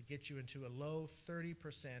jurisdiction, is to get you into a low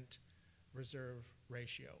 30% reserve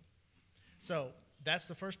ratio. So that's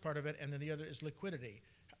the first part of it, and then the other is liquidity.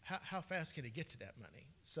 How fast can you get to that money?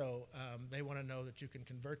 So they want to know that you can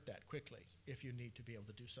convert that quickly if you need to be able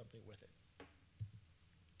to do something with it.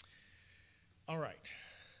 All right,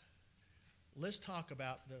 let's talk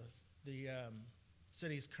about the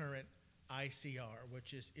city's current ICR,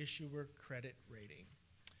 which is Issuer Credit Rating.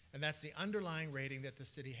 And that's the underlying rating that the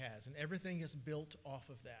city has, and everything is built off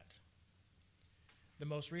of that. The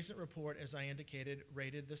most recent report, as I indicated,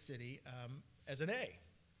 rated the city as an A.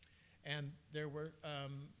 And there were,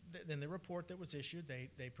 then the report that was issued,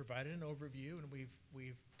 they provided an overview, and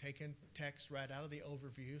we've taken text right out of the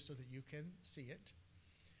overview so that you can see it.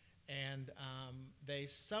 And they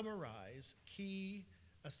summarize key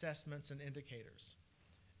assessments and indicators.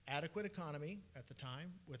 Adequate economy at the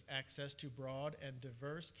time, with access to broad and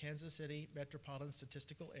diverse Kansas City metropolitan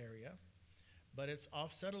statistical area, but it's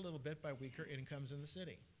offset a little bit by weaker incomes in the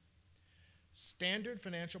city. Standard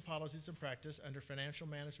financial policies and practice under financial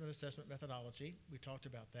management assessment methodology, we talked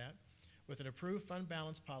about that, with an approved fund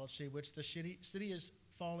balance policy, which the city is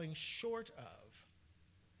falling short of,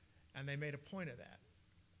 and they made a point of that.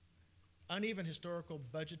 Uneven historical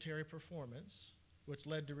budgetary performance, which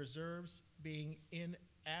led to reserves being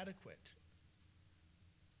inadequate,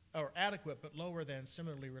 or adequate but lower than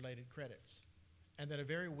similarly related credits, and then a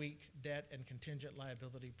very weak debt and contingent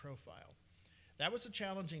liability profile. That was a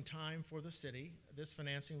challenging time for the city. This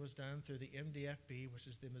financing was done through the MDFB, which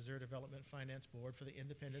is the Missouri Development Finance Board, for the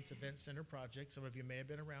Independence Event Center project. Some of you may have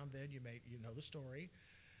been around then. You know the story.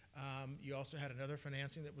 You also had another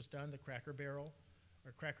financing that was done, the Cracker Barrel,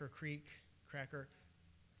 or Cracker Creek, Cracker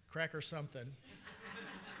something.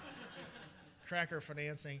 Cracker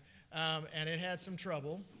financing, and it had some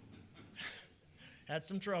trouble.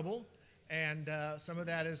 And some of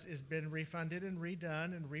that has been refunded and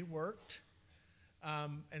redone and reworked.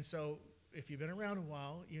 And so if you've been around a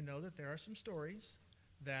while, you know that there are some stories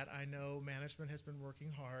that I know management has been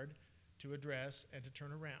working hard to address and to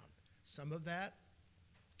turn around. Some of that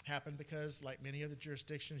happened because, like many other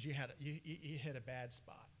jurisdictions, you hit a bad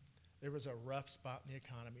spot. There was a rough spot in the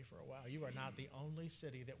economy for a while. You are not the only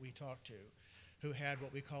city that we talked to who had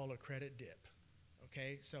what we call a credit dip,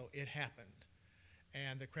 okay? So it happened.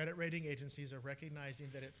 And the credit rating agencies are recognizing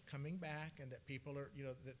that it's coming back and that people are,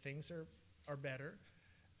 that things are better.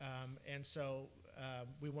 And so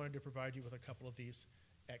we wanted to provide you with a couple of these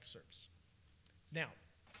excerpts. Now,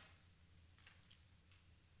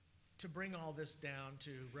 to bring all this down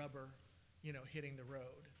to rubber, hitting the road,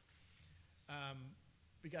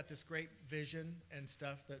 we got this great vision and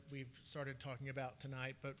stuff that we've started talking about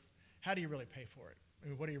tonight, but how do you really pay for it? I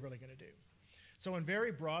mean, what are you really going to do? So in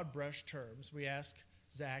very broad brush terms, we asked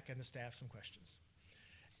Zach and the staff some questions.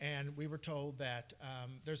 And we were told that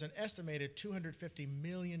there's an estimated $250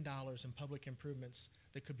 million in public improvements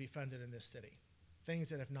that could be funded in this city, things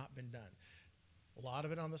that have not been done. A lot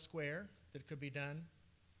of it on the square that could be done,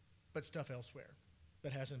 but stuff elsewhere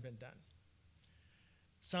that hasn't been done.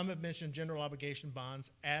 Some have mentioned general obligation bonds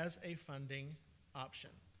as a funding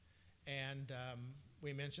option. And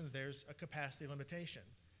we mentioned that there's a capacity limitation.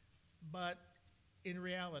 But in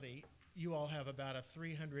reality, you all have about a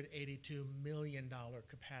 $382 million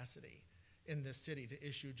capacity in this city to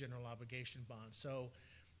issue general obligation bonds. So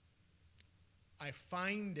I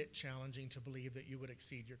find it challenging to believe that you would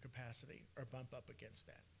exceed your capacity or bump up against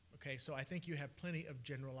that. Okay, so I think you have plenty of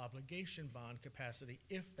general obligation bond capacity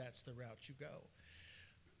if that's the route you go.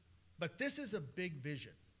 But this is a big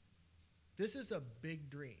vision. This is a big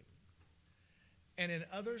dream. And in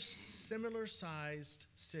other similar sized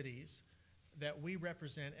cities that we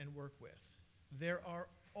represent and work with, there are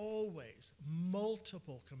always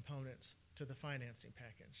multiple components to the financing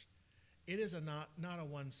package. It is not a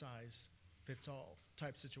one-size-fits-all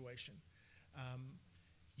type situation.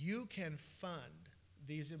 You can fund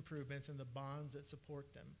these improvements and the bonds that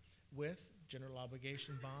support them with general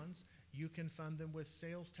obligation bonds. You can fund them with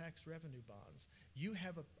sales tax revenue bonds. You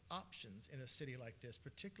have options in a city like this,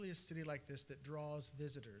 particularly a city like this that draws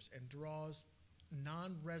visitors and draws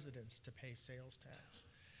non-residents to pay sales tax.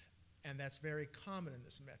 And that's very common in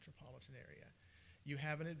this metropolitan area. You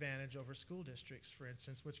have an advantage over school districts, for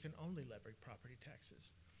instance, which can only levy property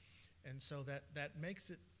taxes. And so that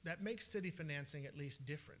makes city financing at least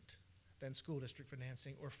different than school district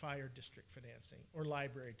financing or fire district financing or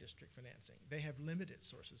library district financing. They have limited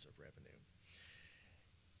sources of revenue.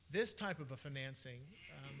 This type of a financing,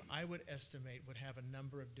 I would estimate, would have a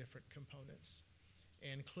number of different components,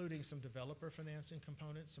 including some developer financing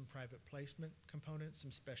components, some private placement components,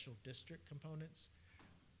 some special district components,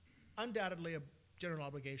 undoubtedly a general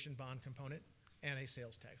obligation bond component, and a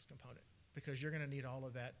sales tax component, because you're going to need all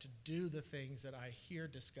of that to do the things that I hear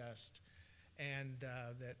discussed and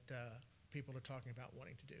that people are talking about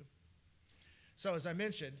wanting to do. So as I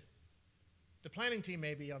mentioned, the planning team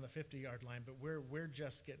may be on the 50-yard line, but we're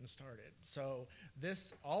just getting started. So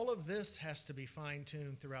all of this has to be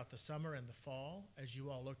fine-tuned throughout the summer and the fall as you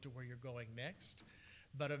all look to where you're going next.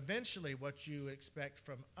 But eventually what you expect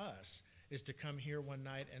from us is to come here one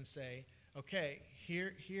night and say, okay,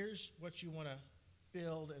 here's what you want to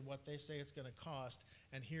build and what they say it's going to cost,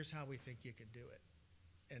 and here's how we think you could do it.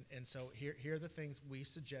 And so here are the things we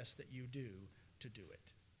suggest that you do to do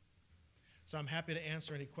it. So I'm happy to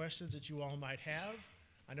answer any questions that you all might have.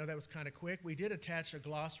 I know that was kind of quick. We did attach a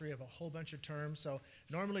glossary of a whole bunch of terms. So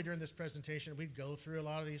normally during this presentation, we'd go through a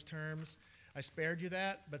lot of these terms. I spared you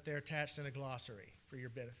that, but they're attached in a glossary for your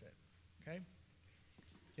benefit. Okay?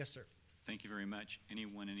 Yes, sir. Thank you very much.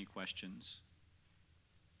 Anyone, any questions?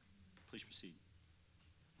 Please proceed.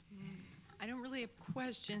 I don't really have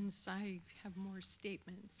questions. I have more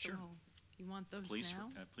statements. Sure. So you want those Please, now?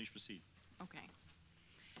 please proceed. Okay.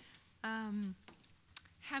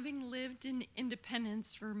 Having lived in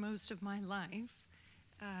Independence for most of my life,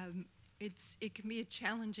 it can be a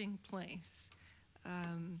challenging place.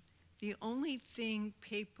 The only thing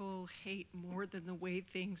people hate more than the way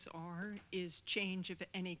things are is change of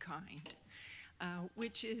any kind,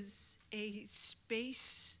 which is a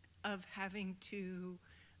space of having to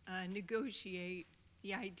negotiate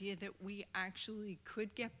the idea that we actually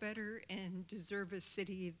could get better and deserve a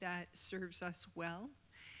city that serves us well.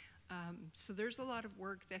 So there's a lot of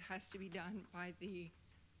work that has to be done by the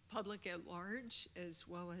public at large, as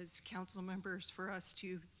well as council members, for us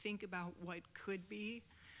to think about what could be.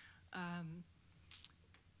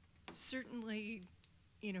 Certainly,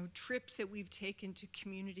 trips that we've taken to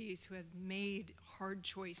communities who have made hard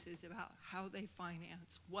choices about how they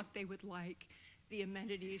finance, what they would like the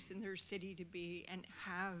amenities in their city to be, and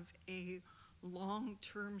have a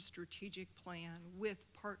long-term strategic plan with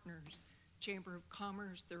partners, Chamber of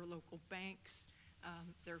Commerce, their local banks,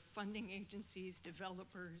 their funding agencies,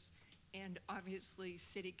 developers, and obviously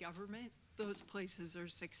city government. Those places are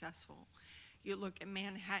successful. You look at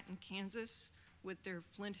Manhattan, Kansas, with their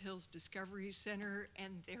Flint Hills Discovery Center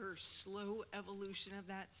and their slow evolution of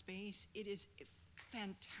that space. It is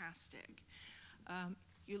fantastic.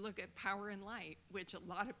 You look at Power and Light, which a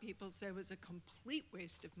lot of people say was a complete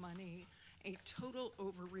waste of money, a total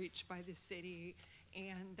overreach by the city,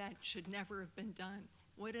 and that should never have been done.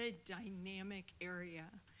 What a dynamic area.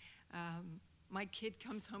 My kid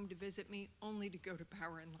comes home to visit me only to go to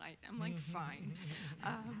Power and Light. I'm like, fine.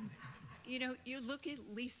 You look at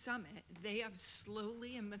Lee Summit. They have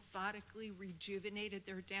slowly and methodically rejuvenated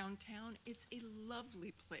their downtown. It's a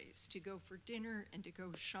lovely place to go for dinner and to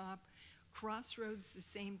go shop. Crossroads, the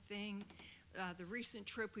same thing. The recent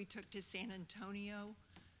trip we took to San Antonio,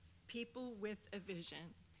 people with a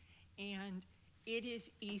vision. And it is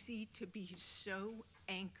easy to be so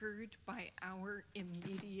anchored by our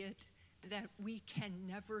immediate that we can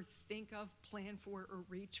never think of, plan for, or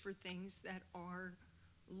reach for things that are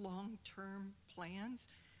long-term plans.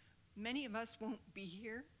 Many of us won't be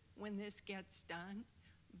here when this gets done,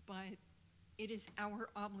 but it is our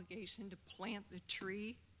obligation to plant the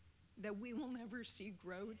tree that we will never see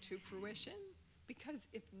grow to fruition, because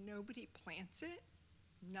if nobody plants it,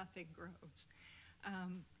 nothing grows.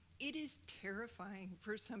 It is terrifying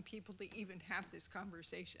for some people to even have this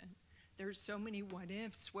conversation. There's so many what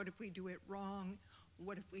ifs. What if we do it wrong?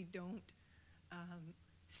 What if we don't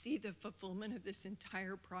see the fulfillment of this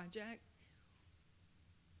entire project?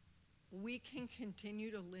 we can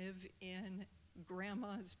continue to live in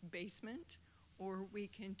grandma's basement, or we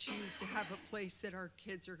can choose to have a place that our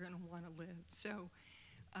kids are going to want to live. So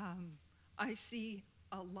I see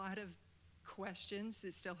a lot of questions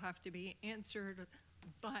that still have to be answered,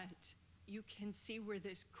 but you can see where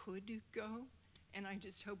this could go, and I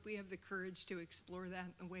just hope we have the courage to explore that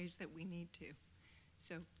in the ways that we need to.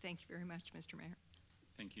 So thank you very much, Mr. Mayor.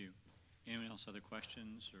 Thank you. Anyone else, other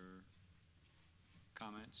questions or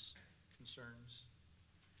comments, concerns?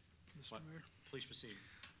 Mr. What? Mayor. Please proceed.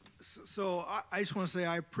 So I just want to say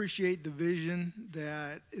I appreciate the vision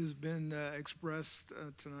that has been expressed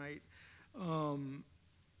tonight.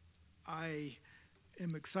 I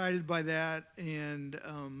am excited by that, and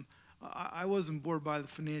I wasn't bored by the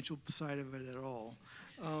financial side of it at all.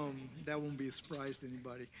 That won't be a surprise to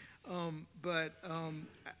anybody. But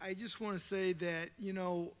I just want to say that, you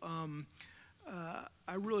know,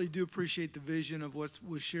 I really do appreciate the vision of what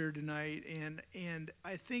was shared tonight, and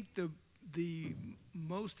I think the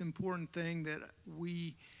most important thing that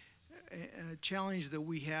we challenge that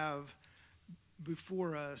we have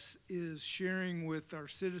before us is sharing with our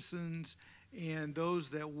citizens and those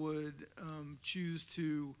that would choose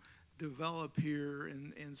to develop here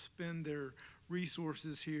and spend their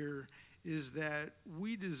resources here, is that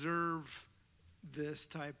we deserve this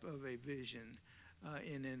type of a vision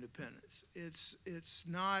in Independence. It's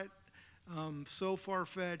not so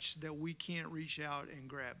far-fetched that we can't reach out and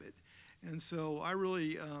grab it. And so I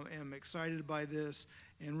really am excited by this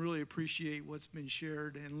and really appreciate what's been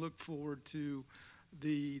shared and look forward to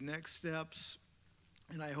the next steps.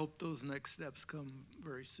 And I hope those next steps come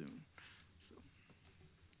very soon. So.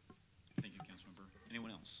 Thank you, Councilmember.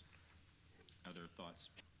 Anyone else? Other thoughts?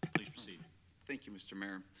 Please proceed. Thank you, Mr.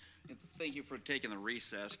 Mayor. And thank you for taking the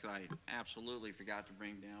recess, because I absolutely forgot to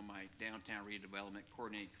bring down my Downtown Redevelopment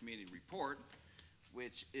Coordinating Committee report,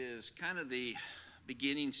 which is kind of the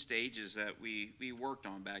beginning stages that we worked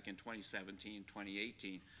on back in 2017,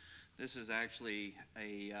 2018. This is actually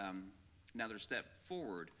another step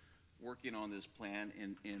forward, working on this plan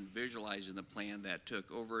and visualizing the plan that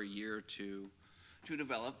took over a year to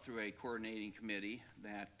develop through a coordinating committee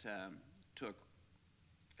that took,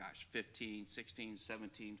 15, 16,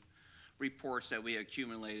 17 reports that we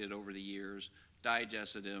accumulated over the years,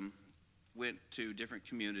 digested them, went to different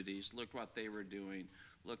communities, looked what they were doing,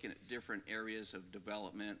 looking at different areas of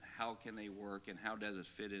development, how can they work, and how does it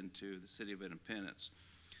fit into the City of Independence.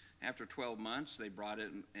 After 12 months, they brought it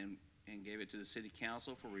and gave it to the City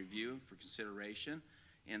Council for review, for consideration,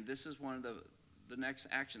 and this is one of the next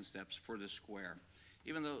action steps for the square.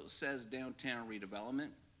 Even though it says Downtown Redevelopment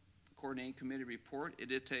Coordinating Committee report, it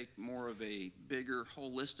did take more of a bigger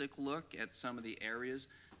holistic look at some of the areas,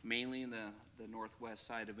 mainly in the northwest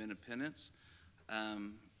side of Independence,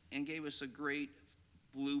 and gave us a great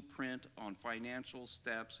blueprint on financial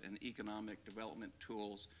steps and economic development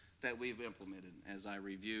tools that we've implemented. As I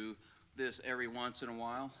review this every once in a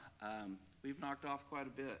while, we've knocked off quite a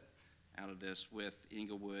bit out of this with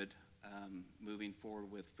Inglewood, moving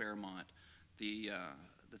forward with Fairmont, the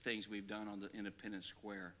things we've done on the Independence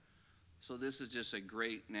Square. So this is just a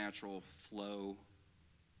great natural flow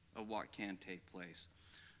of what can take place.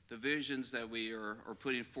 The visions that we are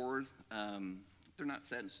putting forward, they're not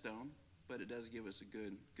set in stone, but it does give us a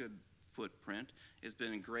good footprint. It's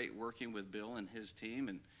been great working with Bill and his team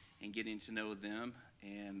and getting to know them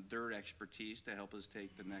and their expertise to help us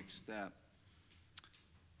take the next step.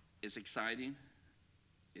 It's exciting,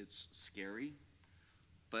 it's scary,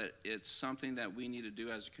 but it's something that we need to do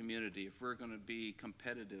as a community if we're going to be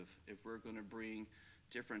competitive, if we're going to bring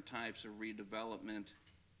different types of redevelopment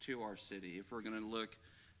to our city, if we're going to look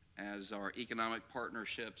as our economic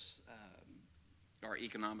partnerships, our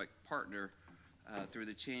economic partner through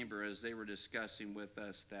the chamber, as they were discussing with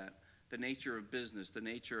us, that the nature of business, the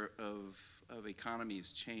nature of economy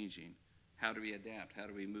is changing. How do we adapt? How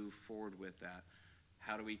do we move forward with that?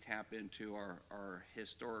 How do we tap into our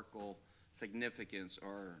historical significance,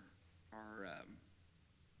 our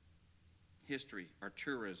history, our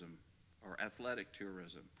tourism, our athletic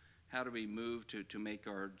tourism? How do we move to make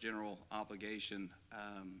our general obligation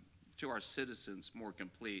to our citizens more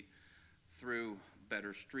complete through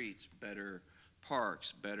better streets, better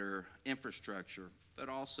parks, better infrastructure, but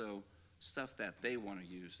also stuff that they want to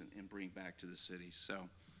use and bring back to the city. So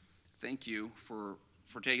thank you for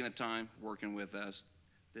taking the time, working with us.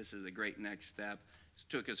 This is a great next step. It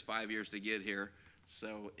took us 5 years to get here,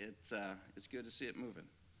 so it's good to see it moving.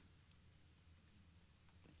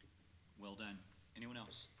 Well done. Anyone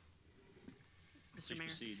else? Mr. Please Mayor,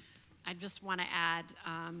 proceed. I just want to add,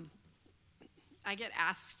 I get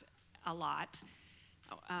asked a lot,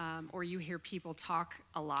 or you hear people talk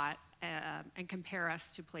a lot and compare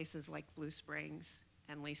us to places like Blue Springs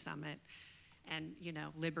and Lee Summit and, you know,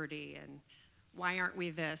 Liberty, and why aren't we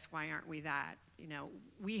this, why aren't we that? You know,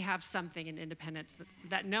 we have something in Independence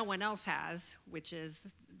that no one else has, which is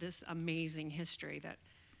this amazing history that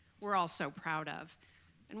we're all so proud of.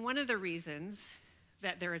 And one of the reasons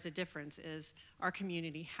that there is a difference is our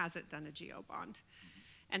community hasn't done a GO bond.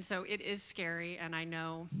 And so it is scary, and I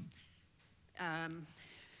know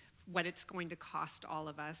what it's going to cost all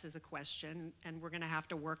of us is a question, and we're going to have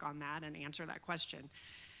to work on that and answer that question.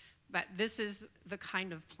 But this is the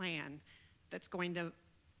kind of plan that's going to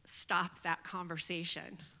stop that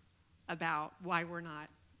conversation about why we're not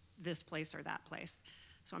this place or that place.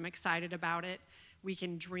 So I'm excited about it. We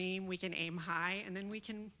can dream, we can aim high, and then we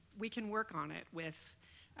can work on it with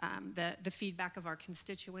the feedback of our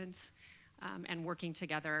constituents and working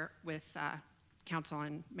together with council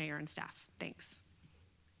and mayor and staff. Thanks.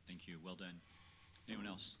 Thank you. Well done. Anyone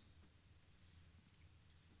else?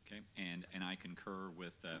 Okay, and I concur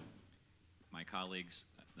with my colleagues.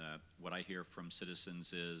 What I hear from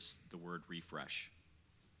citizens is the word refresh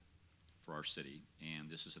for our city, and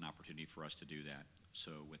this is an opportunity for us to do that.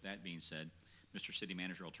 So with that being said, Mr. City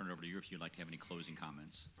Manager, I'll turn it over to you if you'd like to have any closing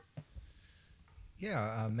comments.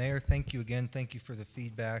 Yeah, Mayor, thank you again. Thank you for the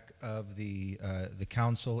feedback of the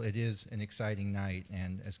council. It is an exciting night,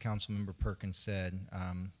 and as Councilmember Perkins said,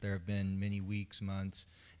 there have been many weeks, months,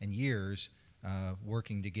 and years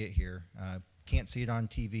working to get here. Can't see it on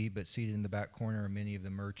TV, but seated in the back corner are many of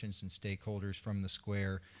the merchants and stakeholders from the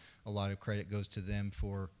square. A lot of credit goes to them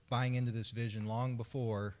for buying into this vision long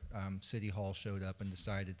before City Hall showed up and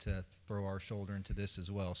decided to throw our shoulder into this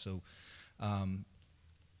as well. So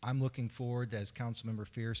I'm looking forward, as Councilmember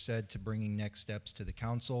Fierce said, to bringing next steps to the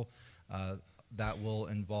council. That will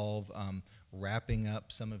involve wrapping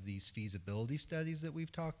up some of these feasibility studies that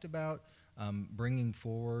we've talked about, bringing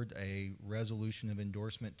forward a resolution of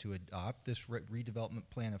endorsement to adopt this redevelopment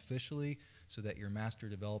plan officially so that your master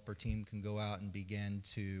developer team can go out and begin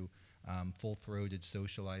to full-throated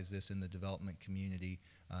socialize this in the development community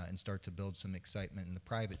and start to build some excitement in the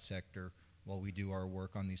private sector while we do our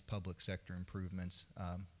work on these public sector improvements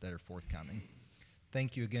that are forthcoming.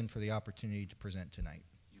 Thank you again for the opportunity to present tonight.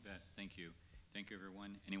 You bet. Thank you. Thank you,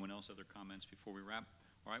 everyone. Anyone else, other comments before we wrap?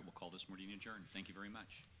 All right, we'll call this meeting adjourned. Thank you very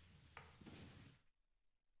much.